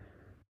that,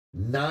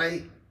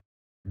 Night,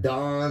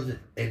 Dawn,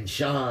 and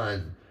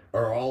Shaun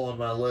are all on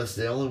my list.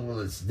 The only one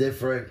that's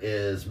different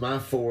is my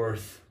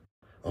 4th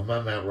on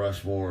my Mount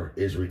Rushmore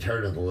is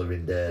Return of the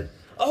Living Dead.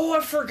 Oh,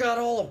 I forgot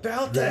all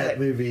about That that.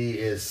 movie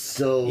is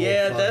so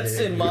Yeah, funny that's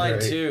in and mine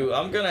great. too.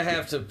 I'm gonna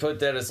have to put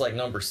that as like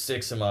number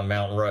 6 in my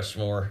Mount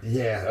Rushmore.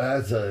 Yeah,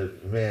 that's a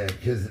man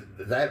because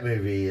that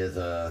movie is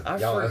a. I y'all,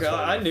 that's one forgot.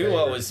 of I my knew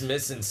I favorites. was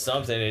missing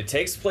something. It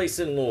takes place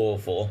in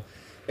Louisville.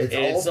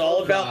 It's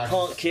all about rocks.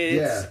 punk kids.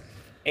 Yeah.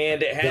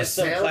 And it has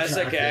The some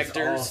classic soundtrack is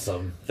actors.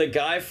 awesome. The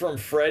guy from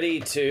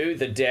Freddy 2,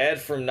 the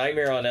dad from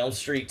Nightmare on Elm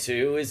Street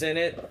 2 is in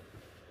it.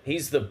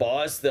 He's the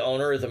boss, the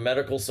owner of the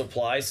medical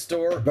supply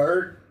store.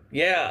 Bert.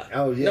 Yeah.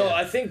 Oh, yeah. No,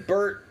 I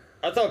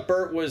thought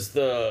Bert was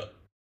the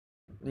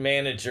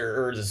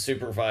manager or the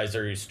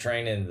supervisor who's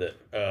training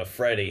the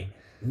Freddy.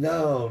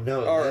 No,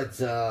 Or-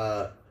 that's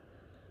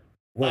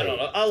I don't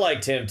know. I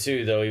liked him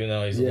too, though, even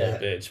though he's a Yeah. little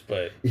bitch.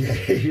 But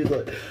Yeah, you're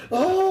like,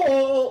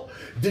 oh!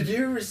 Did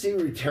you ever see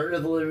Return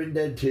of the Living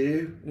Dead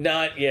 2?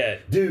 not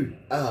yet. Dude,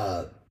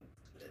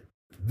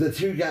 the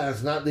two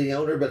guys, not the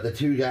owner, but the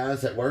two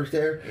guys that work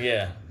there,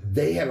 Yeah.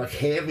 they have a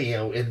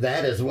cameo in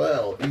that as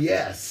well.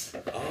 Yes.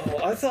 Oh,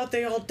 I thought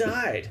they all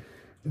died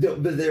No,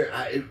 but they're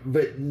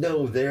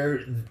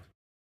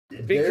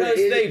because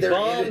in they it- they're in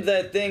bombed it-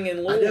 that thing in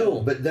I Louisville.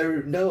 know,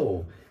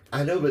 but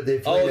I know, but they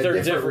play a they're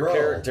different different role.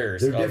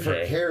 characters. They're different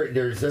Okay.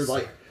 characters.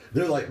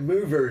 They're like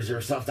movers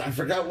or something. I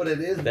forgot what it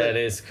is. That but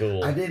is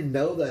cool. I didn't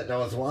know that, and I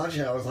was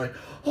watching. I was like,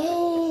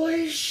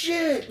 "Holy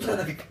shit!"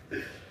 Like,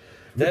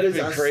 That'd be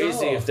because I crazy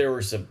saw- if there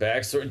was some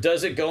backstory.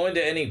 Does it go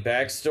into any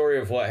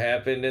backstory of what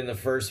happened in the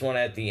first one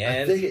at the I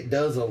end? think it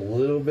does a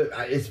little bit.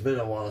 It's been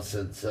a while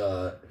since.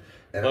 And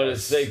I But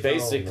was they stoned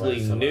basically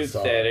last time I nuked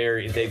saw that it.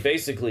 area. They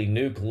basically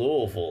nuke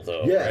Louisville,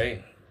 though, Yeah.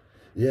 right?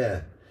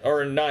 Yeah,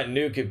 Or not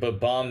nuke it, but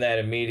bomb that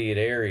immediate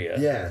area.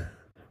 yeah.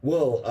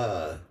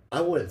 Well, I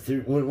went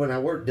through when I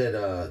worked at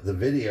the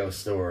video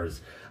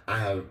stores.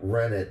 I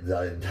rented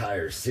the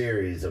entire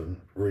series of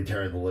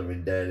Return of the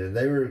Living Dead, and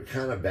they were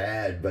kind of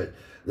bad, but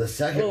the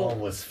second Well, one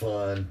was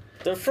fun.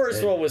 The first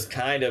And- one was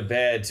kind of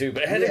bad too,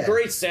 but it had a Yeah.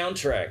 great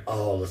soundtrack.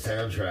 Oh, the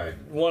soundtrack.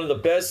 One of the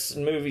best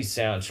movie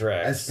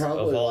soundtracks That's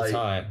probably of all like-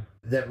 time.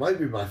 That might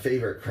be my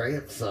favorite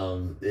Cramp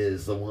song.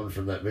 Is the one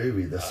from that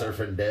movie, The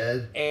Surfing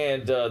Dead.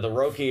 And the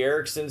Roky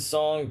Erickson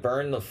song,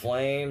 Burn the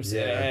Flames.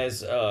 And it Yeah.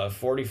 has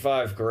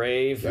 45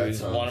 Grave, That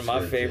who's one of song's my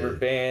good, favorite too.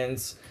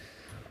 bands.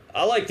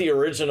 I like the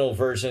original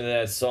version of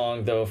that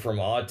song, though, from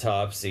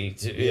Autopsy.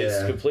 It's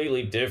Yeah.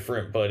 completely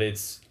different, but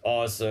it's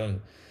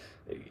awesome.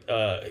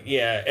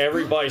 Yeah,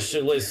 everybody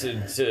should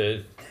listen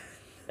to...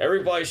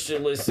 Everybody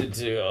should listen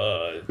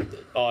to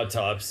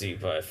Autopsy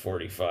by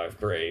 45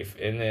 Grave.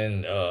 And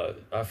then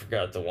I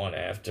forgot the one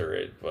after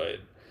it, but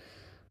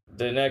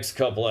the next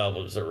couple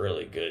albums are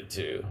really good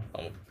too.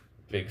 I'm a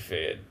big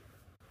fan.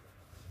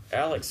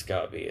 Alex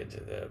got me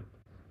into them.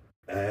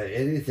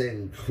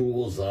 Anything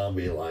cool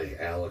zombie like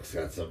Alex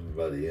got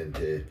somebody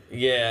into.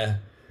 Yeah.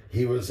 I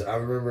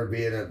remember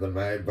being at the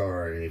Mad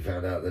Bar and he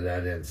found out that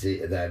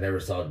I never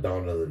saw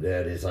Dawn of the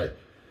Dead. He's like,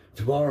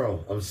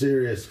 tomorrow, I'm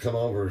serious, come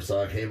over.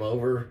 So I came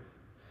over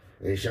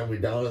and he showed me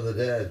Dawn of the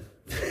Dead.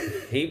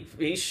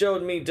 He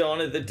showed me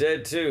Dawn of the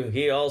Dead too.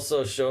 He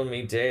also showed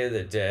me Day of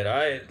the Dead.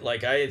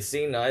 I had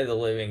seen Night of the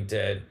Living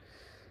Dead.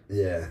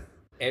 Yeah.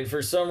 And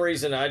for some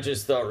reason I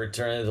just thought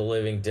Return of the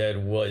Living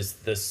Dead was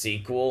the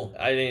sequel.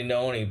 I didn't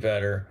know any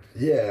better.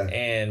 Yeah.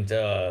 And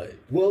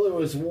Well, it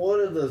was one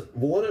of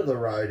the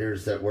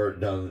writers that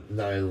worked on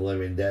Night of the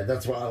Living Dead.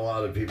 That's why a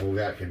lot of people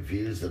got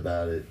confused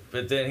about it.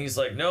 but then he's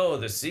like, no,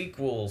 the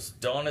sequel's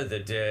Dawn of the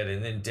Dead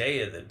and then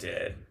Day of the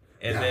Dead.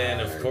 And then,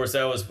 of God. course,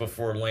 that was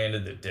before Land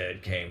of the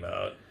Dead came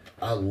out.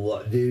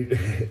 Dude,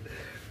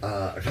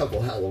 a couple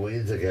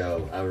Halloweens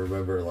ago, I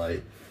remember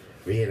like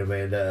me and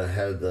Amanda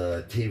had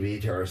the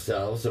TV to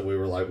ourselves, and we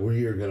were like,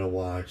 we are gonna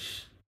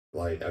watch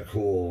like a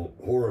cool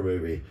horror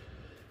movie,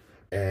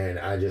 and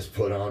I just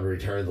put on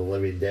Return of the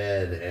Living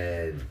Dead,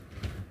 and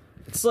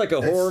It's like a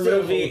It horror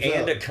still movie holds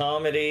and up. a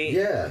comedy.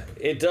 yeah,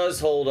 It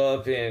does hold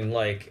up in,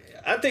 like,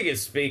 I think it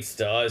speaks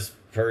to us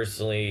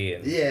personally.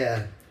 And,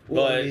 yeah.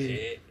 Well, but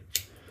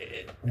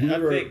I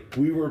mean,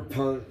 we were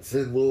punks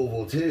in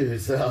Louisville too,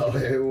 so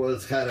it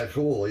was kind of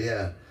cool.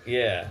 Yeah.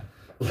 yeah.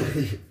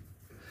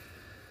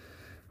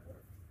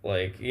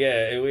 Like,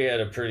 yeah, we had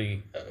a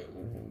pretty,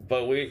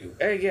 but we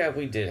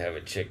did have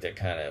a chick that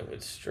kind of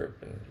would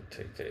strip and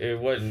take it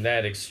wasn't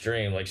that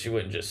extreme. Like, she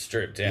wouldn't just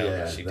strip down,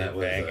 Yeah, but she that did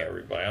was bang a-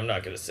 everybody. I'm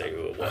not going to say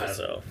who it was,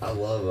 so. I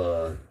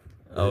love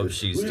Oh,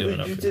 she's what do you doing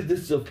mean you okay. did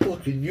this is a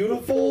fucking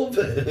uniform?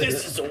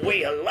 This is a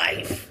way of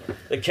life.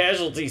 The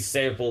Casualty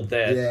sampled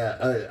that.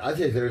 Yeah, I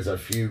think there's a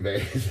few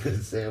bands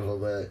that sample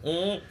that.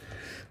 Mm-hmm.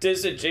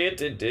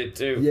 Disenchanted did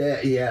too.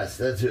 Yeah, yes,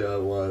 that's who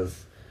it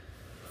was.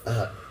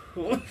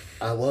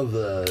 I love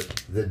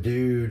the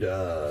dude.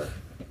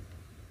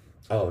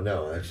 Oh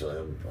no, actually,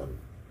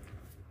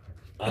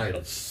 I'm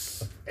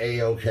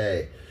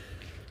a-okay,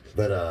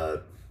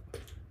 but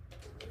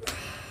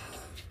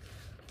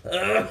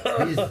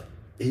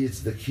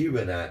he's the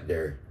Cuban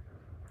actor.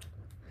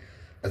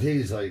 I think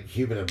he's like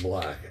Cuban and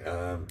black.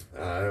 I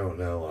don't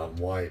know. I'm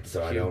white,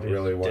 so I don't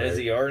really want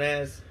Desi to.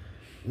 Arnaz.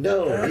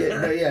 No,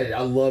 yeah,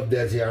 I love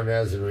Desi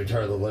Arnaz in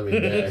Return of the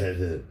Living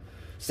Dead.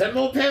 Send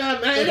more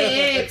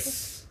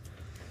paramedics!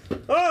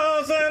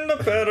 Oh, send the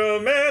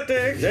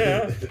paramedics,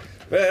 yeah.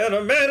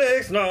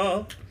 Paramedics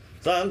now.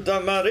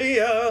 Santa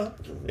Maria,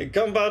 you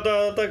come out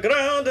of the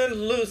ground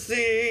and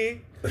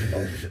Lucy.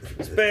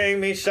 Pay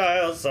me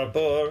child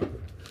support.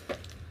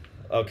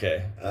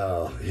 Okay.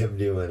 Oh, him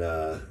doing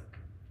the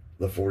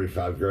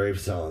 45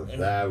 Grave song.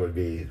 That would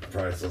be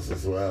priceless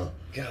as well.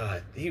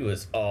 God, he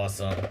was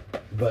awesome.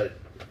 But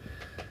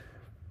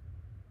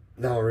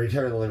no,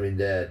 Return of the Living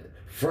Dead.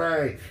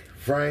 Frank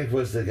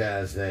was the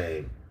guy's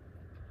name.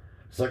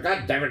 It's like,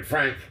 God damn it,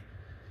 Frank.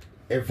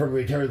 And from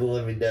Return of the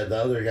Living Dead, the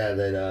other guy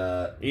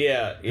that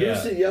Yeah.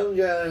 who's the young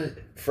guy?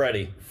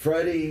 Freddie.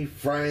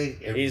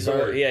 Frank, and He's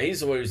Bert.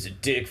 he's always a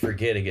dick for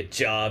getting a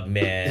job,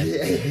 man.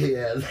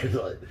 Yeah,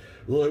 they're like,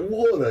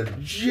 what a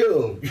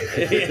joke.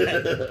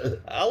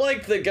 I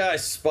like the guy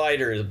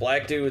Spider, the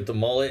black dude with the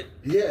mullet.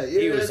 Yeah,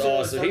 He was that's what I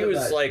awesome. He talking was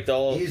about. like the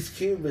old. He's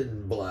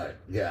Cuban black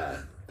guy.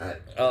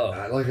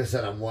 Like I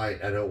said, I'm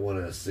white. I don't want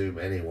to assume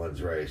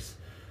anyone's race.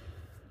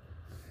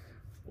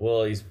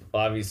 Well, he's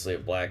obviously a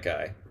black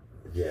guy.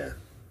 Yeah.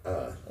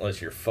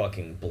 Unless you're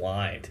fucking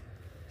blind.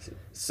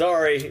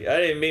 Sorry, I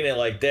didn't mean it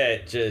like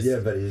that. Just Yeah,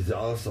 but he's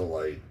also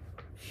like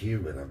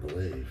human, I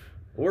believe.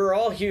 we're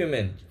all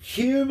human.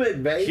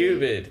 Human, baby.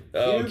 Cuban.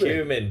 Oh,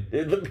 Cuban.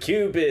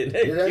 Cuban.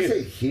 Did I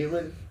say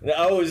human?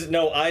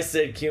 No, I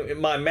said Cuban.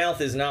 My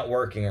mouth is not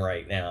working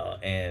right now,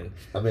 and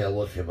I mean, I'll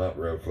look him up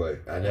real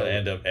quick. I I'm know. gonna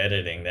end up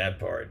editing that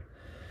part.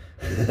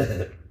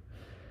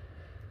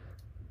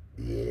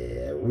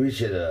 Yeah, we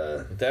should.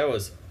 That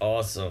was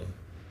awesome.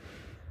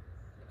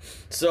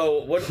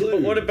 So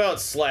what about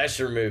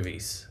slasher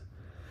movies?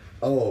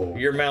 Oh.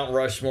 Your Mount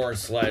Rushmore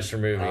slasher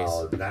movies.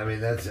 Oh, I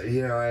mean, that's,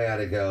 I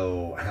gotta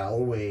go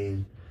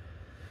Halloween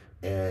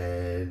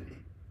and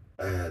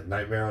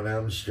Nightmare on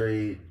Elm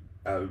Street,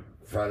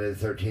 Friday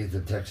the 13th,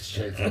 and Texas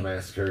Chainsaw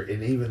Massacre.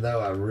 And even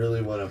though I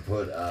really want to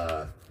put,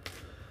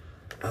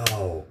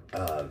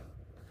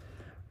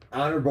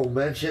 honorable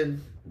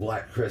mention,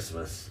 Black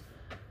Christmas.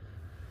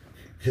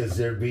 Because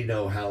there'd be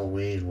no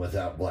Halloween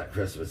without Black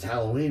Christmas.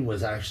 Halloween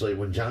was actually,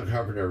 when John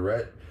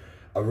Carpenter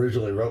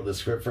originally wrote the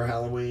script for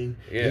Halloween,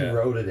 he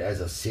wrote it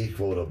as a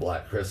sequel to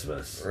Black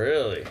Christmas.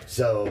 Really?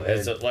 So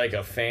is it like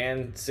a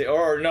fan?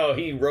 Or no,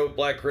 he wrote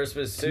Black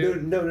Christmas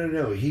too?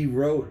 No. He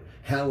wrote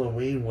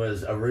Halloween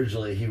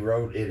he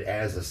wrote it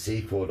as a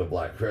sequel to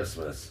Black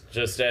Christmas.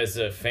 Just as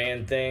a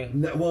fan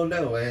thing?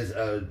 No, as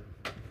a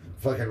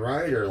fucking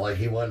writer, like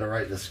he wanted to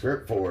write the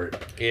script for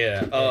it.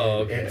 Yeah.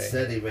 Oh, And okay.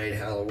 instead he made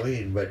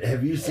Halloween. But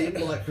have you seen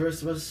Black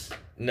Christmas?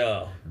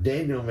 No.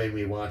 Daniel made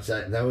me watch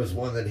that, and that was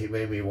one that he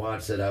made me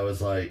watch that I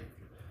was like,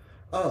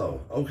 oh,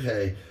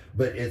 okay.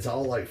 But it's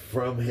all like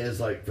from his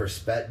like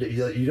perspective.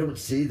 You don't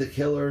see the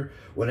killer.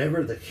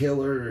 Whenever you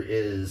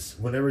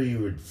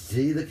would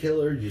see the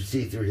killer, you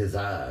see through his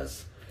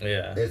eyes.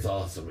 Yeah. It's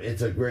awesome.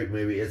 It's a great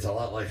movie. It's a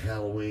lot like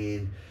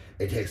Halloween.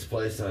 It takes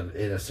place in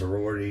a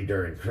sorority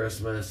during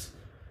Christmas.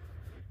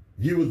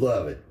 You would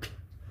love it.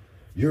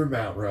 Your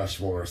Mount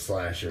Rushmore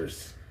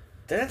slashers.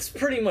 That's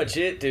pretty much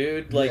it,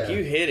 dude. Like,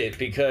 you hit it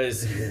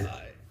because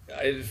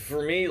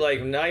for me,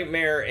 like,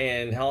 Nightmare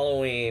and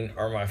Halloween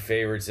are my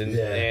favorites,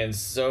 and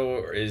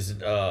so is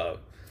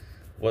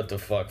what the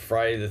fuck,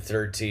 Friday the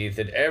 13th,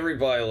 and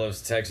everybody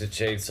loves Texas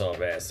Chainsaw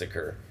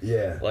Massacre.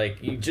 Yeah.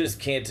 Like, you just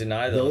can't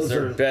deny those.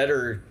 They're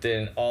better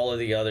than all of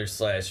the other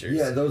slashers.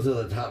 Yeah, those are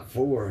the top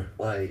four.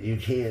 Like, you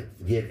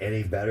can't get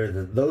any better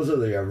than those are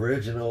the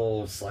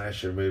original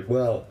slasher movies.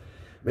 Well,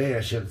 man,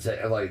 I shouldn't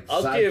say like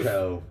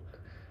Psycho.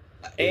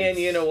 And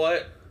you know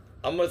what?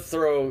 I'm gonna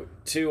throw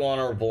two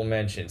honorable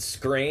mentions.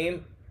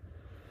 Scream.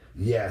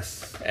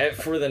 Yes.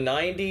 For the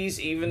 90s,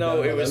 even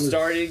though it was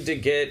starting to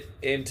get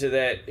into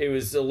that, it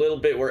was a little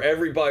bit where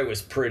everybody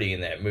was pretty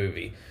in that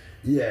movie.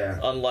 Yeah.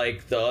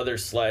 Unlike the other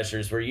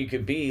slashers where you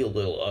could be a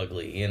little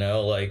ugly, and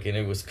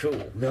it was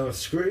cool. No,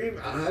 Scream.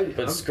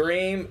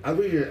 Scream. I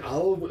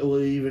will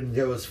even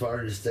go as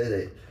far as to say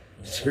that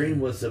Scream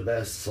was the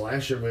best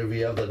slasher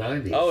movie of the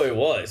 90s. Oh, it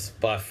was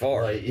by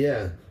far. Like,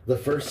 yeah, the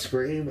first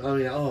Scream. I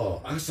mean,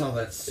 I saw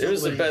that. So it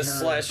was the best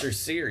times. slasher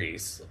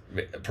series.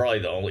 Probably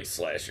the only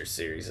slasher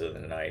series of the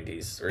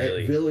 90s,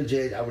 really. At Village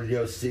 8, I would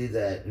go see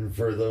that. And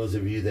for those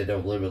of you that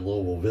don't live in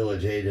Louisville,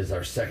 Village 8 is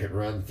our second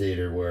run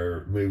theater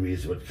where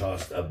movies would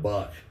cost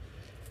 $1.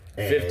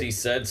 50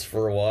 cents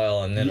for a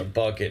while, and then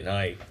 $1 at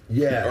night.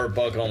 Yeah. Or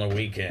 $1 on the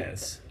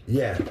weekends.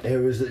 Yeah,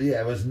 it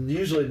was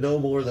usually no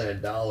more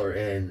than $1,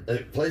 and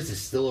the place is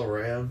still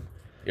around.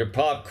 Your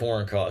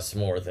popcorn costs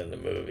more than the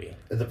movie.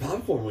 And the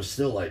popcorn was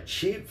still like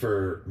cheap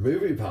for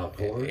movie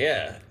popcorn.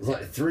 Yeah. It was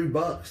like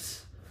 $3.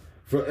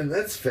 And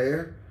that's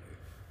fair.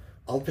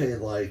 I'll pay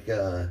like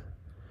I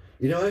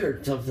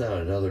heard something on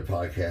another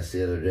podcast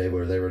the other day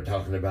where they were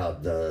talking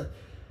about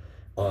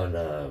I'm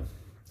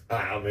gonna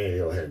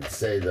go ahead and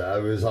say that I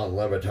was on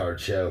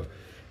Levitard's show,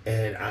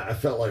 and I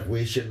felt like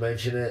we should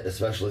mention it,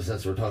 especially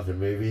since we're talking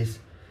movies.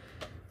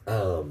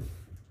 You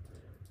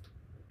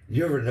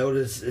ever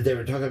notice they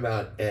were talking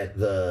about at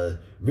the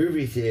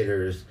movie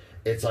theaters,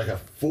 it's like a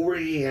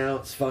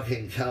 40-ounce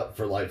fucking cup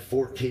for like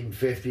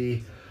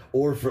 $14.50,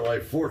 or for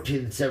like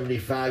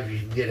 $14.75 you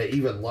can get an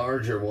even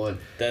larger one.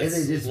 That's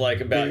and they just like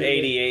about barely-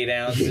 88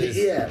 ounces.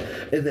 Yeah,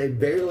 and they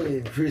barely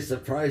increase the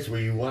price where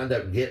you wind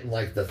up getting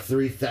like the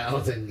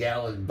 3,000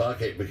 gallon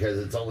bucket because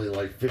it's only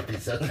like 50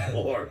 cents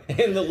more.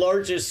 And the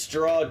largest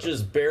straw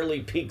just barely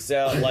peeks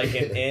out like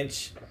an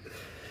inch.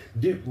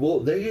 Dude,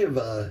 well, they give,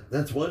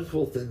 that's one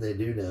cool thing they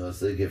do now is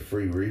they give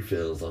free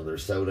refills on their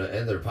soda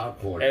and their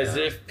popcorn. As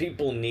now. if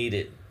people need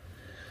it.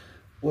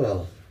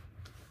 Well,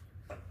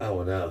 I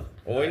don't know.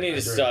 Well, we need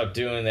to stop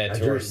doing that I to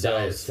drink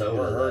ourselves. diet soda,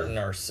 We're though. hurting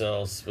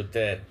ourselves with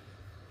that.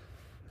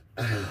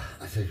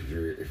 I think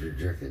if you're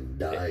drinking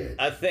diet.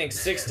 I think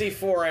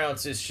 64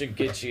 ounces should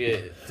get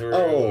you through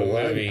Oh,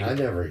 a movie I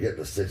never get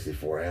the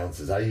 64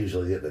 ounces. I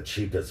usually get the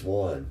cheapest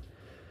one.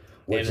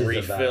 and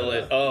refill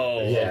it.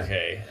 Oh, yeah.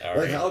 okay. All Like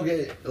right. I'll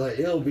get like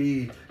it'll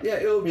be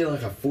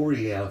like a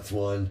 40 ounce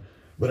one,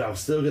 but I'll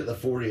still get the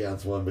 40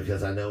 ounce one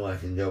because I know I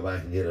can go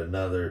back and get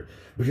another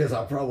because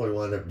I'll probably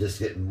wind up just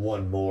getting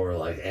one more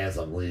like as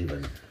I'm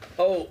leaving.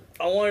 Oh,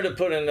 I wanted to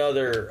put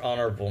another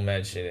honorable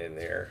mention in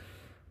there.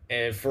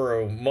 And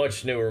for a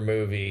much newer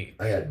movie,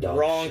 I got dog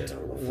Wrong shit on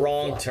the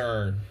Wrong flip-flop.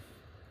 Turn.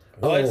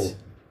 What?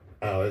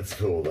 Oh, it's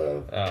cool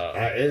though. Oh.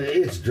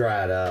 It's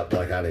dried up.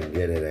 Like I didn't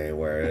get it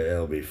anywhere.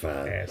 It'll be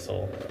fine.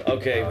 Asshole.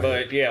 Okay, Oh,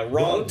 but yeah,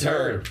 Wrong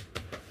Turn.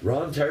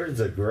 Wrong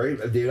Turn's a great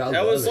dude. I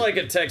That love was it. like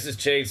a Texas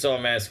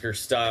Chainsaw Massacre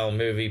style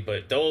movie,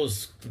 but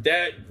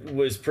that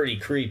was pretty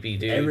creepy,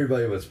 dude.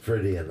 Everybody was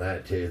pretty in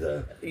that too,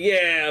 though.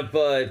 Yeah,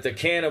 but the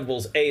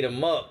cannibals ate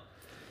them up.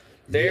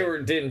 They Yeah.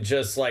 didn't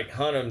just like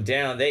hunt them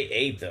down; they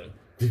ate them.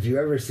 Did you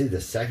ever see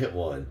the second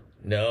one?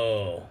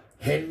 No,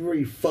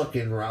 Henry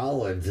fucking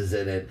Rollins is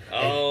in it.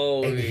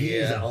 Oh, and he's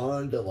yeah.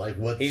 on to like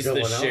what's he's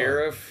going the on.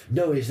 sheriff.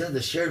 No, he's not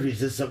the sheriff. He's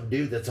just some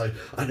dude that's like,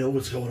 I know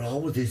what's going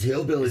on with these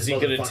hillbillies. Is he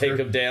gonna motherfucker." take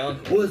them down?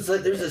 Well, it's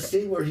like there's a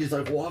scene where he's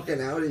like walking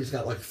out. And he's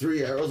got like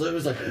 3 arrows. And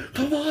he's like,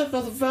 "Come on,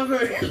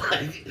 motherfucker!"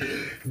 Like,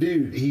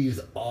 dude,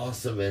 he's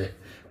awesome in it.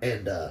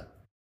 And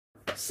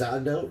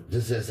side note,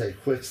 just to say,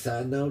 quick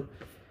side note.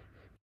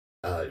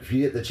 If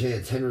you get the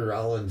chance, Henry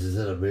Rollins is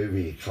in a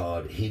movie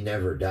called He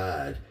Never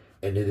Died,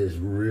 and it is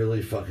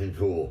really fucking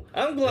cool.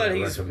 I'm glad And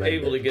I he's recommend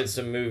able it. to get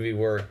some movie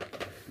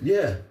work.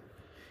 Yeah,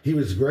 he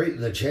was great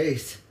in The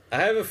Chase. I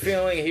have a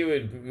feeling he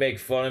would make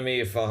fun of me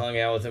if I hung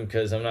out with him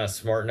because I'm not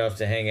smart enough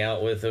to hang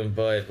out with him.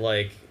 But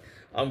like,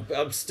 I'm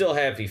still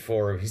happy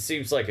for him. He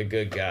seems like a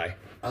good guy.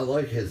 I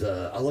like his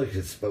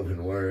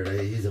spoken word.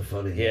 He's a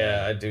funny Yeah,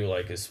 guy. I do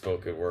like his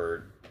spoken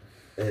word.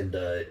 And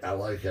I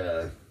like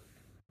I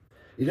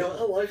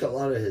like a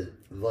lot of his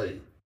like.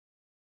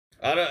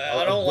 I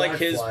don't like Black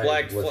his Flag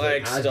Black was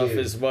Flag it. I stuff do.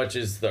 as much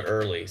as the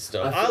early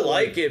stuff. I I feel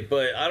like like- it,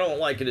 but I don't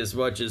like it as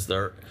much as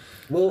the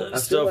Well, I feel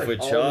stuff like with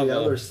all Chavo. the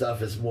other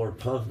stuff is more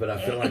punk, but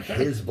I feel like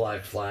his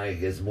Black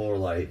Flag is more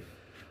like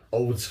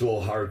old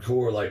school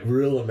hardcore, like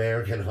real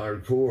American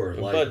hardcore.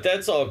 Like But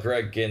that's all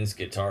Greg Ginn's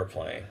guitar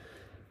playing.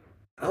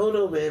 I don't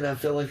know, man. I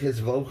feel like his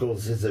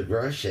vocals, his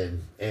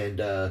aggression, and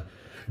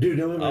dude,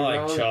 don't get me I like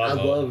wrong. Chavo. I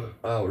love.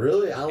 Oh,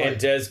 really? I like And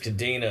Des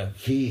Cadena.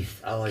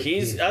 Keith. I like.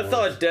 Keith I more.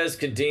 thought Des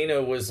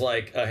Cadena was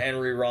like a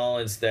Henry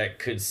Rollins that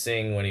could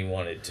sing when he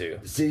wanted to.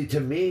 See,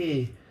 to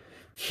me,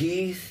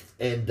 Keith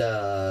and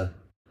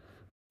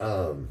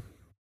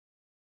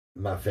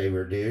my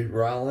favorite dude,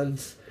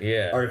 Rollins,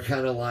 Yeah. are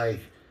kind of like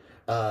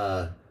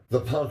the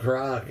punk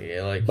rock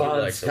Yeah, like you Bon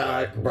like the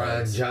Scott, Black Brian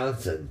ones.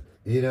 Johnson.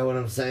 You know what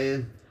I'm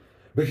saying?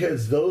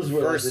 Because those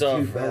were First like the off,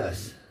 two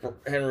best.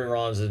 Henry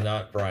Rollins is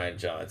not Brian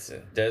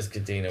Johnson. Des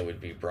Cadena would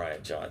be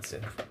Brian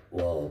Johnson.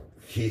 Well,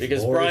 Keith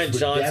Because Morris Brian would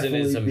Johnson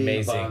is definitely be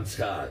amazing. Bon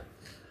Scott.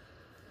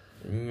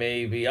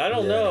 Maybe. I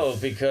don't Yes. know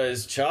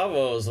because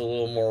Chavo is a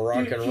little more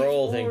rock Dude, and Keith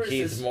roll than Morris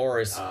Keith is-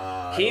 Morris.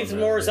 I Keith don't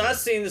know, Morris, man. I've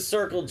seen the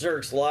Circle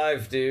Jerks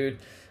live, dude.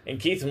 And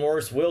Keith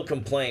Morris will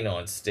complain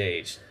on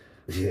stage.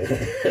 Yeah.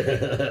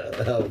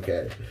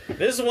 Okay.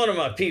 This is one of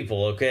my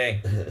people,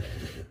 okay?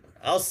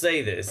 I'll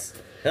say this.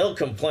 He'll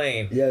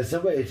complain. Yeah,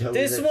 somebody told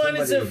This me that one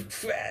is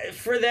somebody-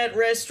 for that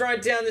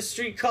restaurant down the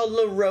street called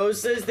La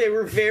Rosa's. They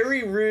were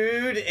very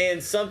rude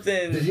and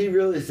something. Did he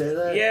really say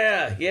that?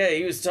 Yeah,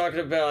 he was talking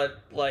about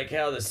like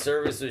how the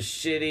service was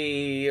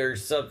shitty or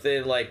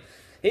something. Like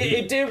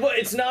it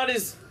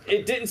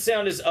didn't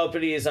sound as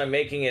uppity as I'm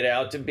making it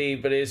out to be,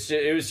 but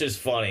it was just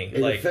funny. It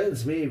Like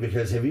offends me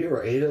because have you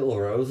ever ate at La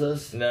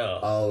Rosa's? no,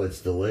 Oh,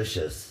 it's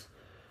delicious.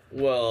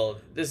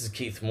 well, this is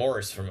Keith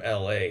Morris from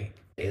L.A.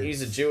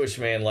 He's a It's- Jewish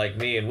man like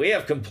me, and we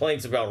have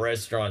complaints about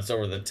restaurants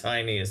over the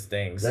tiniest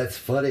things. That's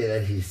funny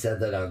that he said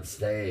that on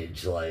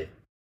stage. Like,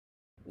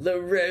 La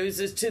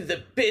Rosa's to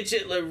the bitch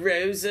at La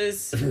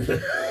Rosa's.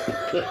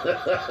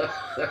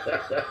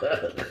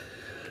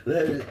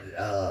 that,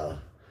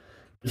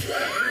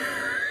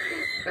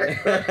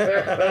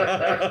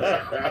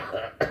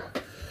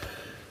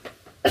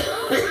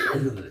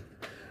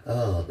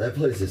 oh, that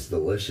place is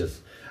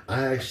delicious.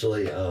 I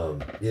actually,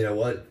 you know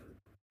what?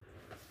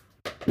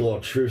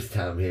 little truth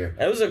time here.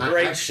 That was a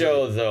great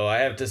show, though. I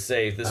have to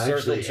say, the I Circle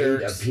actually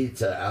Jerks. ate a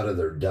pizza out of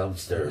their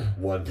dumpster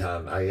one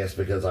time. I guess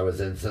because I was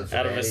in Cincinnati.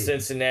 Out of a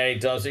Cincinnati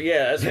dumpster.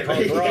 Yeah, that's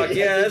punk rock.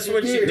 Yeah, that's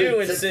what you do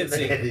in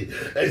Cincinnati.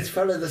 It's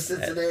part of the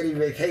Cincinnati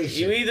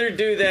vacation. You either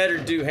do that or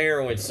do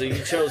heroin, so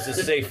you chose the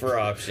safer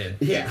option.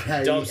 Yeah,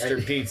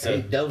 Dumpster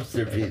pizza.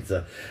 Dumpster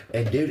pizza,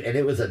 and dude, and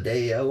it was a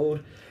day old,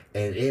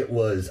 and it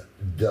was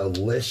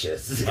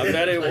delicious. I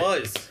bet it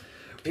was.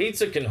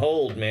 Pizza can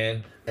hold,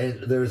 man.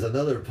 And there was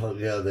another punk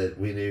guy that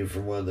we knew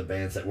from one of the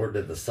bands that worked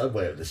at the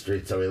Subway up the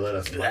street, so he let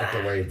us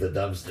microwave the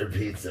dumpster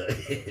pizza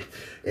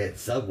at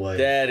Subway.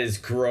 That is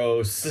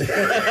gross.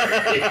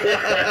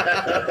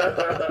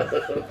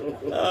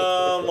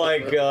 Oh my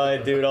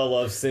god, dude, I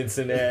love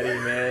Cincinnati,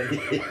 man.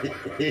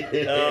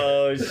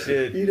 Oh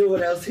shit. You know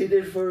what else he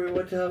did for me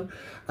one time?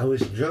 I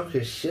was drunk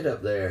as shit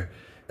up there,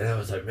 and I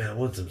was like, man, I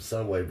want some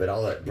Subway, but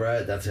all that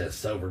bread, that's gonna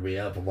sober me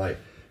up. I'm like,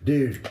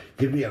 dude,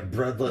 give me a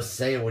breadless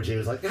sandwich. He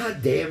was like,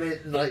 God damn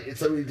it. And like,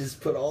 so we just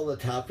put all the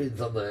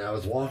toppings on there. I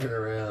was walking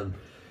around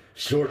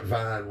Short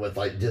Vine with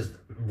like just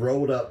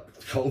rolled up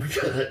cold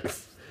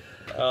cuts.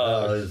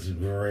 Oh, it was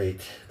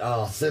great.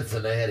 Oh,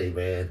 Cincinnati,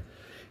 man.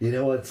 You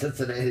know what?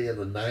 Cincinnati in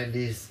the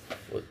 90s.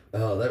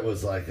 Oh, that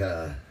was like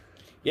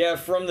Yeah,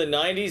 from the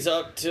 90s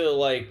up to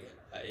like,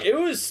 it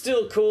was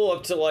still cool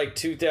up to like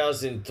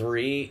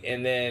 2003.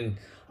 And then,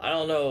 I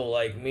don't know,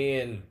 like me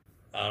and,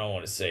 I don't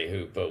want to say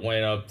who, but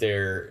went up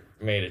there,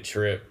 made a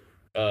trip,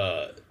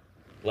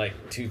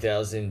 like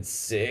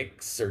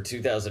 2006 or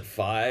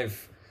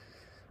 2005.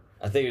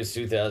 I think it was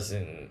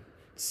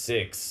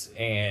 2006,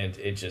 and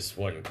it just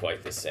wasn't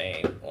quite the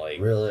same.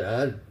 Like, really,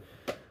 I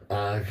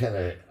kind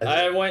of.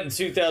 I went in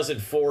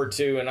 2004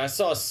 too, and I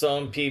saw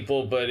some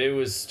people, but it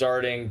was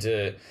starting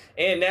to,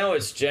 and now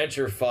it's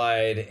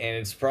gentrified, and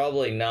it's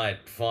probably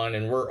not fun,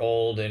 and we're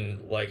old,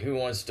 and like, who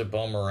wants to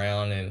bum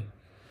around and.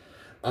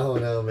 I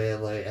don't know,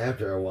 man. Like,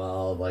 after a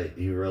while, like,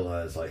 you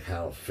realize, like,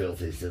 how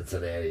filthy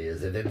Cincinnati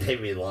is. It didn't take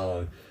me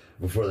long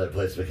before that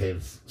place became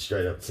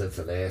straight up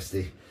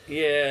Cincinnati.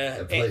 Yeah.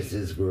 That place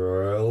is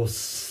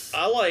gross.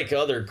 I like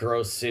other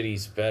gross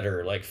cities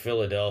better, like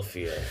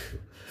Philadelphia.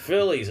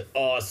 Philly's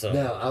awesome.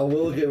 Now, I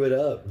will give it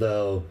up,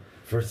 though,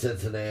 for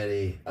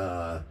Cincinnati.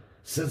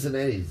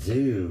 Cincinnati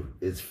Zoo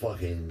is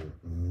fucking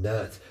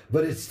nuts.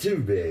 But it's too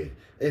big.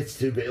 It's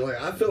too big.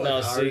 Like, I feel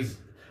like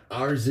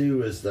our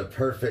zoo is the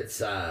perfect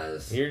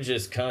size. You're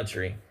just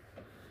country.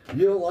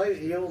 You don't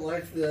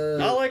like the...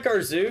 I like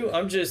our zoo.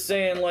 I'm just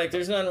saying, like,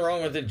 there's nothing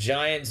wrong with a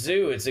giant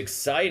zoo. It's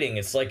exciting.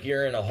 It's like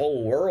you're in a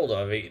whole world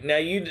of it. Now,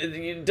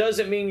 it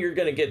doesn't mean you're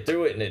going to get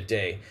through it in a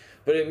day,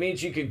 but it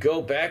means you could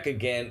go back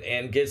again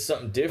and get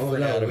something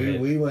different out of it.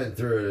 We went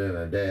through it in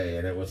a day,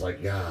 and it was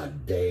like,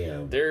 God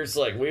damn. There's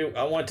like,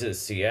 I went to the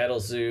Seattle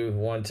Zoo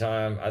one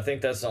time. I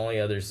think that's the only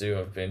other zoo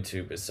I've been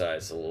to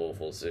besides the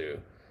Louisville Zoo.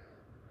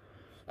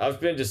 I've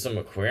been to some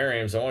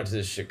aquariums. I went to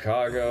the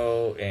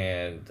Chicago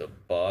and the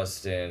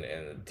Boston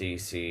and the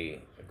DC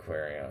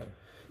aquarium.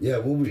 Yeah,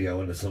 we'll be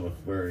going to some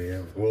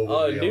aquarium.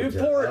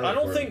 Newport, I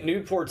don't think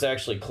Newport's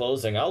actually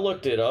closing. I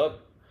looked it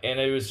up, and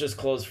it was just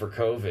closed for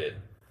COVID.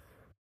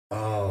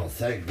 Oh,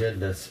 thank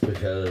goodness,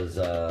 because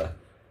I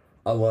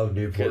love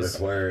Newport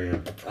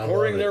Aquarium.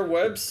 According to their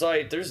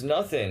website, there's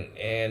nothing.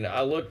 And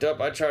I looked up,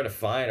 I tried to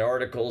find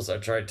articles. I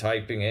tried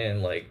typing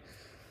in, like,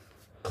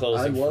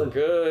 closing for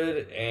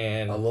good,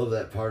 and I love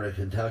that part of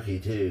Kentucky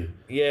too.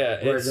 Yeah,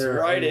 it's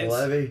right in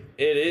Levee.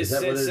 It is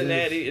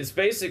Cincinnati. It's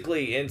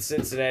basically in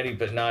Cincinnati,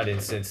 but not in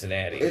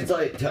Cincinnati. It's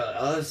like, to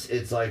us,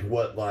 it's like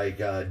what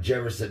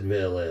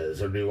Jeffersonville is,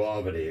 or New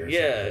Albany, or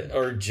something.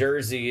 Or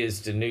Jersey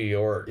is to New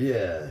York.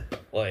 Yeah,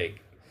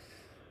 like.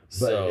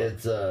 But so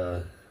it's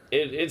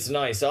It's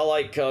nice. I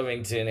like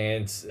Covington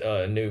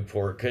and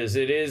Newport because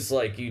it is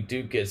like you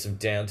do get some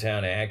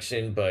downtown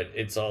action, but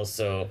it's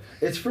also...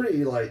 It's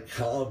pretty like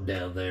calm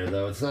down there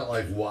though. It's not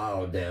like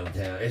wild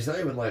downtown. It's not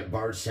even like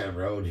Bardstown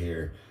Road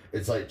here.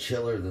 It's like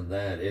chiller than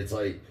that. It's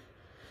like...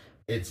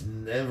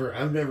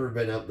 I've never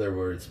been up there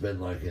where it's been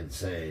like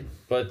insane.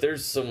 But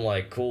there's some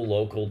like cool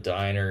local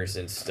diners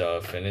and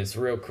stuff, and it's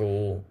real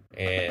cool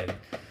and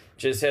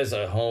just has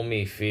a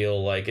homey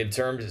feel. Like in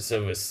terms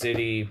of a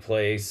city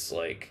place,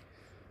 like...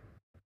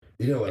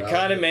 You know what? It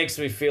kind of makes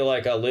me feel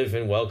like I live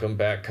in Welcome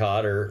Back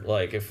Kotter,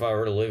 like if I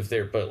were to live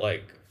there, but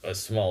like a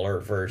smaller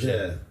version.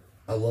 Yeah,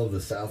 I love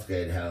the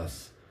Southgate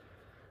House,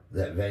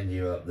 that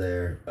venue up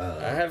there.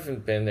 I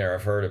haven't been there.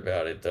 I've heard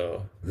about it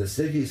though. The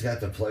Sickies got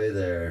to play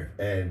there,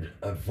 and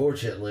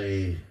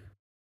unfortunately,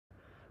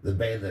 the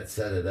band that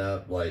set it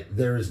up, like,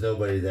 there was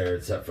nobody there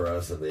except for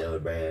us and the other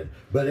band.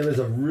 But it was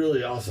a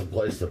really awesome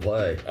place to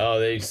play.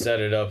 Oh, they set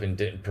it up and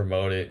didn't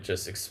promote it,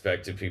 just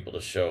expected people to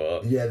show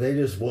up. Yeah, they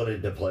just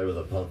wanted to play with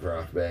a punk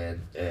rock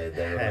band. And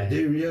they were like,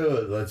 dude,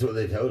 yeah, that's what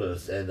they told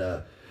us. And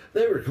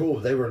they were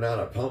cool. They were not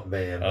a punk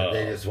band, but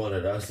they just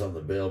wanted us on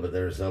the bill, but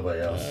there was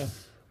nobody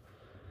else.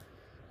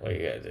 What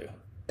you gotta do?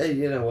 Hey,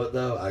 you know what,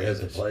 though? I got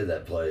to play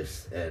that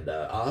place. And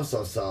I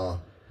also saw...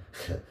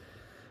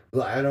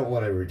 I don't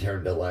want to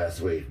return to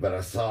last week, but I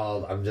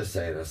saw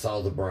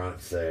the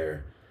Bronx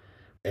there,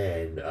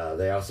 and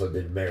they also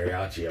did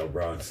Mariachi El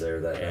Bronx there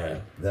that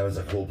night. That was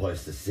a cool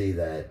place to see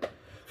that.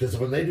 Because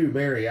when they do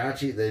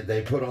mariachi,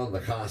 they put on the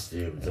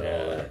costumes and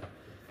all that.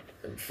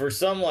 For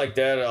something like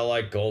that, I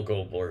like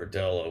Golgo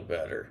Bordello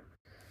better.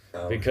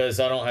 Because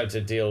I don't have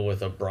to deal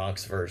with a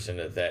Bronx version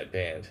of that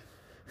band.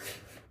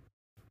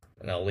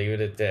 And I'll leave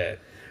it at that.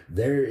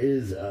 There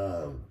is,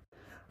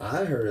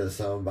 I heard a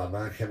song by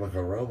My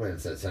Chemical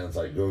Romance that sounds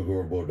like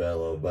Golgo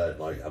Bordello, but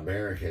like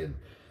American.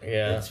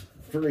 Yeah. It's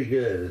pretty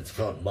good. It's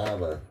called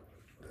Mama.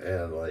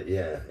 And like,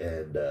 yeah,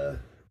 and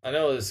I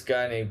know this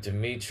guy named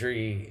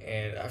Dimitri,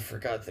 and I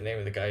forgot the name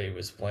of the guy he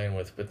was playing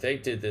with, but they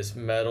did this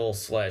metal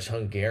 /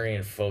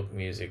 Hungarian folk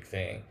music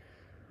thing.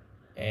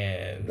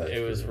 And That's it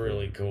was pretty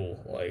really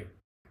cool. Like,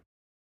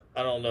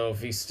 I don't know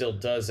if he still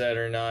does that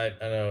or not.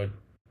 I know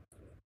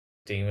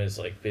Dima's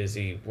like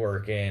busy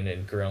working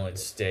and grilling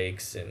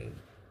steaks, and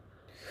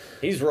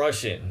he's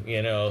Russian,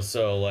 you know,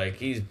 so like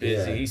he's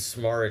busy, he's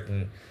smart,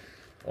 and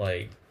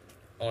like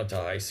I went to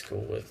high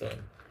school with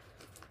him.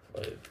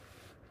 But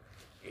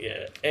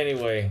yeah,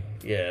 anyway,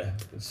 yeah,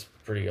 it's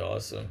pretty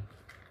awesome.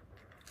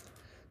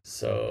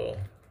 So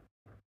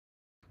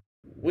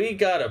we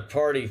got a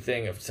party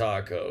thing of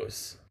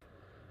tacos.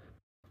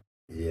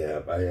 yeah,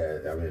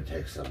 I'm gonna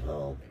take some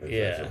home. If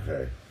that's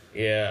okay.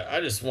 Yeah,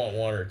 I just want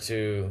one or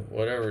two,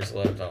 whatever's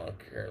left. I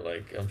don't care.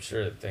 Like, I'm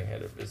sure the thing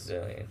had a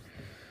bazillion.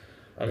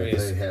 I mean,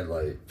 They had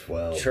like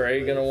 12.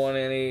 Trey gonna want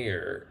any,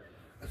 or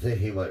I think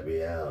he might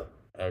be out.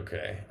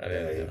 okay? I he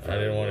didn't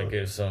probably want to will.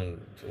 give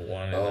some to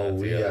one and Oh, not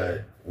the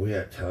other. we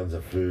got tons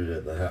of food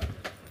at the house.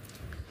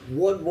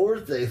 One more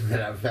thing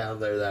that I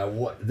found there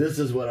that this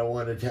is what I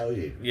want to tell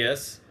you.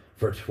 Yes.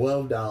 For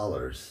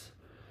 $12,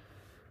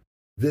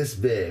 this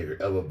big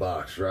of a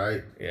box,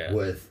 right?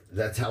 Yeah.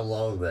 That's how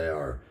long they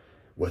are,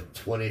 with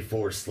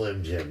 24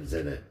 Slim Jims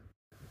in it.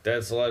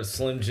 That's a lot of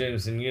Slim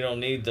Jims, and you don't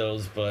need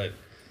those, but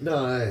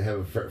No, I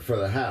have it for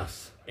the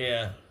house.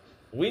 yeah.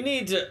 We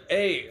need to.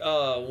 Hey,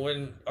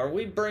 when are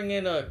we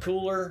bringing a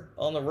cooler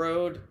on the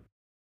road?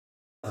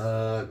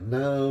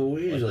 No,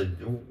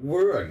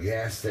 we're a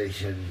gas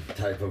station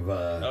type of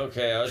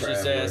Okay, I was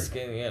just traveler.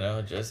 asking. You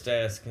know, just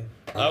asking.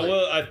 I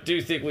I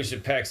do think we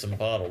should pack some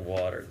bottled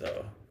water,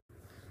 though.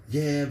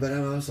 Yeah, but I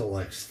also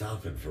like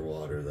stopping for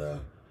water though.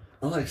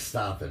 I like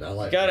stopping. I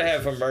like Gotta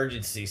have places.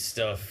 emergency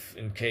stuff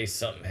in case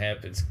something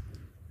happens.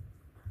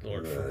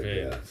 Lord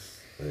forbid.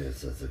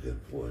 Yes, that's a good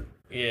point.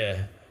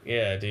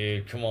 Yeah,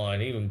 dude. Come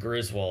on. Even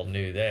Griswold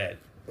knew that.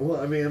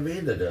 Well, I mean,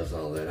 Amanda does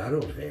all that. I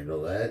don't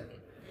handle that.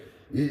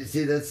 You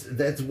see, that's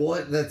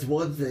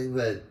one thing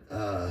that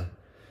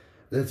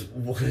that's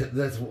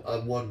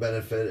one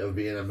benefit of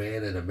being a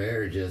man in a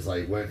marriage is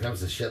like when it comes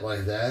to shit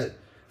like that,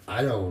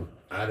 I don't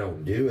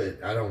do it.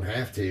 I don't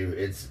have to.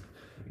 It's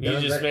You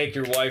just make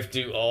your wife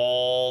do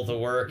all the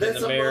work in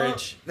the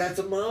marriage. That's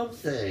a mom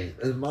thing.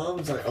 And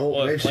mom's like, oh,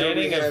 What, make sure we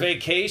planning a have,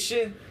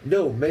 vacation?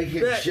 no,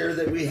 making That- sure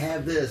that we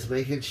have this,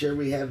 making sure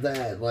we have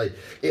that. Like,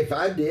 if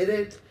I did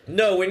it,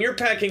 No, when you're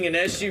packing an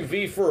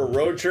SUV for a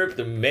road trip,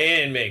 the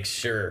man makes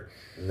sure.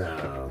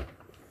 no.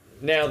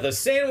 Now, the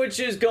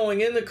sandwiches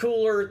going in the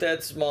cooler,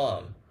 that's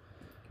mom.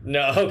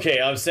 No, okay,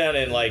 I'm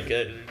sounding like...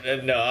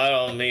 no, I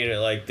don't mean it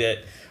like that.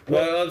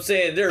 Well, I'm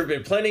saying there have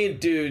been plenty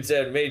of dudes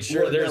that have made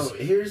sure Well, no, there's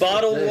here's the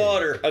bottled thing.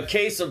 water, a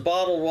case of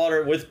bottled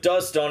water with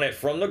dust on it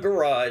from the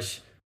garage,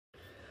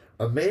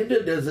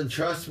 Amanda doesn't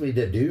trust me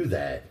to do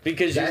that.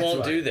 because you That's won't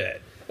why. do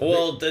that.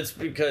 Well, that's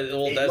because...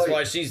 Well, that's Like-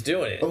 why she's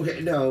doing it.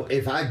 Okay, no,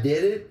 if I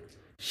did it,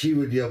 she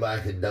would go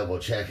back and double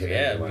check it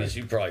Yeah, anyway. because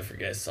you probably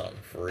forget something,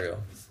 for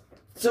real.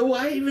 So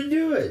why even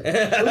do it? What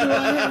do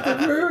I have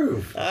to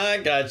prove? I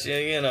got you,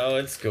 you know,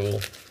 it's cool.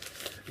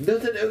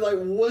 Nothing, like,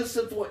 what's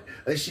the point?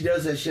 And she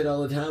does that shit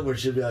all the time where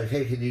she'll be like,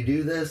 hey, can you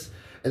do this?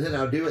 And then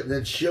I'll do it, and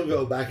then she'll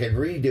go back and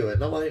redo it.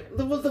 And I'm like,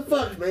 what the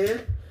fuck,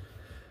 man?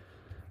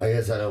 I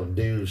guess I don't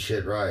do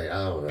shit right.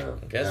 I don't know.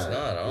 Guess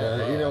not. I don't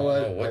know. You know I what?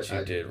 don't know what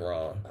you did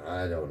wrong.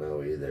 I don't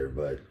know either,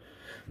 but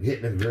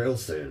getting a grill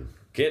soon.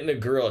 Getting a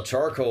grill, a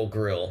charcoal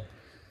grill.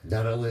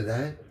 Not only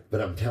that, but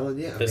I'm telling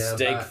you, The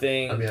steak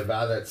thing. I'm gonna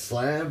buy that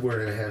slab. We're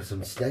gonna have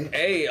some steak.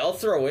 Hey, I'll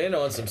throw in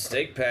on some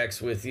steak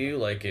packs with you,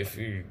 like if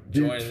you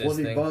join Dude, this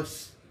 20 thing.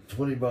 bucks.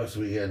 $20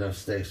 we get enough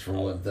steaks for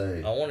one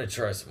thing. I want to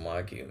try some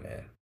Wagyu,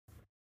 man.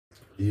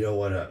 You know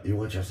what? You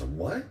want to try some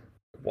what?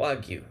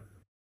 Wagyu.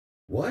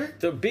 What?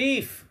 The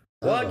beef.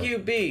 Oh.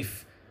 Wagyu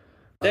beef.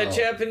 That Oh.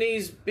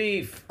 Japanese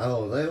beef.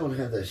 Oh, they don't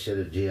have that shit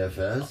at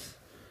GFS.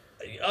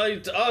 I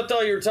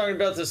thought you were talking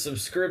about the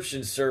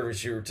subscription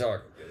service you were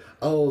talking.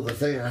 Oh, the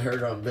thing I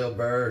heard on Bill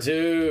Burr.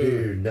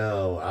 Dude,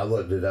 no, I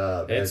looked it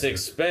up. it's That's-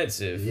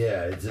 expensive.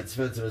 Yeah, it's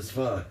expensive as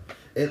fuck.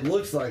 It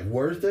looks like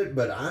worth it,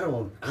 but I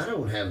don't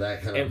have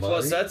that kind And of money.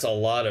 plus, that's a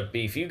lot of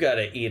beef. You got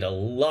to eat a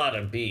lot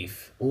of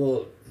beef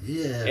Well,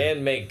 yeah.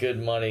 and make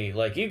good money.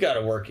 Like, you got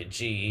to work at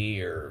GE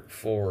or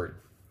Ford.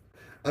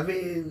 I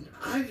mean,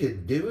 I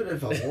could do it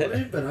if I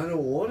wanted, but I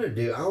don't want to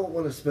do. I don't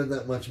want to spend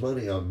that much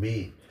money on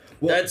meat.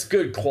 Well, That's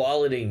good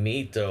quality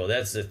meat, though.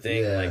 That's the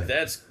thing. Yeah. Like,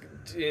 that's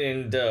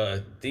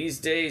And these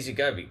days, you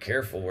gotta be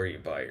careful where you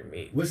buy your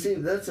meat. Well, see,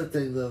 that's the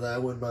thing though that I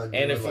wouldn't mind.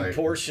 And doing, if you like,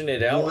 portion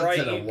it out once right,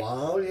 in a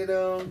while, you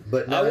know.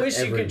 But I not wish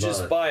you every could just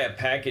month. buy a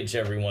package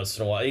every once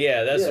in a while.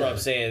 Yeah, that's what Yeah. I'm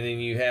saying. Then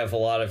you have a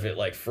lot of it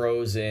like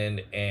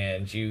frozen,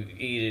 and you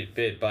eat it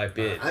bit by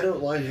bit. I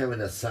don't like having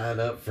to sign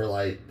up for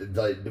like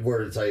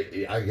where it's like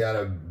I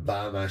gotta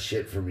buy my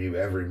shit from you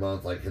every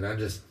month. Like, can I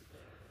just?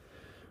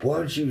 Why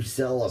don't you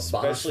sell a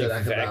Especially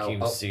box that I can vacuum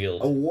buy?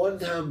 sealed. A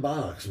one-time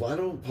box. Why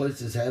don't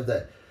places have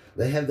that?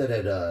 They have that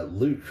at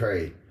Loot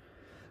Crate.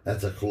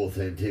 That's a cool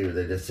thing too.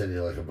 They just send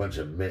you like a bunch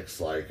of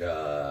mixed like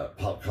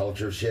pop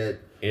culture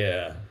shit.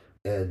 Yeah.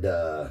 And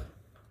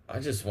I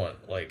just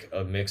want like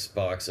a mixed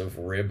box of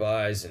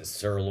ribeyes and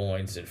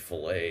sirloins and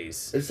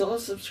fillets. it's all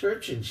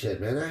subscription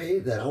shit, man. I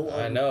hate that.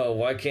 I know.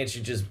 Why can't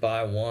you just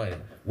buy one?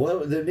 Well,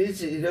 there needs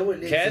to, you know what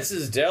needs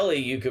Katz's Deli,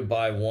 you could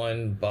buy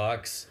one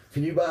box.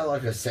 Can you buy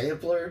like a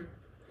sampler?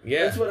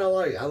 Yeah. That's what I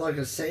like. I like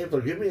a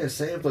sampler. Give me a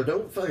sampler.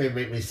 Don't fucking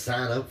make me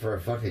sign up for a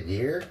fucking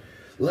year.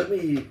 Let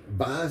me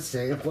buy a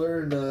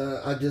sampler and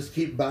I just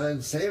keep buying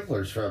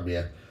samplers from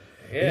you.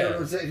 Yeah. You know what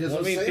I'm saying? 'Cause Let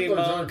those me be samplers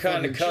my own aren't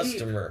kind of fucking cheap.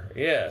 customer.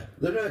 Yeah.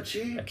 They're not I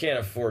cheap. can't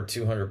afford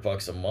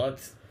 $200 a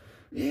month.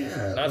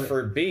 Yeah. Not like,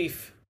 for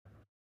beef.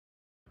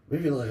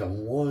 maybe like a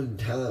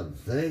one-time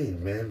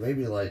thing, man.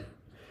 Maybe like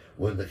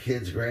when the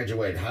kids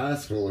graduate high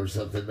school or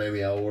something,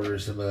 maybe I'll order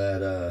some of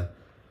that,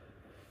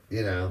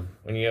 you know.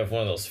 When you have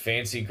one of those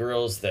fancy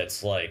grills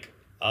that's like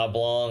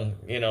oblong,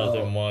 you know,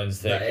 the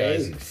ones the that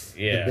guys. eggs.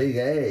 Yeah. The big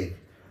egg.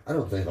 I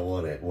don't think I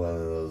want one of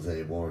those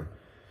anymore.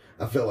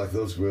 I feel like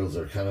those grills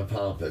are kind of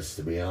pompous,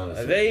 to be honest.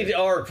 with They you.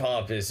 are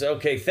pompous.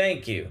 Okay,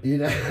 thank you. You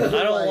know, I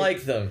don't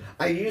like them.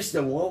 I used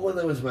to want one.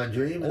 That was my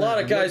dream. A and lot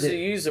I of guys loved who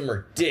it. use them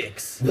are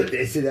dicks. But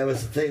see, that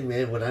was the thing,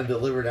 man. When I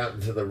delivered out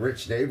into the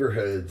rich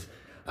neighborhoods,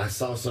 I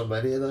saw so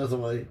many of those.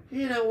 I'm like,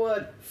 you know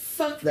what?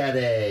 Fuck that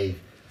egg.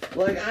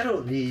 Like, I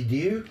don't need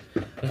you.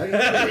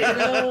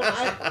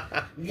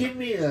 Give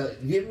me a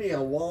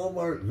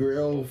Walmart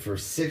grill for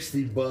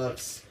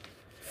 $60.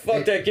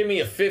 Fuck that. Give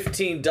me a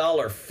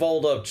 $15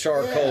 fold-up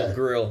charcoal Yeah.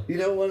 grill. You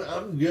know what?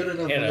 I'm good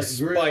enough And on a that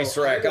grill. spice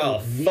rack. I don't I'll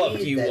fuck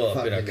need you that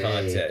up in a fucking egg.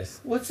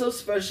 contest. What's so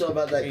special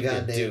about that What are you gonna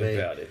goddamn do egg?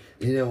 about it?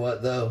 You know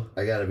what though?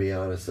 I gotta be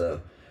honest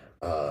though.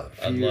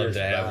 I'd love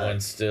to have one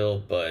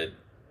still, but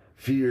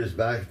A few years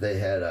back, they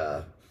had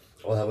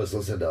well, I was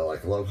listening to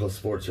like local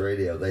sports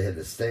radio. They had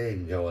this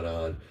thing going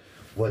on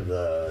when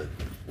the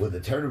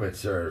tournament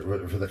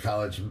started for the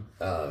college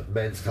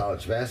men's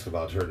college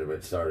basketball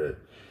tournament started.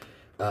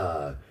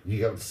 You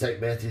go to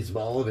St. Matthew's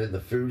Mall and in the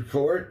food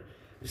court,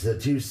 it's the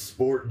two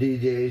sport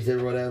DJs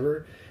or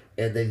whatever,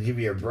 and they give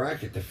you a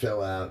bracket to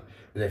fill out.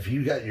 And if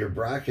you got your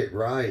bracket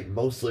right,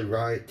 mostly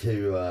right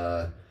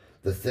to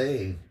the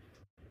thing,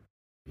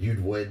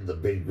 you'd win the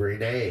big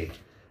green egg.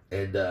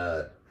 And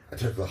I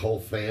took the whole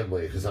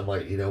family because I'm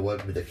like, you know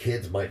what, the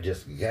kids might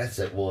just guess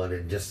at one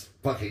and just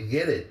fucking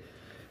get it.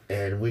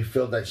 And we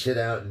filled that shit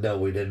out. No,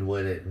 we didn't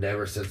win it. And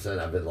ever since then,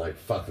 I've been like,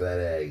 fuck that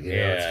egg. You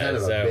know, it's kind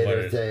of is a that what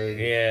bitter it- thing.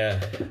 Yeah,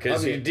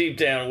 because I mean- deep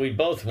down, we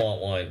both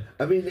want one.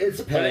 I mean,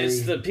 it's petty. But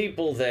it's the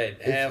people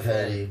that have it's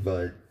petty,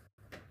 them.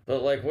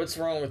 But, like, what's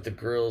wrong with the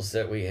grills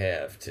that we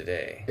have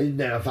today? and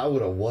now if I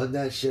would have won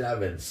that shit, I've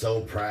been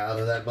so proud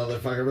of that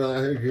motherfucker. Be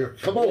like, "Here,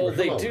 come Well, over,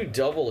 they come do over."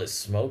 double as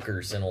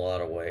smokers in a lot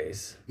of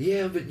ways.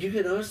 Yeah, but you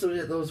can also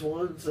get those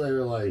ones that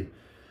are like,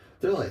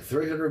 they're like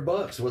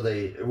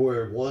 $300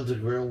 where one's a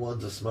grill,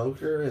 one's a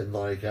smoker, and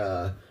like,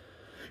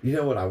 you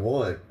know what I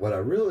want? What I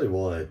really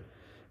want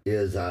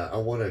is I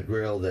want a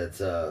grill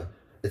that's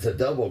it's a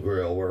double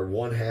grill where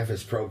one half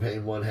is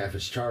propane, one half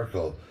is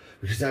charcoal,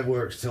 because that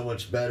works so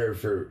much better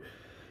for,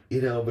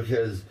 you know,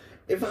 because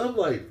if I'm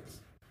like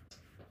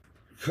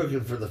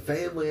cooking for the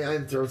family, I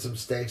can throw some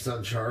steaks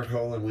on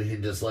charcoal and we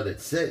can just let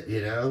it sit,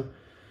 you know,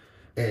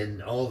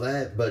 and all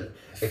that. But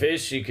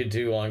Fish you could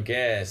do on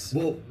gas.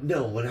 well,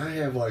 no, when I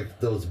have like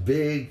those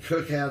big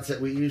cookouts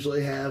that we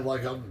usually have,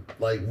 like on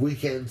like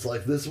weekends,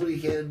 like this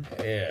weekend,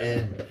 Yeah.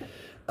 and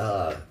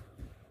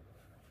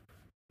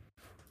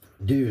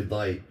dude,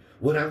 like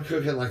when I'm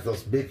cooking like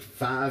those big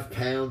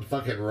 5-pound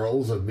fucking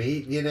rolls of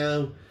meat, you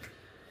know,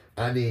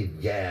 I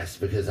need gas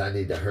because I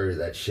need to hurry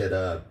that shit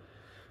up.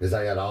 Because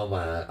I got all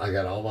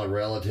my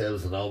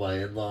relatives and all my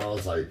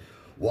in-laws like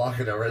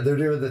walking around. They're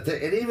doing the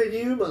thing, and even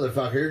you,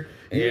 motherfucker,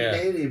 you Yeah.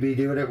 and Danny be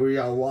doing it where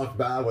y'all walk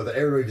by with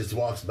everybody just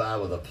walks by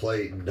with a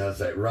plate and does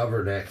that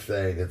rubberneck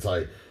thing. It's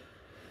like,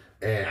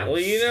 and I'm Well,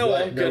 you know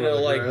I'm sweating gonna over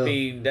the like grill.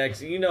 be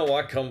next. You know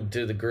I come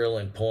to the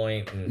grilling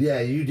point and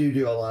Yeah, you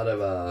do a lot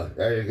of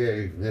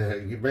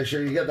make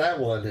sure you get that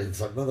one. And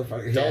it's like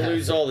motherfucker. don't yeah.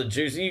 lose all the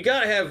juice. You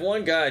gotta have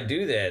one guy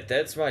do that.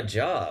 That's my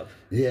job.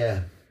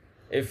 Yeah,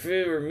 If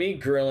it were me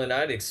grilling,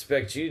 I'd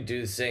expect you to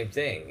do the same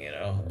thing. You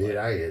know. dude,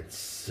 I get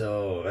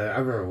so. I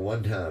remember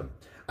one time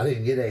I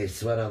didn't get any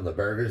sweat on the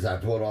burgers. I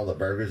pulled all the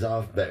burgers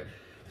off, but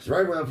it's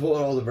right when I pulled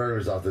all the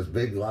burgers off, this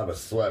big glob of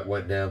sweat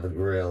went down the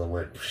grill and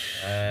went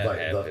like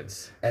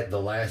happens. at the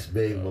last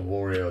big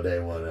Memorial Day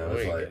one. I What was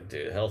are you like, gonna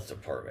do? The health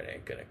department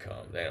ain't gonna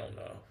come. They don't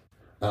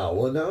know. Oh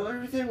well, no,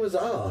 everything was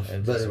off,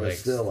 It but just it was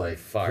makes still like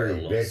fire a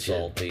pretty little bitchin'.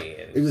 salty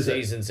and It was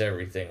seasons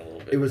everything a little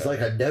bit. It was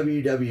better. like a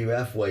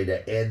WWF way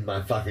to end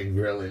my fucking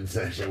grilling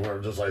session, where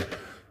I'm just like,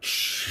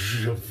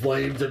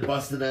 flames are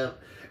busting out.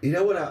 You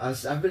know what?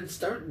 I've been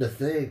starting to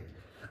think.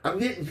 I'm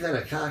getting kind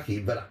of cocky,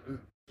 but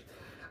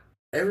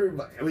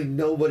everybody. I mean,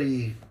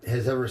 nobody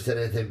has ever said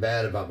anything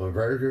bad about my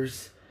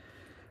burgers,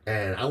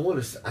 and I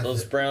want to.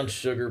 Those brown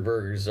sugar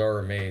burgers are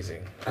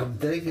amazing. I'm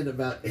thinking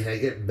about, and I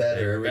get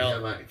better They every melt-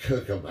 time I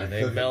cook them.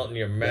 They melt in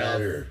your mouth.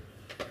 better.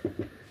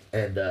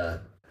 And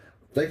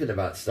thinking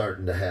about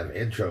starting to have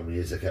intro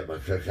music at my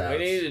cookouts. We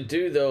need to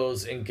do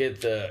those and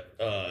get the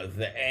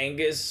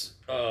Angus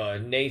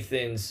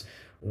Nathan's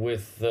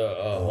with the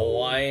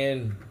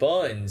Hawaiian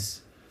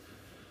buns.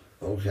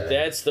 Okay.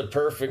 That's the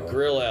perfect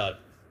grill out.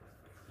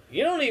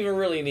 You don't even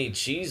really need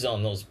cheese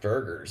on those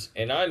burgers,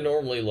 and I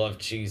normally love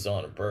cheese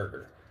on a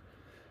burger.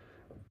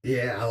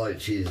 Yeah, I like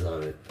cheese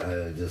on it. I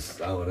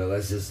don't know.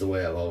 That's just the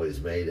way I've always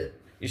made it.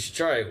 You should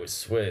try it with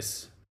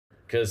Swiss,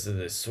 because of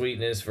the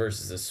sweetness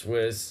versus the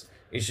Swiss.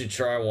 You should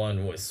try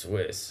one with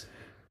Swiss.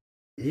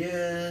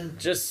 Yeah,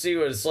 Just see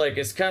what it's like.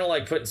 It's kind of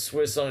like putting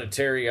Swiss on a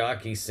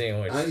teriyaki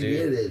sandwich, I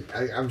dude.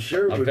 get it. I'm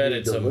sure it I would bet be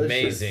it's delicious.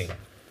 amazing.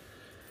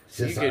 It's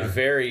You just,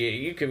 could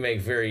you can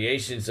make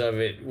variations of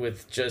it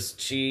with just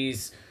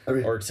cheese I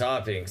mean, or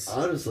toppings.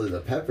 honestly, the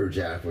pepper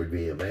jack would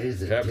be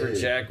amazing. Pepper too.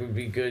 jack would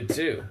be good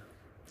too.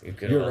 You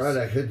could You're also,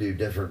 right. I could do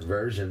different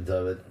versions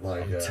of it,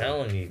 like I'm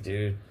telling you,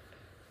 dude.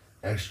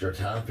 extra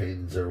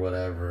toppings or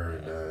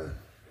whatever.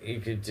 And, You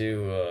could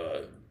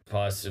do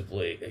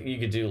possibly. You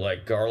could do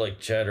like garlic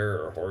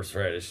cheddar or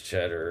horseradish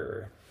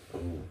cheddar.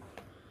 ooh.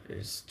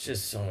 There's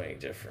just so many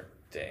different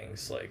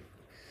things. Like,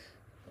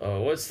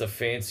 what's the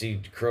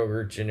fancy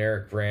Kroger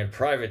generic brand?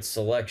 Private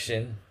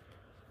Selection.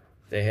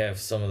 They have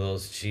some of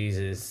those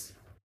cheeses.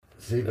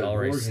 See, but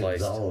Already Morgan's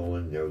sliced. olive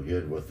wouldn't go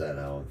good with that.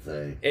 I don't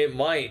think. It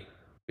might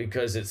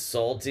because it's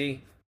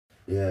salty.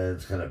 Yeah,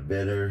 it's kind of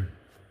bitter.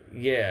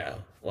 Yeah,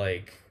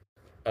 like,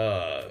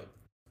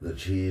 The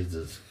cheese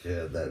is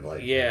that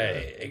like yeah,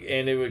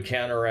 and it would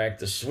counteract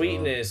the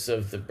sweetness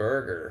of the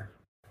burger.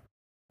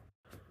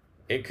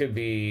 It could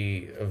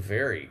be a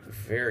very,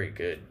 very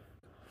good.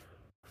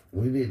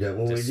 we need to.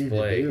 What we need to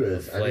display do of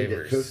is I need to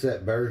flavors. cook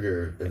that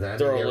burger and I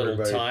Throw need a little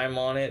everybody- thyme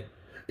on it.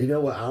 You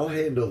know what? I'll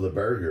handle the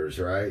burgers,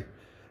 right?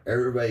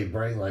 Everybody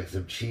bring like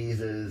some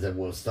cheeses, and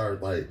we'll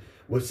start like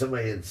with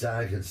somebody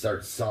inside can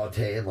start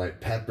sautéing like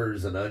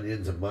peppers and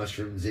onions and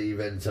mushrooms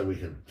even, so we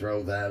can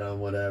throw that on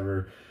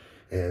whatever,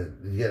 and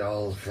you get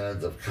all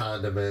kinds of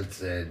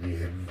condiments, and you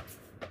can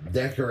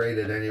decorate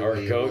it any Or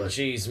way you goat want.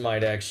 cheese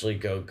might actually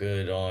go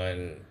good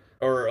on,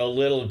 or a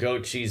little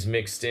goat cheese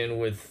mixed in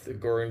with the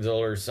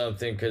gorgonzola or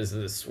something because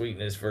of the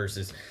sweetness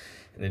versus,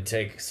 and then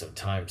take some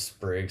thyme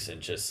sprigs and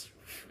just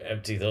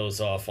empty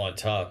those off on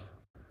top.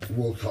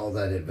 We'll call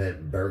that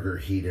event burger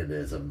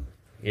hedonism.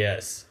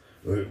 Yes.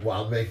 Well,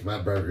 I'll make my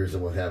burgers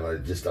and we'll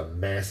have just a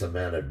mass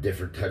amount of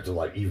different types of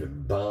like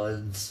even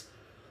buns.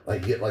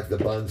 Like get like the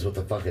buns with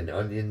the fucking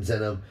onions in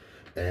them.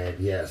 And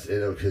yes,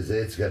 because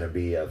it's going to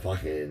be a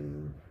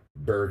fucking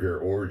burger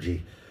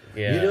orgy.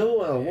 Yeah. You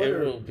know, I it wonder,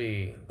 will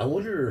be. I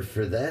wonder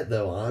for that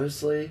though,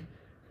 honestly,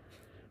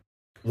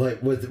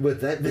 like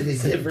with that many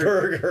different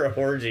Burger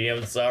orgy.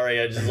 I'm sorry,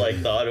 I just like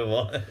thought of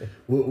one.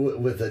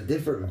 with a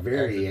different All the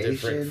variation.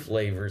 different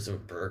flavors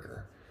of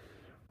burger.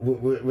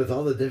 With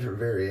all the different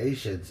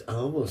variations, I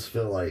almost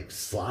feel like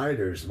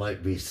sliders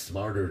might be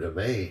smarter to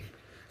make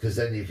because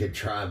then you could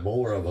try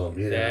more of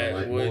them, That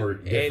like would- more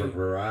different and-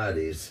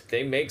 varieties.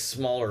 They make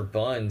smaller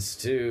buns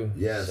too.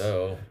 Yes.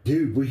 So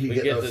Dude, we could we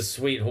get, get those. the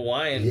sweet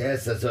Hawaiian.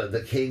 Yes, that's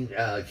the King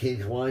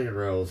Hawaiian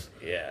rolls.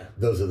 Yeah.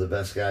 Those are the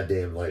best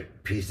goddamn like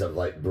piece of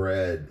like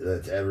bread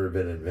that's ever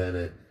been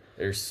invented.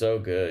 They're so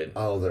good.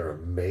 Oh, they're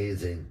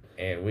amazing.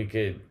 And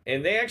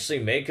and they actually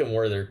make them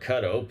where they're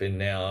cut open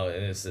now,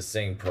 and it's the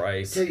same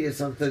price. Tell you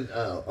something,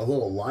 a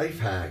little life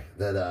hack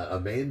that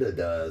Amanda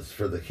does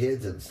for the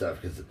kids and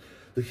stuff, because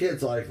the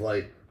kids like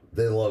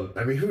they love.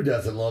 I mean, who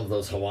doesn't love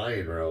those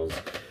Hawaiian rolls?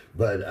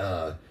 But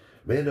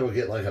Amanda will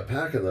get like a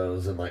pack of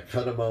those and like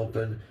cut them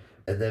open,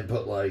 and then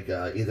put like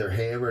either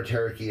ham or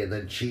turkey, and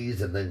then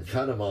cheese, and then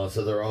cut them all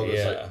so they're all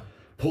just like Yeah.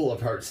 pull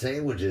apart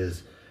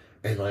sandwiches.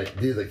 And like,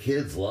 dude, the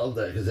kids love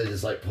that because they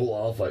just like pull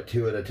off like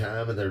two at a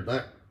time, and they're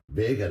not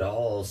big at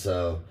all.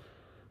 So,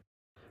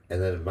 and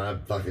then my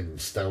fucking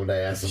stoned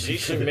ass. will be She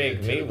should putting make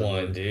it me into the-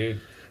 one, dude.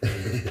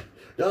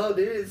 No,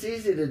 dude, it's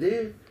easy to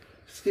do.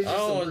 Just get you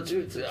Oh, some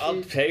dude, I'll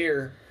pay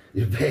her.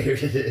 You pay her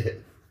to do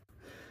it.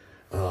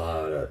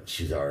 Oh, no,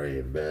 she's already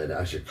in bed.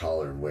 I should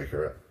call her and wake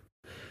her up.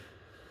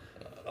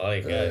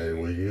 Like, Hey,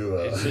 will you?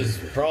 it's just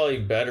probably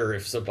better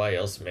if somebody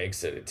else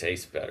makes it. It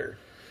tastes better.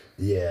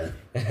 Yeah,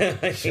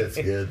 shit's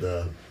good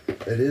though.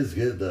 It is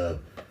good though.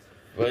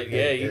 But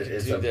yeah, you can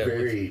It's do a that.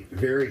 very,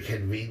 very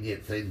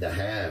convenient thing to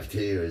have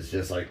too. It's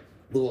just like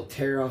little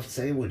tear off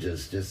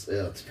sandwiches. Just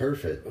it's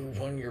perfect.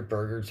 One of your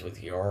burgers with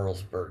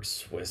Jarlsberg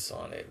Swiss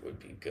on it would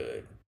be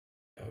good.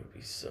 That would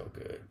be so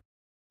good.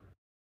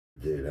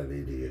 Dude, I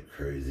need to get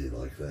crazy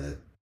like that.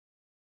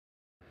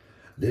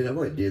 Dude, I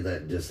might do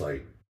that and just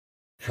like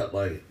cut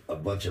like a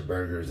bunch of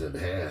burgers in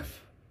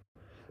half.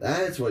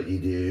 That's what you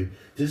do.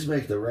 Just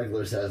make the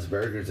regular size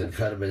burgers and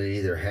cut them in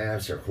either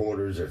halves or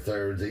quarters or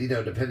thirds, you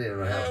know, depending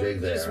on how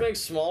big they just are. make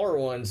smaller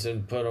ones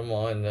and put them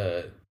on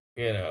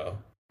you know,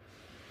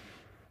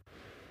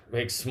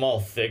 make small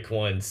thick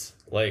ones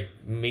like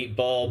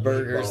meatball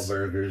burgers. Meatball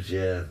burgers,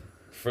 yeah.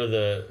 For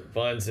the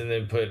buns, and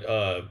then put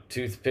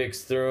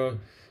toothpicks through them,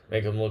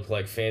 make them look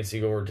like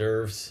fancy hors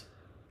d'oeuvres.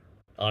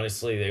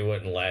 Honestly, they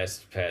wouldn't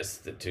last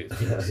past the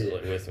toothpicks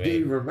with me.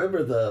 Dude,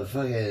 remember the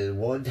fucking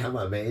one time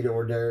I made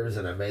hors d'oeuvres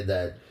and I made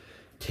that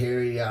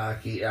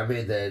teriyaki, I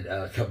made that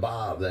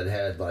kebab that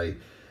had like,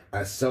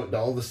 I soaked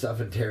all the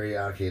stuff in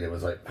teriyaki and it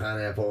was like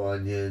pineapple,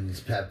 onions,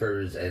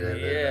 peppers, and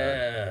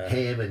then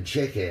ham and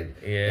chicken.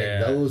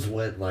 Yeah. And those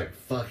went like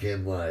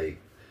fucking like,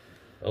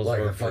 Those like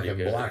were a fucking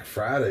good. Black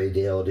Friday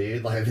deal,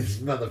 dude. Like these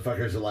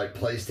motherfuckers are like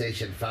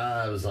PlayStation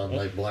 5s on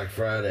like Black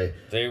Friday.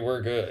 They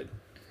were good.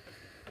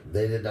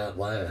 They did not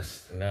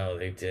last. No,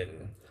 they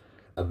didn't.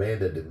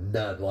 Amanda did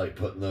not like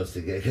putting those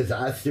together because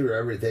I threw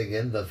everything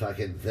in the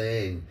fucking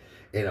thing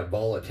in a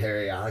bowl of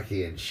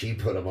teriyaki and she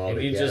put them all And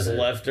together. you just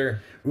left her?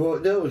 Well,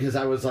 no, because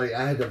I was like,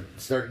 I had to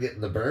start getting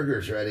the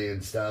burgers ready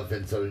and stuff,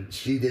 and so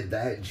she did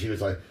that, and she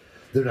was like,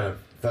 they're not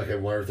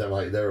fucking worth it. I'm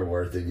like, they're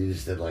worth it. You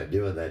just didn't like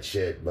doing that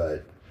shit,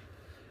 but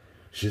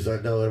she's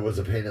like, no, it was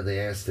a pain in the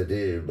ass to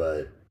do,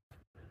 but.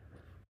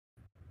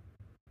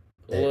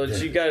 Well,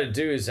 what you got to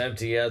do is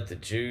empty out the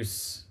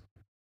juice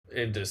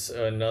into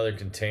another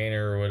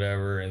container or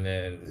whatever, and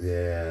then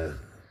Yeah,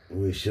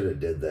 we should have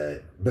did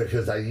that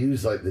because I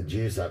used like the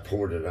juice. I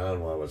poured it on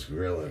while I was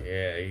grilling.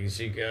 yeah, you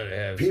gotta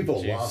have People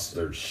some juice. lost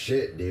their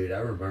shit, dude. I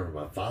remember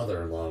my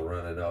father-in-law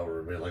running over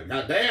and being like,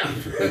 "God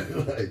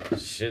damn!" Like,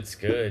 Shit's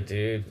good,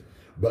 dude.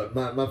 but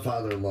my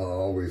father-in-law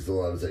always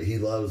loves it. He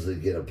loves to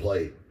get a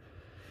plate.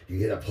 You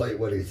get a plate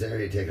when he's there.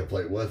 You take a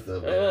plate with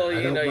them. Oh, I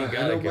you don't know, you mind, I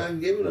gotta don't go.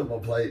 mind giving him a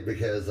plate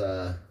because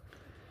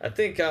I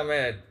think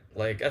I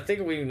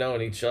think we've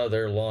known each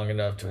other long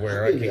enough to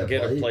where I'll I give you can a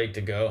get a plate. plate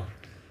to go.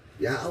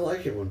 yeah, I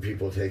like it when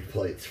people take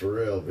plates for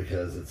real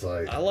because it's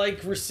like. I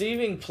like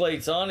receiving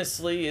plates,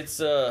 honestly.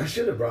 It's I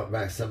should have brought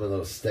back some of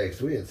those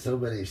steaks. We had so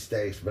many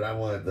steaks, but I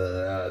wanted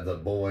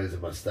the boys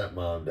and my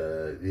stepmom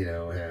to, you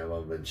know, have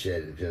them and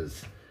shit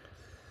because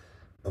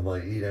I'm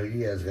like, you know,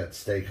 you guys got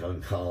steak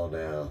on call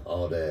now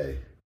all day.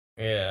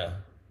 yeah.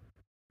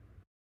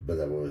 But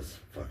that was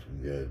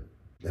fucking good.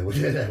 That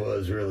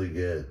was really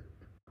good.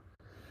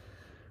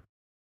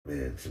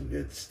 Man, some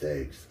good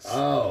steaks.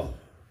 Oh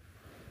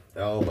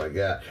my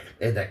God.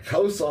 And that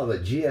coleslaw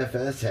that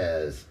GFS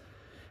has,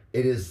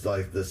 it is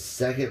like the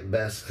second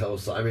best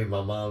coleslaw. I mean,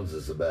 my mom's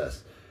is the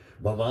best.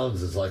 My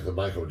mom's is like the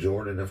Michael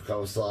Jordan of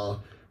coleslaw,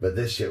 but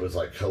this shit was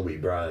like Kobe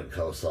Bryant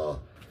coleslaw.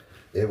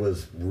 It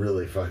was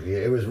really fucking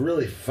good. It was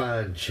really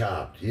fine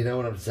chopped. You know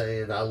what I'm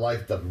saying? I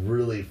like the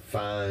really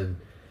fine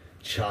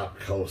chopped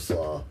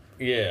coleslaw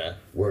Yeah.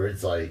 where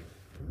it's like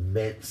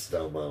minced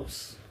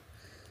almost.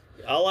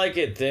 I like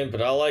it thin,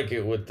 but I like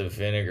it with the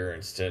vinegar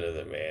instead of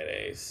the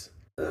mayonnaise.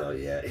 Oh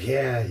yeah.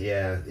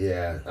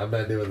 I'm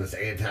not doing this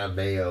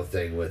anti-mayo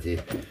thing with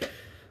you.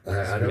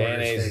 I don't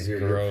Mayonnaise understand is your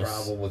gross.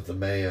 problem with the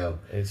mayo.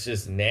 It's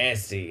just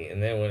nasty,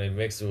 and then when it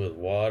mixes with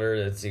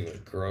water, that's even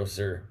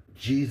grosser.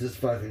 Jesus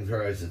fucking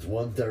Christ! It's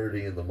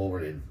 1:30 in the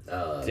morning.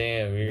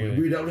 Damn,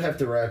 We don't have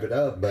to wrap it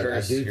up, but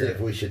Curse I do your- think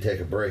we should take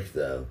a break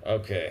though.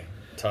 Okay.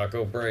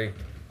 Taco break.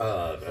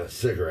 A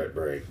cigarette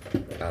break.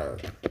 Taco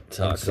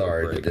I'm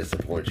sorry break. to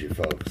disappoint you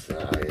folks.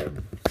 I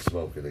am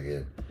smoking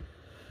again.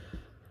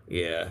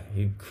 Yeah,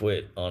 he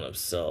quit on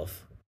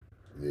himself.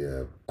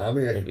 Yeah, I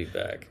mean, We'll be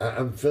back.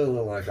 I'm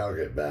feeling like I'll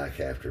get back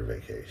after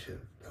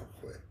vacation. I'll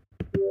quit.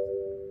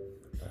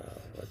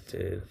 What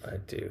did I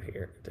do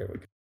here? There we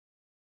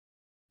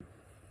go.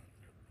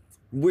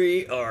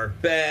 We are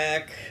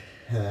back.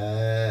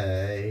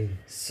 Hey.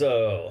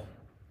 So,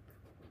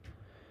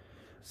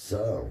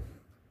 So,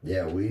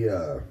 yeah, we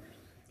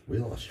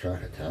lost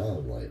track of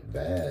time like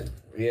bad.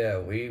 yeah,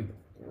 we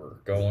were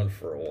going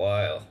for a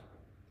while.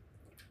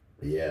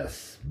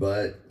 Yes,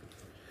 but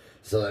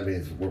so that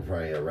means we're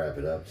probably gonna wrap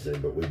it up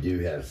soon. But we do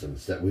have some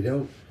stuff. We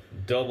don't.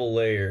 Double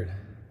layered.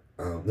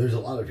 There's a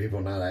lot of people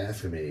not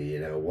asking me, you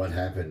know, what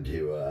happened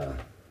to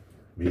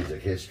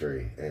music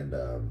history, and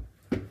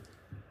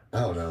I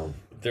don't know.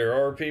 There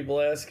are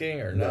people asking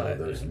or No, not?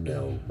 there's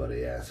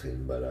nobody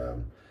asking, but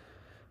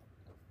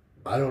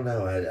I don't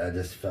know. I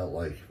just felt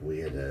like we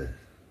had to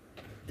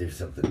do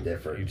something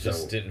different. You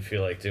just so, didn't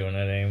feel like doing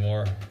it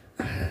anymore?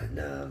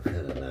 No, kind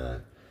of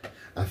not.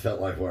 I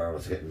felt like where I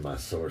was getting my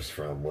source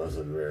from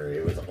wasn't very.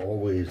 It was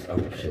always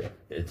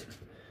It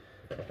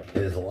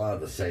is a lot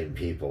of the same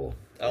people.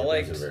 I It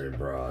liked- wasn't very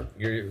broad.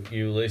 Your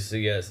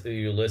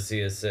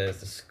Ulysses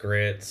says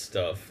Grit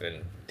stuff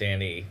and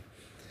Danny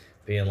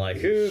being like,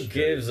 "Who Straight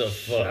gives a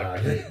shot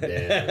fuck?" it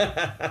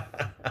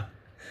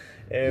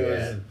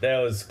down. That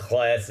was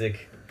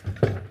classic.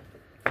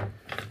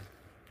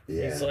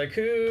 Yeah. He's like,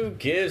 "Who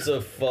gives a I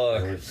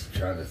fuck?" was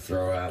trying to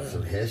throw out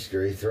some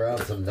history, throw out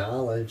some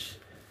knowledge.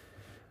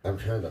 I'm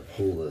trying to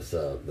pull this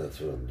up. That's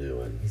what I'm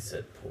doing. He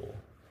said pull.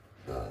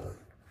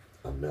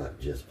 I'm not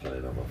just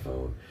playing on my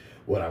phone.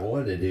 What I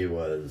wanted to do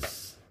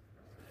was,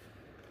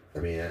 I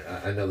mean,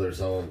 I know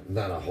there's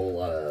not a whole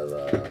lot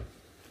of,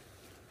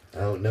 I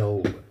don't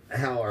know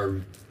how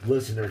our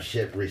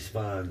listenership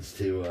responds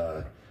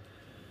to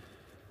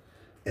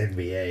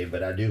NBA,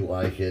 but I do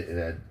like it,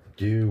 and I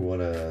do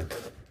want to,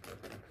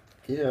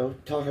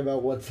 talk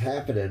about what's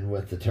happening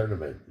with the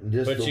tournament.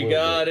 But you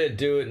gotta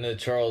do it in the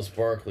Charles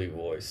Barkley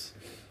voice.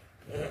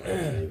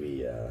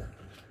 Maybe,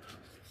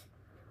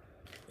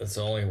 That's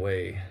the only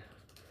way.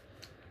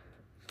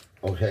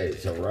 Okay,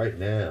 so right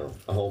now,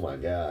 oh my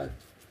God.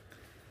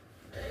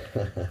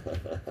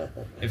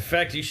 In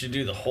fact, you should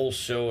do the whole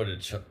show in a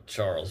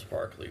Charles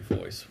Barkley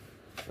voice.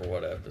 For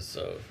what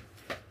episode?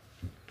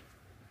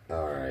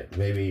 All right,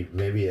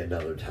 maybe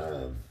another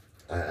time.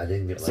 I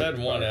didn't get. It's had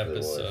one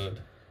episode.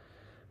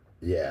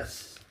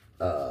 Yes.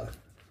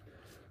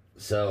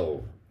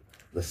 So,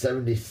 the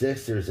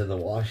 76ers and the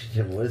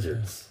Washington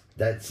Wizards.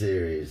 That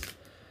series,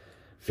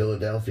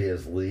 Philadelphia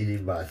is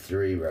leading by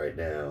 3 right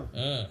now.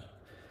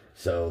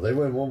 So they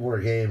win one more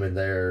game and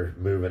they're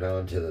moving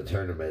on to the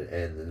tournament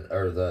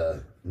or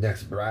the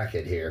next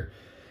bracket here.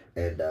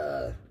 And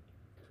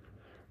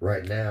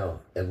right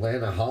now,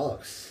 Atlanta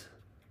Hawks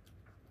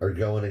are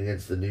going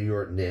against the New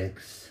York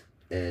Knicks,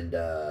 and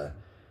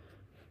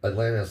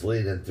Atlanta's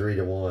leading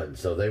 3-1.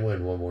 So they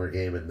win one more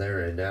game and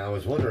they're in. Now I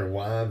was wondering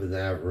why, but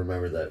then I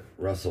remember that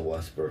Russell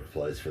Westbrook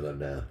plays for them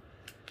now.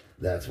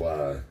 That's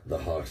why the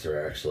Hawks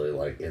are actually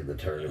in the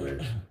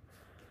tournament.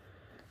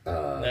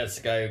 That's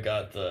the guy who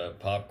got the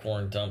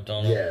popcorn dumped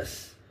on him?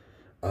 Yes.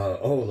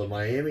 The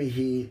Miami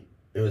Heat.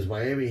 It was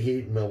Miami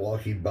Heat and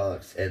Milwaukee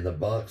Bucks, and the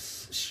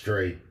Bucks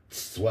straight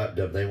swept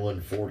them. They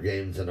won 4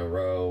 games in a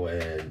row,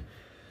 and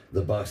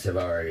the Bucks have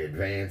already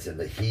advanced, and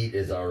the Heat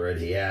is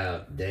already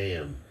out.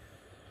 Damn.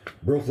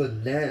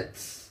 Brooklyn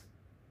Nets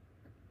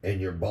and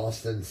your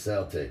Boston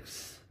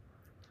Celtics.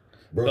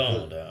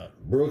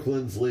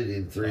 Brooklyn's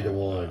leading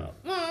 3-1.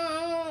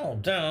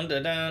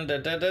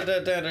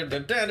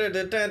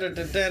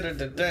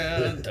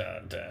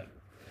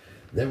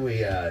 Then we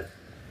got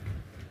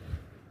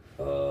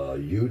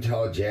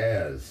Utah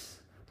Jazz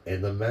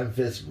and the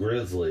Memphis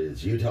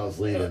Grizzlies. Utah's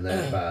leading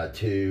that by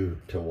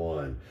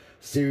 2-1.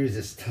 Series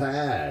is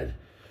tied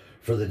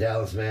for the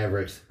Dallas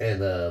Mavericks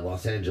and the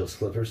Los Angeles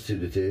Clippers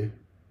 2-2.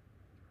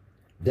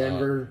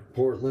 Denver,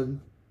 Portland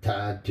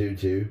tied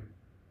 2-2.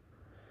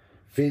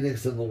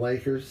 Phoenix and the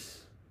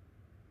Lakers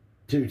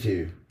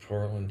 2-2.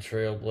 Portland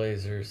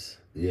Trailblazers.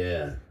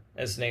 Yeah.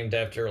 That's named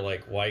after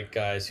white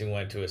guys who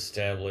went to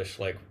establish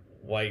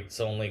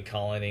whites only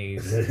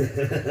colonies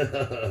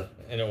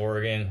in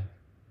Oregon.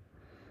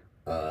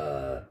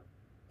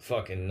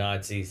 Fucking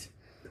Nazis.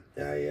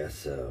 I guess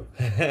so.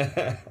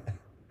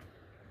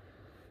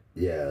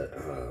 Yeah.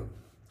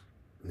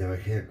 Now I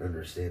can't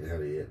understand how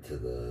to get to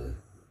the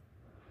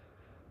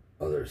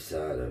other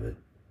side of it.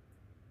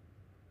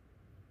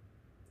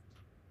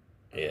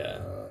 Yeah.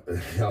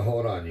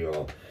 Hold on, you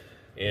all.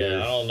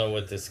 Yeah, I don't know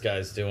what this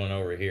guy's doing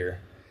over here.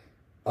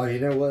 Oh, you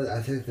know what?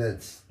 I think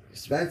that's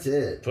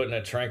it. Putting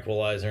a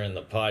tranquilizer in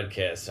the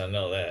podcast. I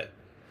know that.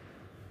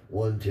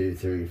 1, 2,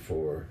 3,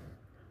 4,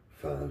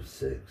 5,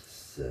 6,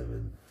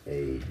 7,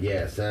 8.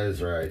 Yes, that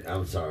is right.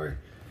 I'm sorry.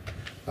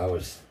 I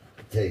was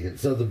taking.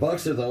 So the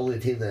Bucks are the only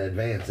team that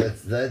advanced.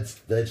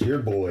 That's your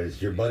boys,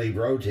 your buddy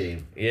bro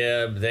team.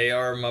 Yeah, they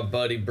are my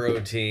buddy bro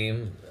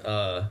team.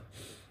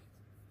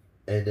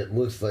 And it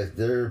looks like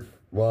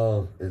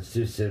it's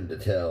too soon to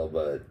tell,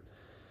 but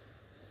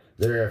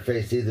they're going to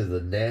face either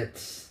the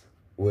Nets,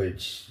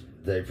 which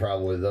they'll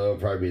probably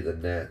be the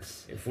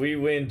Nets. If we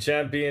win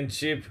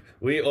championship,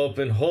 we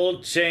open whole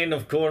chain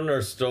of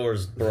corner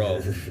stores,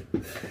 bro.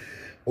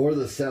 Or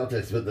the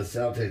Celtics, but the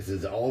Celtics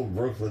is all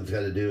Brooklyn's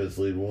got to do is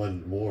lead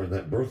one more, and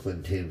that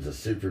Brooklyn team's a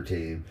super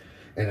team,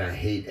 and I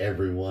hate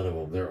every one of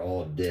them. They're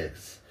all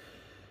dicks.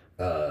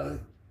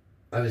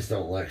 I just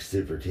don't like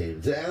super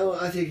teams.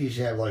 I think you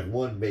should have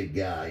one big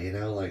guy,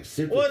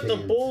 super What, teams.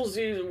 the Bulls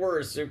were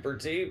a super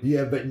team?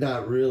 Yeah, but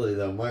not really,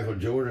 though. Michael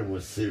Jordan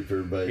was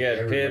super, but you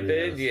had Pippen,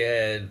 else. you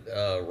had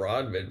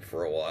Rodman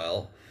for a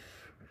while.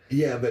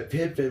 Yeah, but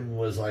Pippen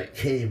was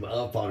came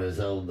up on his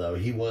own, though.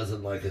 He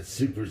wasn't a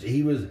super...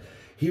 He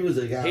was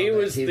a guy. He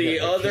was the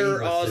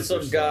other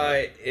awesome superstar.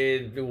 Guy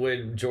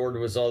when Jordan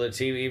was on the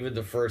team, even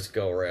the first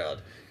go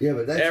round. Yeah,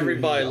 but that's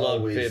everybody who he loved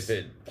always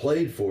Pippen.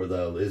 Played for,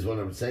 though, is what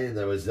I'm saying.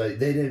 Though is they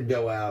didn't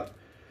go out.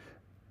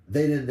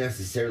 They didn't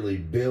necessarily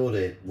build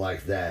it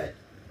like that.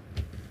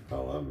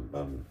 Oh,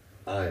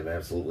 I am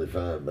absolutely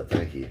fine, but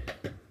thank you.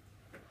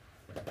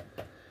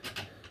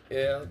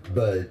 Yeah,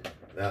 but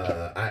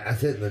I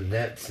think the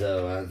Nets,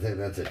 though, I think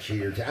that's a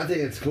cheater. I think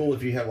it's cool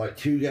if you have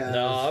 2 guys.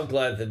 No, I'm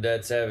glad the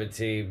Nets have a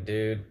team,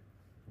 dude.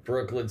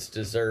 Brooklyn's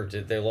deserved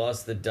it. They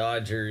lost the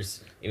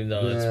Dodgers, even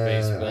though it's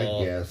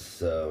baseball. I guess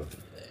so.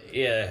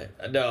 Yeah,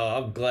 no,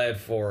 I'm glad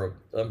for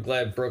them. I'm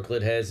glad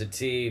Brooklyn has a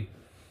team.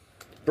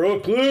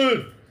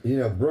 Brooklyn!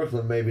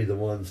 Brooklyn may be the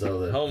ones, though,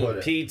 that Home put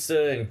of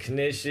pizza and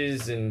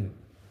knishes and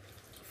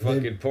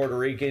fucking Puerto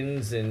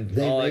Ricans and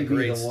They all may that be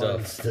great the stuff.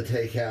 ones to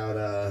take out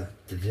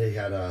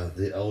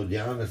the old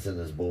Giannis and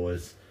his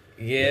boys.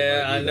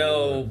 Yeah, might I be the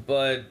know, one.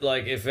 but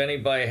like if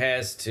anybody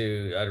has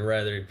to, I'd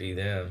rather it be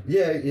them.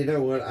 Yeah, you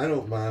know what? I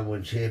don't mind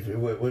when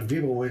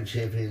people win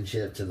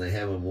championships and they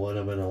haven't won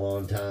them in a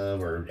long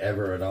time or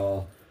ever at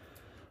all.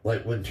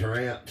 Like when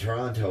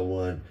Toronto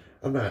won,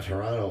 I'm not a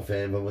Toronto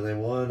fan, but when they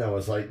won, I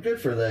was like, good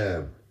for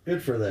them.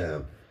 Good for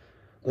them.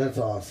 That's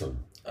awesome.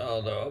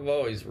 Oh no, I've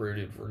always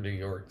rooted for New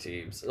York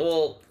teams.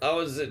 Well, I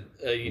was a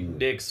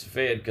Knicks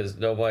fan because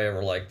nobody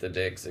ever liked the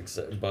Knicks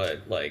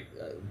but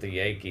the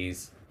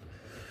Yankees.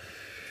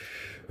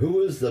 Who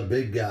was the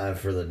big guy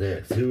for the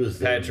Knicks? Who was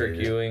Patrick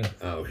Ewing.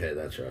 Oh, okay,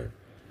 that's right.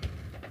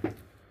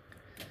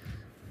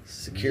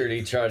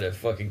 Security tried to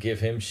fucking give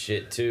him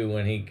shit too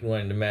when he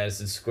went to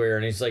Madison Square,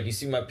 and he's like, "You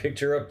see my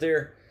picture up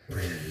there?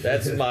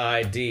 That's my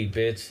ID,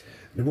 bitch."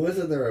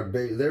 Wasn't there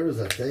there was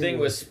a Thing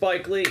with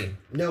Spike Lee.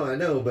 No, I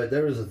know, but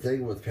there was a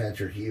thing with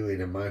Patrick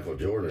Ewing and Michael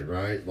Jordan,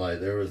 right? Like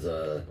there was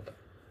a.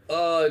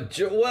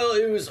 Well,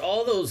 it was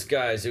all those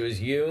guys. It was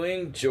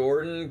Ewing,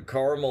 Jordan,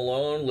 Karl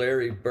Malone,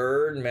 Larry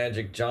Bird,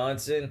 Magic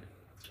Johnson,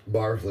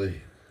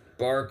 Barkley.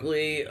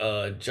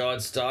 John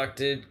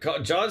Stockton.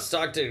 John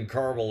Stockton and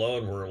Karl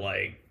Malone were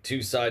like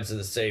two sides of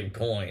the same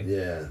coin.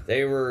 Yeah.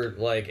 They were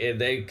like, and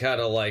they kind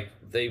of like,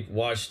 they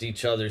watched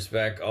each other's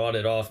back on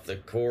and off the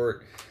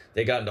court.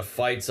 They got into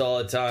fights all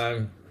the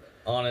time,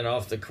 on and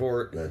off the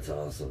court. That's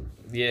awesome.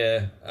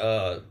 Yeah.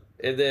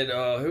 And then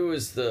who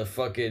was the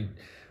fucking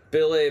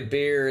Billy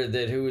Beer? And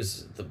then who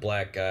was the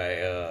black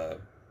guy?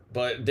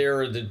 But they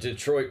were the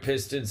Detroit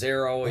Pistons.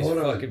 They're always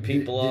fucking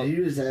people up. Did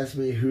you just ask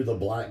me who the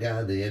black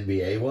guy in the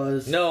NBA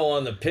was? No,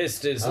 on the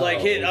Pistons. Oh,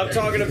 okay. I'm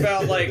talking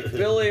about like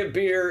Billy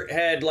Beer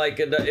had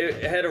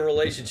had a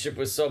relationship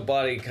with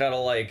somebody kind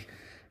of like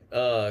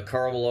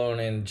Karl Malone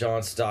and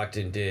John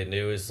Stockton did, and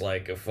it was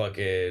like a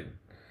fucking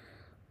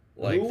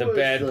like Who the was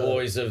bad the-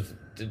 boys of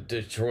the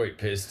Detroit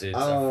Pistons.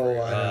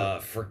 Oh,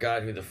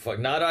 forgot who the fuck.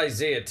 Not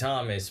Isaiah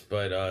Thomas,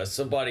 but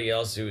somebody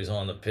else who was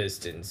on the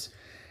Pistons,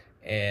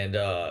 and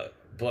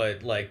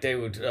but like they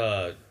would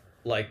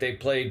like they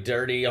played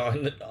dirty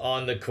on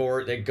the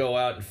court. They'd go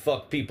out and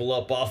fuck people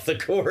up off the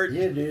court.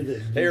 Yeah,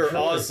 dude. They were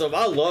Detroit- awesome.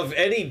 I love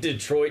any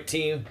Detroit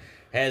team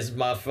has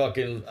my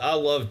fucking. I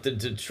love the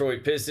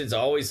Detroit Pistons. I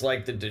always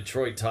liked the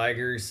Detroit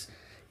Tigers,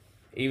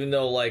 even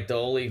though like the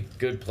only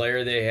good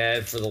player they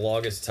had for the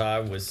longest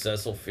time was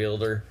Cecil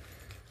Fielder.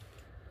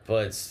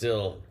 But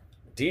still,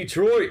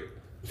 Detroit.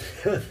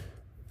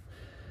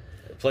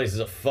 The place is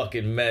a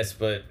fucking mess,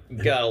 but you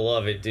gotta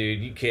love it, dude.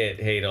 You can't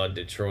hate on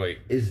Detroit.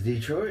 Is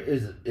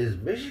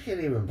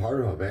Michigan even part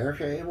of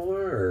America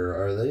anymore,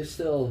 or are they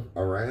still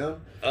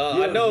around?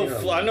 I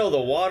know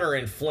the water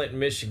in Flint,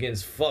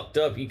 Michigan's fucked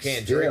up. You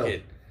can't drink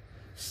it.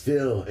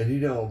 Still,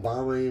 and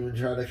Obama even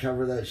tried to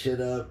cover that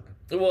shit up.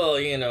 Well,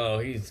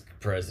 he's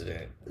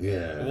president.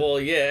 Yeah. Well,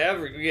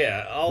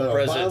 yeah, all But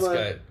presidents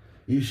Obama- got.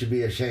 You should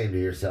be ashamed of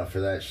yourself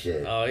for that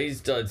shit. Oh, he's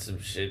done some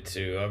shit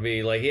too. I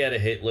mean, like he had a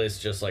hit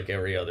list just like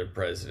every other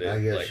president.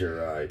 I guess like, you're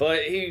right.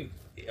 But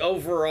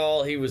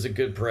overall, he was a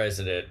good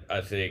president.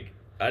 I think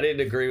I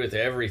didn't agree with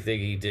everything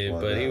he did,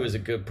 Well, but he no. was a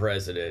good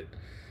president.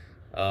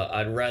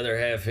 I'd rather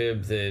have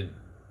him than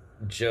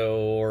Joe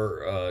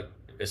or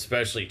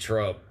especially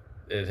Trump.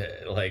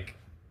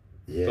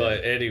 Yeah.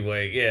 But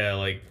anyway, yeah,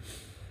 like.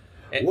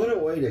 What a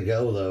way to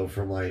go, though,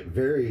 from like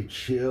very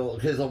chill.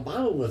 Because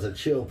Obama was a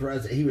chill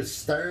president. He was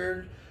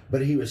stern,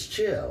 but he was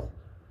chill.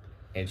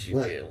 And you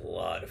Like- get a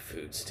lot of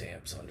food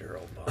stamps under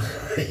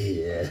Obama.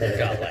 Yeah.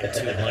 Got like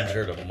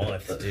 200 a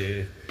month,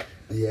 dude.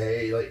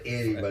 Yeah, like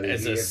anybody.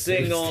 As can a get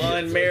single food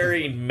stamps.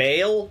 unmarried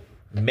male,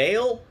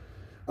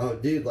 Oh,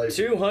 dude, like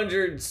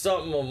 200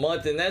 something a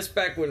month, and that's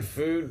back when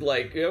food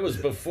it was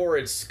before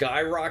it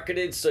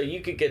skyrocketed, so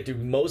you could get through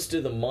most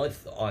of the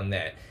month on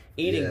that,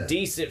 eating Yeah.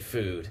 decent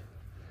food.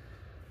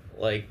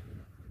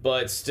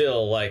 But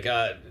still,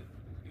 the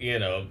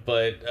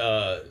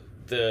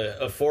the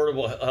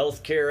Affordable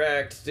Health Care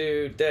Act,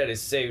 dude, that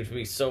has saved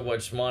me so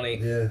much money.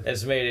 Yeah.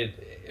 It's made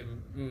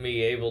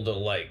me able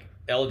to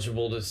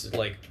eligible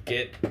to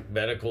get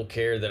medical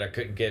care that I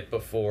couldn't get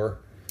before.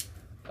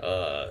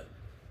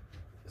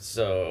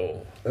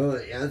 So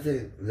I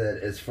think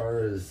that as far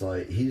as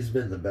he's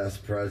been the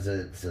best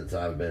president since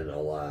I've been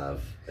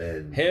alive,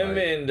 and him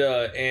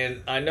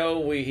and I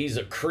know he's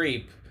a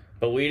creep,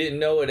 but we didn't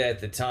know it at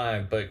the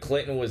time. But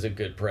Clinton was a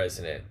good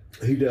president.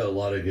 he did a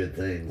lot of good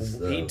things.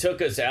 He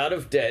took us out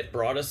of debt,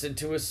 brought us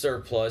into a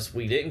surplus.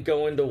 We didn't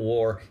go into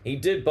war. He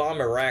did bomb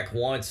Iraq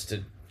once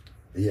to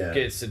get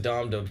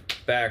Saddam to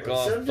back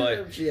off, sometimes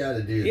but you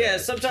gotta do yeah,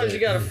 that sometimes you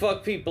shit. gotta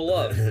fuck people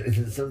up.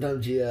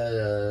 Sometimes you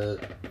gotta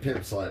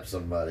pimp slap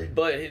somebody.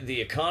 But the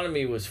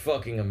economy was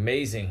fucking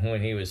amazing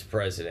when he was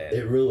president.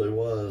 It really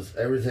was.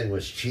 Everything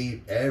was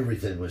cheap.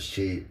 Everything was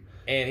cheap.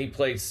 And he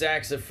played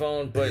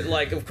saxophone, but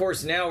of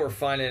course now we're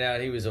finding out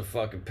he was a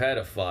fucking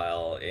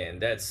pedophile,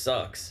 and that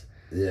sucks.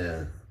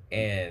 Yeah.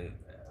 And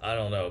I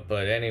don't know,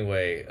 but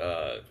anyway,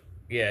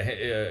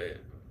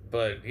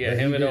 But yeah, But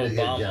him he and did a good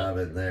Obama job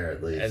in there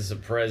at least. as the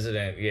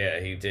president, yeah,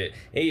 he did.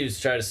 He was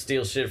trying to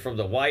steal shit from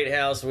the White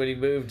House when he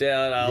moved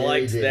out. I Yeah, he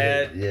liked did.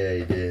 that. Yeah,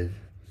 he did.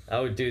 I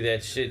would do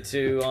that shit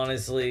too,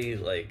 honestly.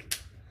 Like,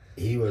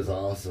 He was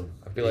awesome.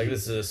 I feel like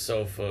this is a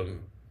sofa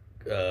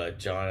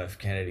John F.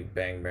 Kennedy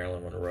banged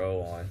Marilyn Monroe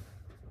on.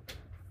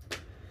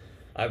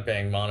 I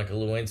banged Monica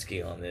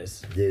Lewinsky on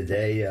this. Did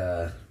they?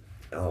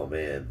 Oh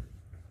man.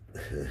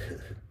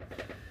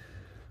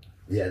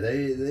 Yeah,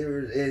 they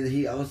were, and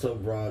he also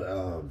brought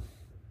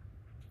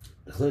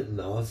Clinton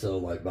also,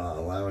 like, by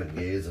allowing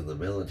gays in the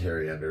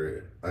military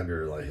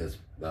under like his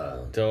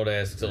Don't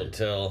ask, don't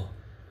tell.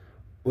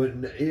 Well,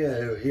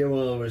 yeah,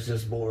 well, it was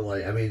just more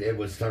like, I mean, it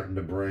was starting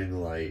to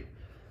bring, like,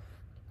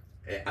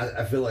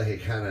 I feel like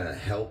it kind of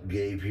helped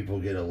gay people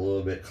get a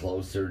little bit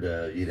closer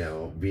to, you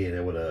know, being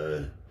able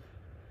to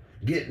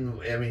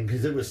I mean,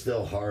 because it was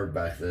still hard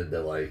back then to,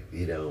 like,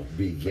 you know,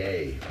 be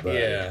gay. But,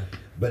 Yeah.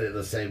 But at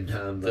the same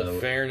time, The though.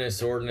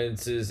 fairness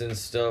ordinances and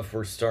stuff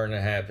were starting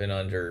to happen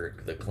under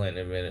the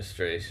Clinton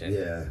administration.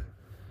 Yeah.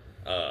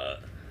 Uh,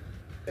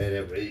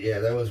 And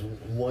that was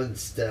one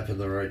step in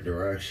the right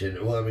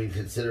direction. Well, I mean,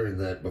 considering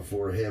that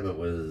before him it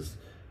was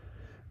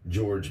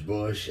George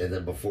Bush, and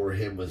then before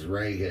him was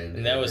Reagan.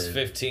 and that was then,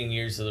 15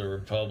 years of the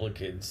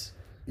Republicans.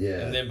 Yeah.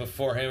 And then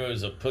before him, it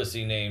was a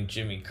pussy named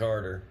Jimmy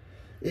Carter.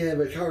 Yeah,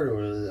 but Carter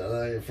was,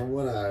 like, from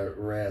what I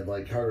read,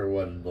 like, Carter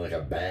wasn't, like,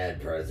 a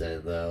bad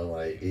president, though.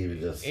 Like, he was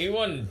just... He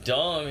wasn't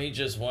dumb. He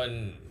just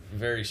wasn't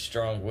very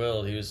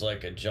strong-willed. He was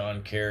like a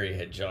John Kerry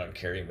had John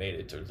Kerry made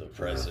it to the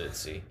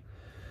presidency.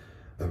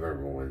 I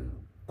remember when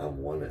I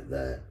wanted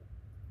that.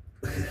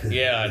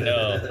 Yeah, I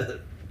know.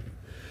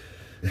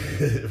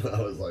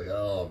 I was like,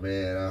 oh,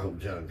 man, I hope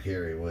John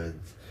Kerry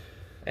wins.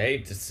 I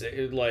hate to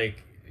say,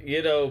 like,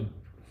 you know,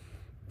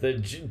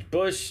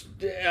 Bush,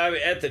 I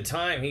mean, at the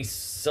time, he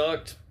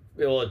sucked.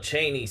 Well,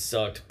 Cheney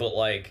sucked, but,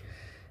 like,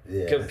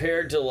 Yeah.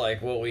 compared to,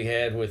 like, what we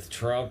had with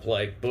Trump,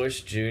 like,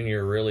 Bush Jr.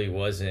 really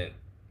wasn't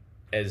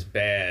as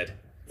bad.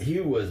 He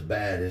was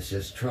bad. It's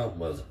just Trump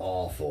was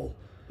awful.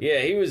 Yeah,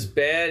 he was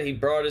bad. He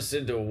brought us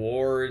into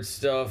war and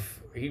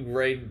stuff. He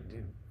kind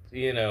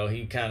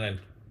of,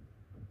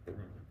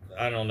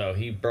 I don't know.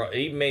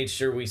 He made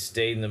sure we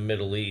stayed in the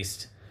Middle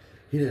East.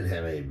 He didn't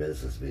have any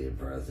business being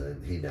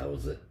president. He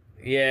knows it.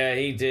 Yeah,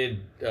 he did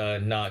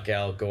knock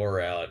Al Gore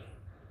out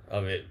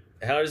of it.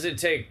 How does it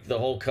take the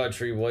whole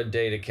country one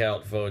day to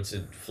count votes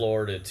in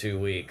Florida 2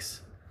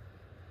 weeks?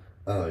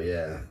 Oh,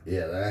 yeah.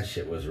 Yeah, that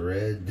shit was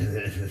rigged.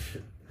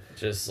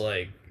 Just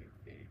like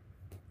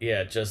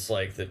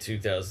the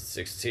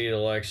 2016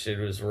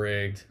 election was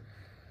rigged.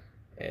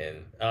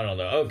 And I don't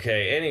know.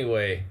 Okay,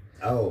 anyway.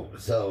 Oh,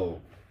 so,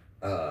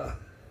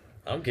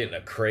 I'm getting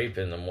a crepe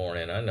in the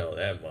morning. I know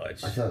that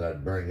much. I thought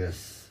I'd bring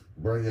us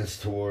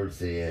towards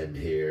the end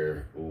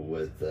here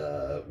with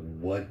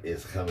what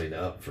is coming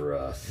up for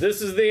us.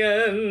 This is the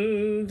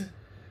end.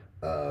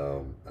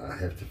 I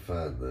have to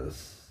find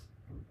this.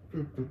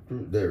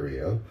 There we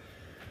go.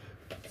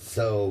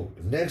 So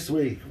next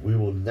week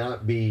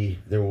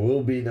there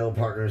will be no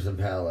Partners in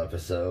Pal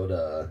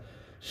episode.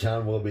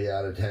 Sean will be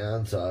out of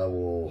town, so I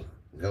will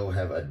go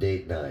have a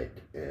date night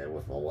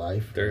with my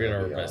wife. They're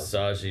That'll gonna be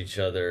massage each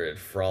other and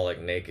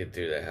frolic naked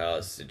through the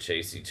house and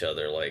chase each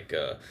other like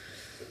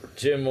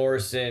Jim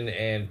Morrison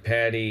and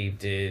Patty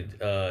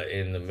did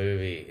in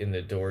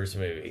the Doors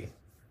movie.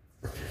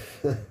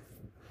 awesome.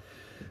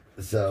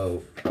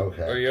 So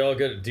okay. Are you all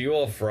good? Do you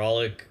all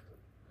frolic?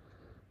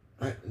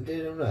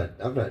 Dude,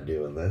 I'm not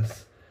doing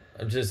this.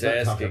 I'm just I'm not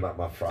talking asking. about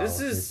my frolic.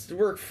 This is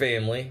work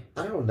family.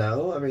 I don't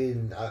know. I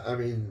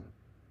mean.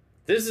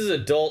 This is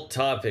adult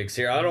topics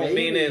here. I don't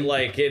mean it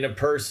like in a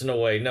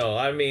personal way. No,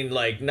 I mean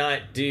like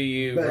not do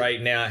you But-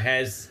 right now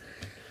has.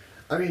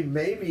 I mean,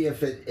 maybe if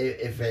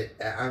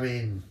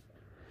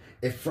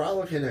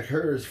frolicking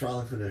occurs,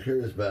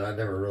 but I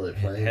never really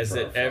played. Has for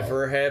a it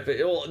ever happened?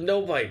 Well,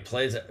 nobody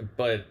plays it,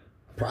 but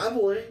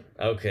Probably.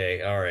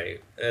 okay, all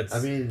right. That's. I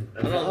mean,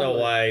 I don't know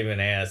why I even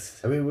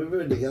asked. I mean, we've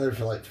been together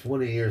for like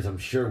 20 years. I'm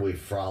sure we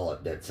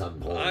frolicked at some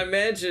point. I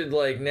imagine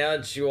like now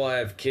that you all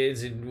have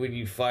kids, and when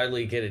you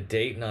finally get a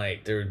date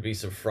night, there would be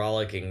some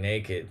frolicking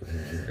naked,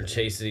 or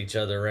chasing each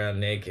other around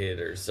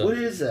naked, or something.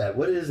 What is that?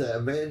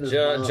 Amanda's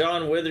mom,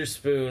 John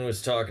Witherspoon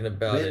was talking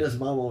about Amanda's it.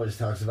 mom always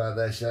talks about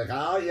that. She's like,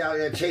 oh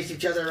yeah, chase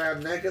each other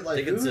around naked. Like,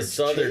 I think it's who a is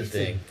southern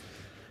chasing- thing.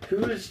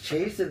 Who is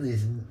chasing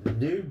these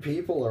nude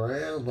people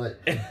around? Like,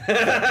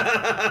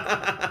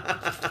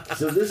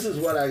 so this is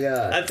what I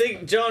got. I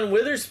think John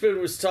Witherspoon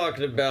was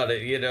talking about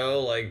it, you know,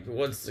 like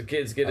once the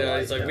kids get I out, like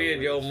he's like, John me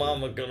and your Witherspoon.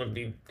 mama gonna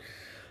be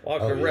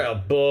walking Oh, yeah.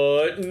 around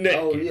butt naked.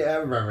 Oh yeah, I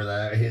remember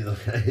that. He's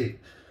like,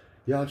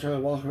 y'all trying to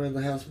walk around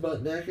the house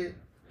butt naked?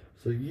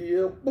 So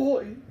yeah,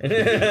 boy.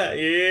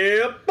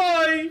 Yeah,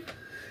 boy.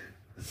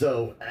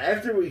 So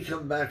after we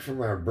come back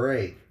from our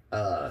break,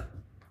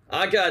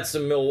 I got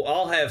some.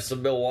 I'll have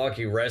some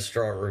Milwaukee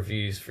restaurant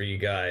reviews for you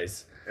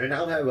guys. and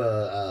I'll have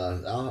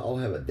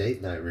a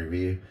date night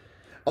review.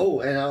 Oh,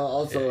 and I'll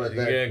also You're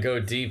gonna go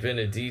deep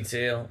into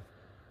detail.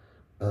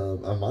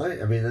 I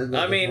might. I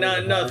mean,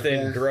 not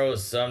nothing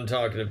gross. I'm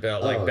talking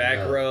about like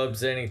back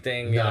rubs,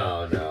 anything.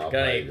 No. Got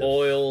any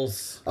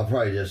oils? I'll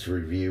probably just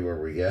review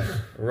where we go.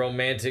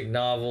 Romantic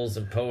novels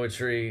and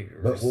poetry.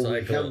 But when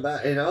we come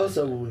back, and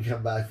also when we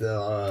come back,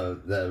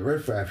 the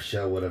Riff Raff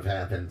show would have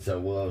happened. So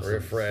we'll have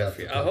Riff Raff.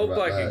 I hope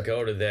I can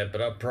go to that,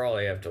 but I'll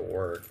probably have to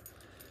work.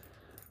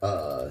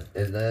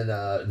 And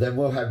then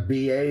we'll have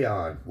BA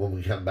on when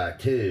we come back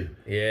too.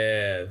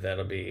 Yeah,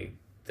 that'll be.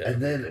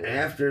 And then cool.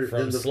 after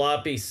from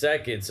Sloppy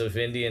Seconds of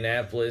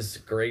Indianapolis,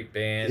 great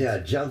band. Yeah,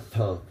 Junk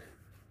Punk.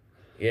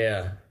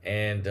 Yeah,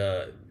 and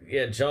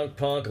Junk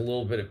Punk, a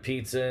little bit of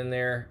pizza in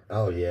there.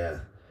 Oh yeah,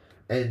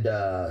 and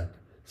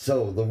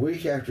so the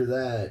week after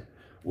that,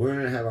 we're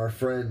gonna have our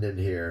friend in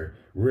here,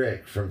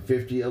 Rick from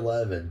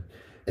 5011,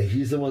 and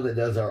he's the one that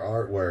does our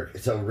artwork.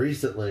 So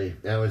recently,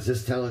 I was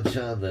just telling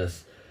Sean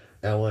this,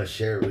 and I want to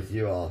share it with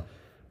you all.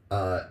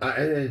 I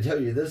didn't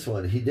tell you this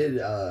one. He did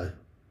a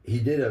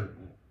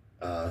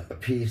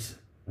piece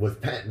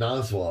with Patton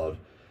Oswalt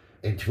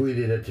and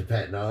tweeted it to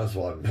Patton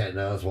Oswalt, and Patton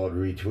Oswalt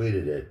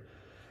retweeted it.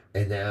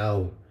 And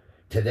now,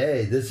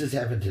 today, this just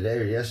happened today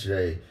or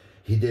yesterday,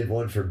 he did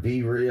one for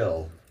Be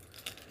Real.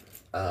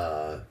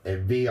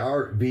 And Be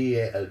Real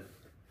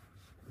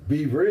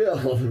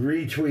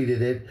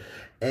retweeted it.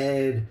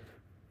 And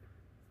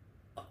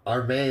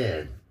our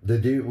man, the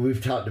dude,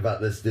 we've talked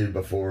about this dude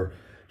before,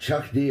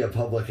 Chuck D, a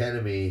Public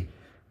Enemy,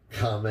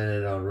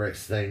 commented on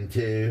Rick's thing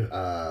too,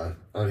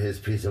 on his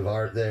piece of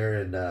art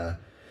there, and man,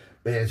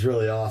 it's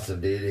really awesome,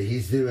 dude.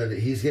 He's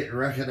getting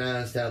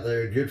recognized out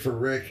there. Good for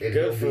Rick. And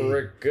good for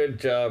Rick. Good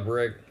job,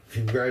 Rick.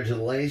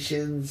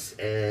 Congratulations,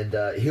 and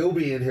he'll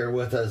be in here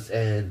with us,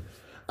 and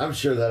I'm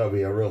sure that'll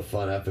be a real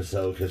fun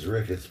episode because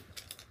Rick's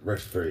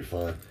pretty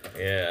fun.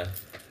 Yeah.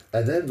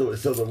 And then,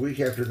 so the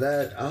week after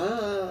that,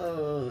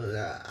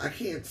 I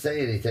can't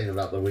say anything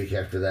about the week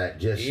after that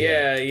just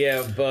yet.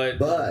 Yeah, but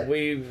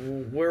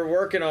we're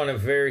working on a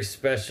very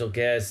special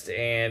guest,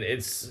 and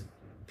it's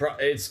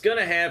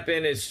gonna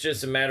happen. It's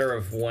just a matter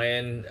of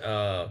when.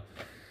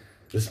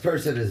 This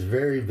person is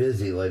very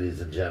busy, ladies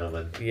and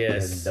gentlemen.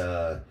 Yes.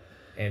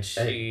 And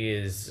she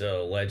is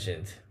a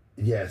legend.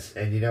 Yes,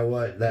 and you know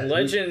what?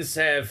 Legends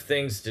have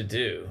things to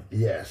do.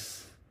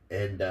 Yes,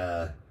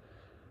 and.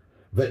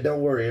 But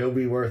don't worry, it'll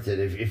be worth it.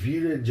 If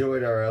you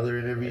enjoyed our other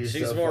interviews,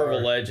 she's more of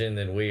a legend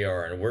than we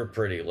are, and we're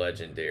pretty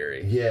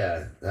legendary.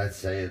 Yeah, that's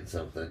saying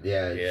something.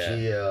 Yeah.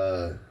 She.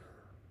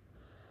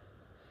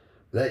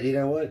 That, you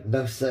know what?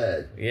 Enough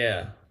said.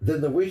 Yeah.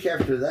 Then the week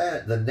after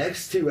that, the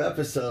next 2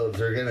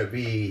 episodes are gonna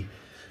be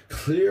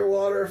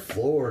Clearwater,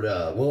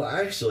 Florida. Well,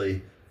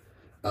 actually,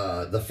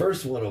 the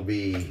first one will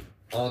be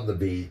on the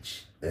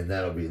beach, and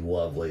that'll be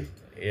lovely.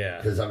 Yeah.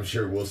 Because I'm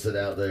sure we'll sit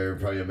out there,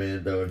 probably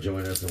Amanda will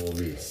join us, and we'll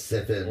be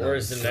sipping.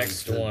 Where's the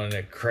next one?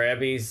 At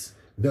Krabby's?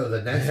 No,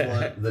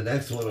 the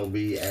next one will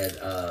be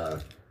at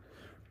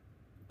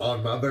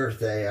on my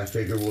birthday. I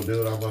figure we'll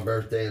do it on my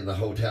birthday in the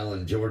hotel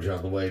in Georgia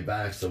on the way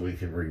back so we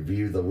can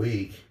review the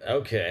week.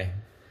 Okay.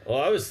 Well,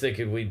 I was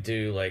thinking we'd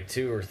do like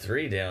 2 or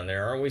 3 down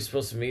there. Aren't we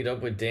supposed to meet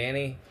up with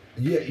Danny?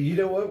 Yeah, you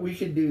know what? We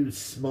could do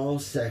small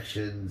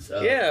sections.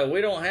 Yeah,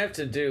 we don't have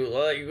to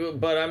do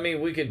but I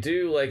mean, we could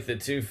do like the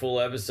 2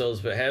 full episodes,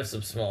 but have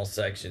some small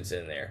sections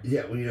in there.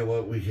 Yeah, well, you know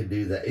what? We can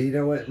do that. You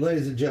know what,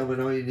 ladies and gentlemen,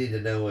 all you need to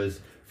know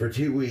is for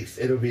 2 weeks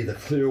it'll be the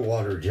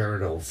Clearwater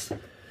Journals.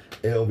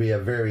 It'll be a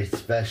very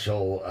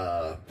special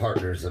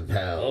Partners and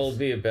Pals. It'll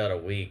be about a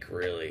week,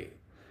 really.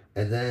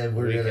 And then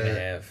we're week gonna. And a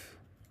half.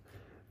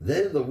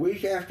 Then the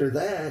week after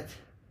that,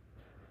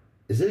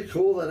 is it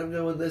cool that I'm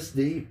going this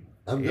deep?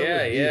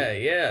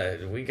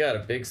 Yeah. We got a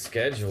big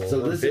schedule.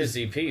 So we're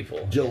busy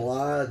people.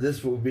 July,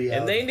 this will be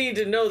and they need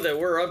to know that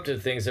we're up to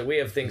things, that we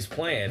have things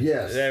planned.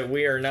 Yes. That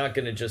we are not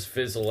going to just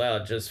fizzle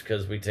out just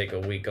because we take a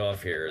week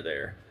off here or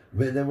there.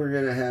 But then we're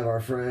going to have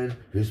our friend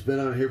who's been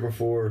on here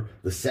before,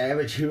 the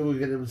Savage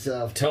Hooligan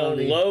himself,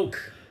 Tone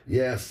Loke.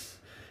 Yes.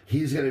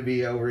 He's going to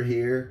be over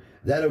here.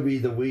 That'll be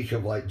the week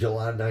of like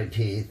July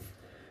 19th.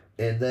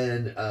 And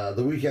then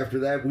the week after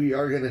that, we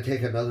are going to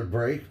take another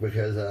break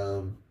because,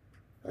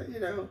 you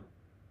know,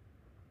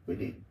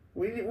 we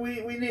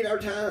need our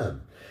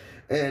time.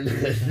 And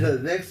the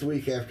next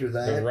week after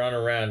that, we run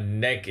around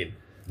naked.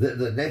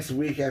 The next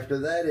week after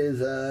that is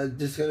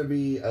just going to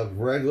be a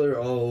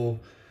regular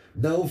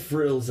no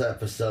frills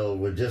episode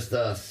with just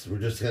us. We're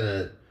just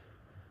gonna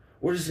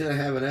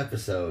have an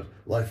episode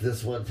like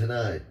this one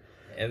tonight.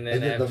 And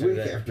then after the week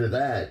after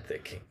that, the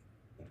King.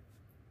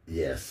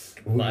 Yes.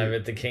 Live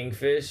at the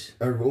Kingfish.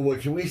 Or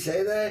what, can we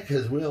say that?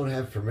 Because we don't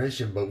have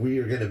permission, but we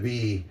are going to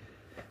be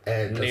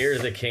at near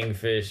the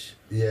Kingfish.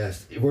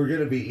 Yes, we're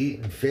going to be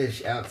eating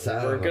fish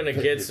outside. We're going to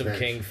get some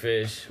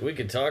kingfish. We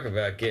could talk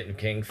about getting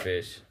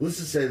kingfish. Let's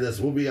just say this: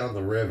 we'll be on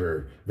the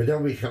river, but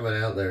don't be coming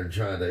out there and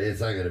trying to.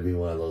 It's not going to be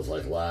one of those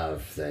like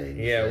live things.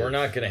 Yeah, we're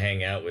not going to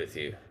hang out with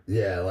you.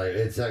 Yeah, like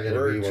it's not going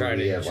to be. We're trying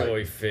to enjoy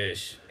like,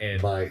 fish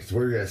and mics.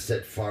 We're going to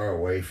sit far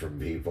away from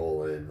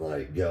people and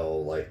like go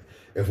like.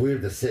 If we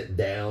have to sit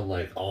down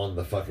like on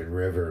the fucking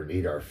river and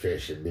eat our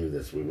fish and do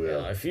this, we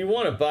will. If you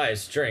want to buy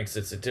us drinks,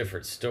 it's a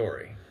different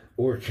story.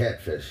 or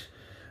catfish.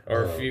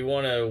 Or if you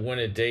want to win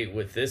a date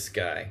with this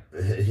guy,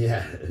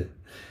 Yeah.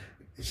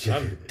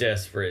 I'm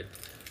desperate.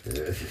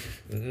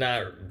 And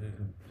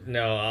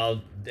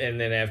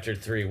then after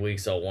 3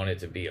 weeks, I'll want it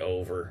to be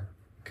over.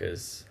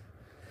 Because,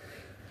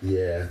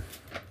 Yeah.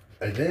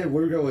 And then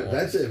we're going,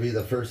 that's going to be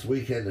the first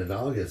weekend in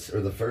August,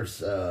 or the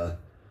first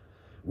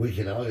week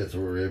in August,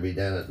 where we're going to be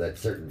down at that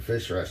certain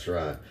fish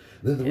restaurant.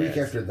 Then the week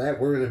after that,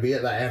 we're going to be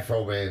at the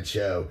Afro Man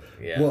show.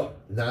 Yeah. Well,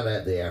 not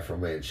at the Afro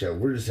Man show.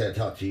 We're just going to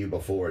talk to you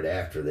before and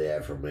after the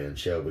Afro Man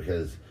show,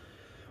 because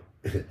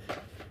do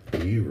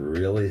you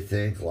really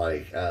think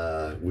like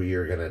we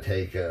are going to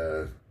take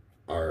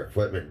our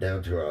equipment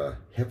down to a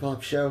hip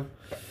hop show?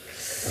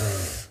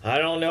 I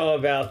don't know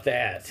about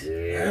that.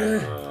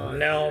 Yeah.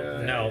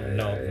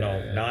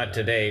 No, not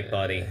today,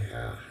 buddy.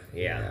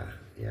 Yeah.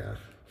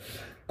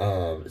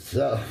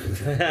 So,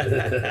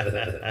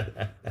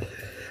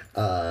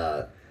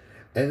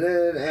 and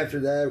then after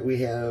that, we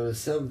have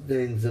some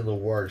things in the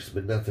works,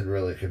 but nothing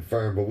really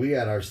confirmed. But we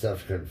got our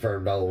stuff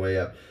confirmed all the way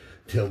up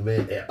till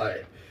mid.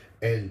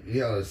 And you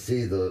know,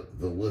 see the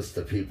list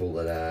of people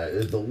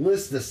the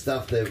list of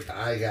stuff that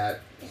I got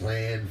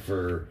planned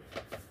for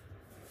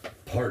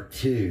part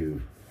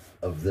 2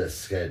 of this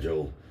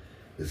schedule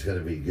is going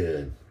to be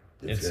good.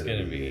 It's going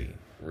to be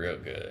real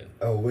good.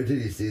 Oh, where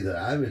did you see that?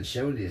 I've been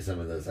showing you some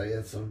of this. I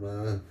got some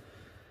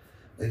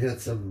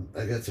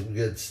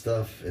good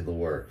stuff in the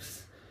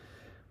works.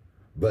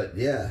 But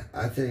yeah,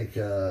 I think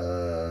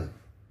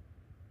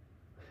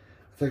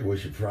we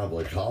should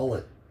probably call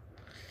it.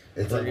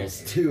 It's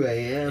almost 2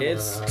 a.m.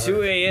 It's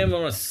 2 a.m.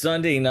 on a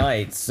Sunday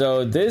night,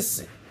 so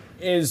this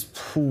is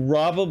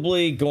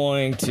probably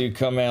going to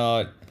come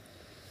out.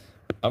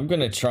 I'm going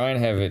to try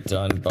and have it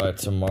done by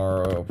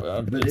tomorrow,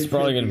 but it's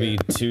probably going to be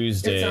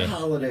Tuesday. It's a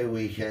holiday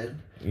weekend.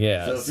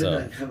 Yeah, so if it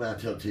doesn't come out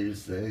till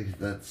Tuesday,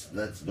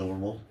 that's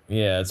normal.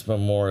 Yeah, it's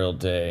Memorial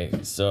Day,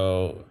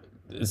 so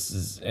this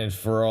is, and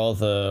for all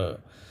the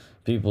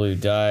people who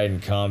died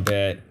in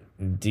combat,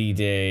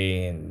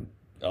 D-Day, and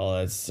all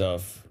that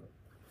stuff,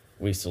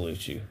 we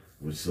salute you.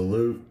 We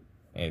salute.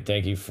 And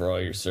thank you for all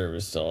your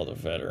service to all the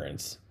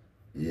veterans.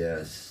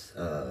 Yes.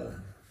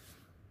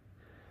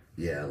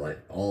 Yeah, like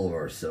all of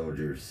our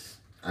soldiers,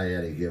 I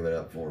had to give it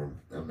up for them.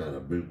 I'm not a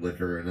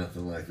bootlicker or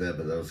nothing like that,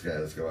 but those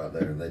guys go out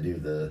there and they do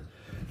the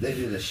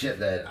shit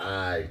that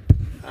I'm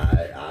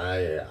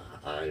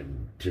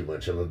too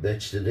much of a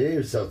bitch to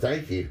do. So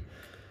thank you.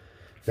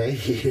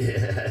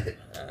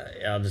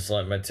 I'll just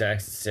let my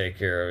taxes take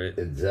care of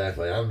it.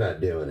 Exactly. I'm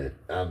not doing it.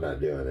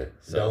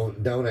 So,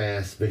 don't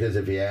ask, because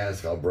if you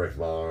ask, I'll break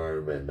my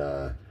arm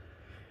and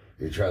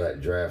you try that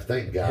draft.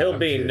 Thank God. He'll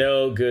be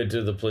no good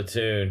to the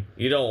platoon.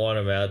 You don't want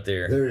him out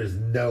there. There is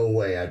no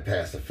way I'd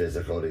pass a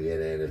physical to get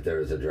in if there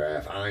was a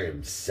draft. I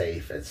am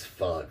safe as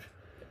fuck.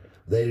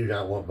 They do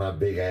not want my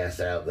big ass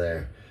out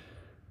there.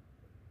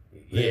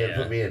 They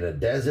put me in a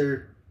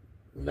desert.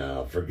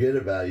 No, forget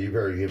about it. You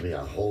better give me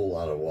a whole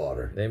lot of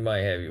water. They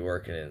might have you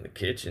working in the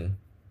kitchen.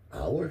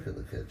 I'll work in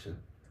the kitchen.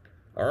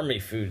 Army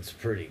food's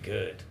pretty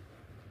good.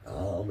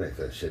 Oh, I'll make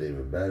that shit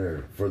even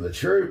better for the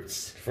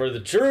troops. For the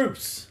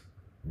troops.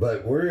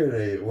 But we're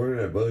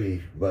gonna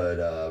boogie. But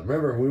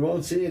remember, we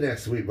won't see you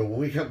next week. But when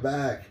we come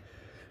back,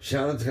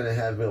 Sean's gonna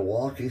have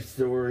Milwaukee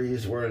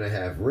stories. We're gonna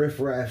have Riff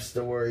Raff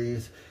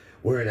stories.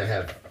 We're gonna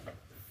have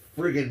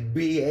friggin'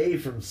 BA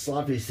from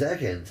Sloppy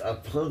Seconds, a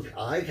punk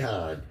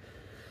icon.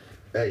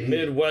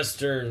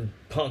 Midwestern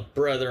punk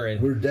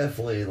brethren. We're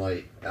definitely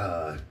like,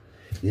 having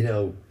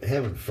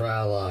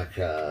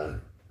Frylock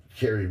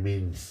Carrie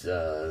Means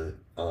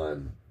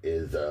on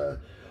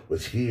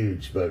was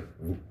huge, but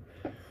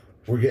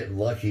we're getting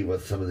lucky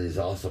with some of these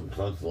awesome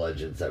punk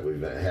legends that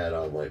we've had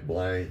on, like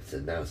Blanks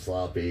and now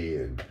Sloppy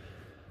and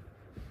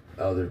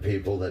other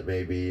people that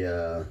may be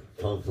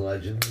punk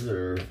legends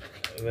or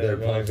they're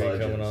punk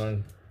legends. Coming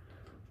on.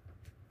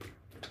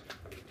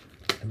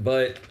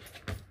 But,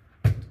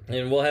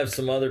 and we'll have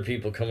some other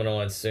people coming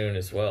on soon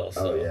as well.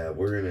 So. Oh yeah,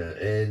 we're gonna,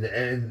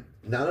 and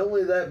not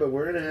only that, but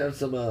we're gonna have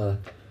some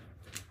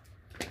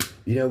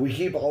we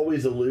keep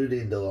always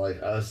alluding to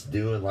like us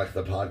doing like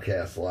the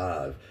podcast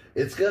live.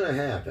 It's gonna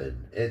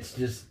happen. It's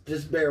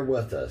just bear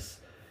with us.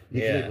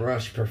 You can't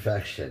rush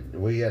perfection.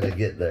 We gotta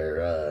get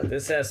there.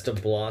 This has to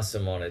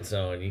blossom on its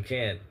own. You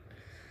can't,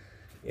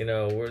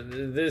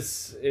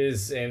 this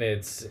is in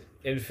its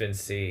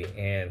infancy,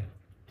 and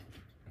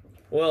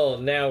well,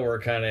 now we're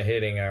kind of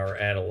hitting our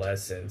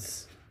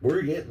adolescence.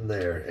 We're getting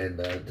there,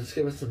 and just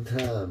give us some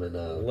time and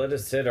let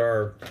us hit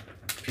our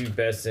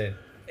pubescent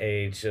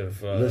age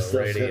of this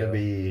stuff's radio. gonna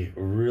be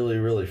really,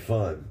 really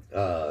fun,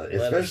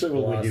 especially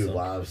when we do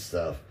live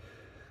stuff.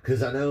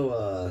 Because I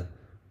know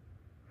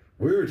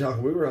we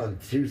were on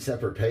 2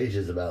 separate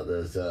pages about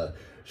this.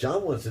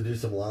 Sean wants to do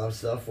some live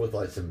stuff with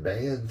like some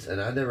bands, and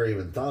I never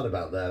even thought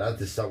about that. I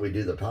just thought we'd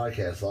do the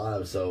podcast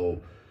live, so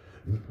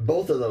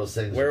both of those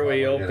things where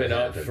we open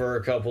up for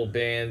a couple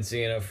bands,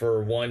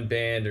 for one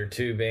band or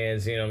 2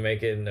 bands,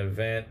 make it an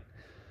event.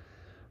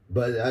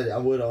 But I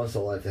would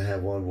also like to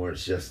have one where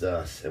it's just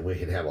us and we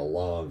can have a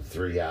long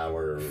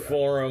 3-hour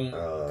forum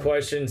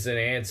questions and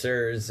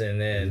answers,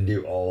 and then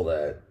do all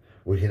that.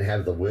 We can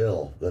have the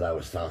will that I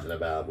was talking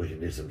about. We can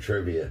do some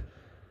trivia.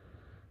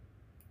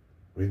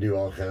 We can do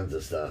all kinds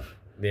of stuff.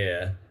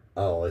 Yeah.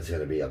 Oh, it's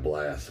gonna be a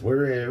blast.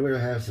 We're gonna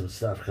have some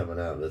stuff coming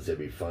up that's gonna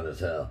be fun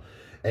as hell.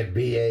 And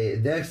BA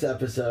next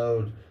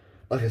episode,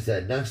 like I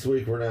said, next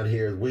week we're not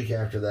here. The week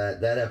after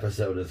that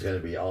episode is gonna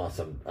be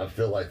awesome. I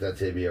feel like that's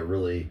gonna be a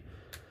really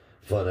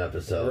fun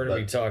episode. We're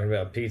gonna be talking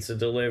about pizza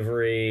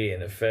delivery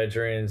and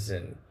ephedrines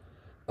and.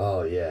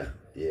 Oh yeah,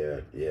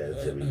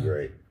 it's gonna be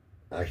great.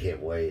 I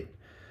can't wait.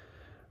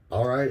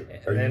 All right.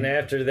 And then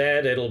after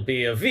that, it'll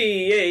be a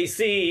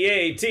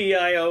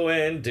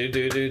VACATION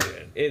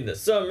in the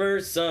summer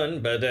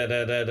sun.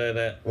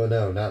 Ba-da-da-da-da-da. Well,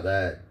 no, not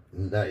that.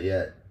 Not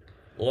yet.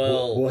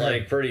 Well, We'll like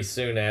have- pretty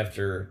soon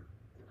after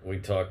we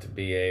talk to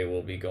BA,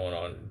 we'll be going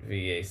on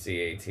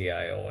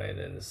VACATION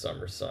in the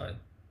summer sun.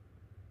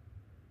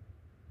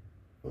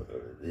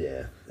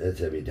 Yeah, it's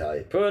gonna be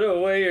tight. Put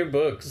away your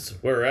books.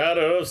 We're out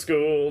of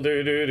school. And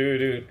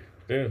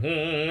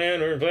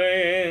we're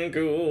playing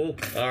cool.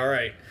 All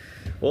right.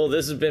 Well,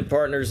 this has been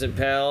Partners and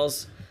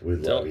Pals. We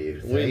love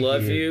you. We Thank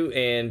love you.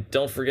 And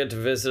don't forget to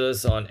visit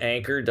us on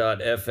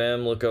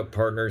anchor.fm. Look up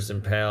Partners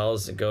and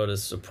Pals and go to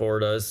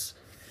support us.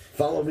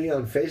 Follow me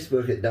on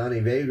Facebook at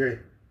Donnie Vagrant.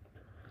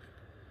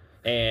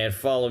 And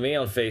follow me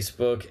on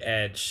Facebook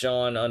at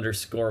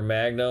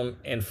Sean_Magnum.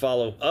 And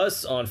follow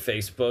us on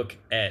Facebook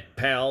at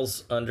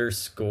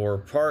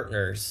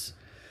Pals_Partners.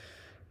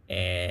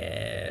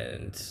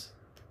 And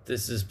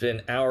this has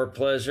been our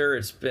pleasure.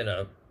 It's been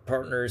a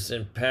Partners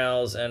and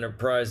Pals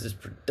Enterprises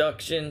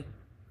production.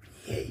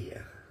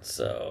 Yeah.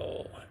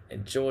 So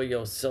enjoy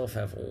yourself.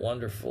 Have a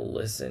wonderful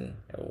listen.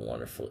 Have a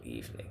wonderful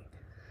evening.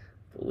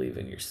 Believe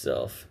in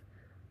yourself.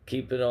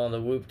 Keep it on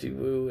the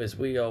whoop-de-woo as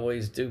we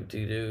always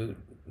do.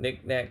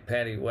 Knick-knack,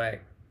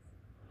 patty-whack.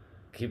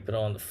 Keep it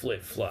on the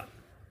flip-flop.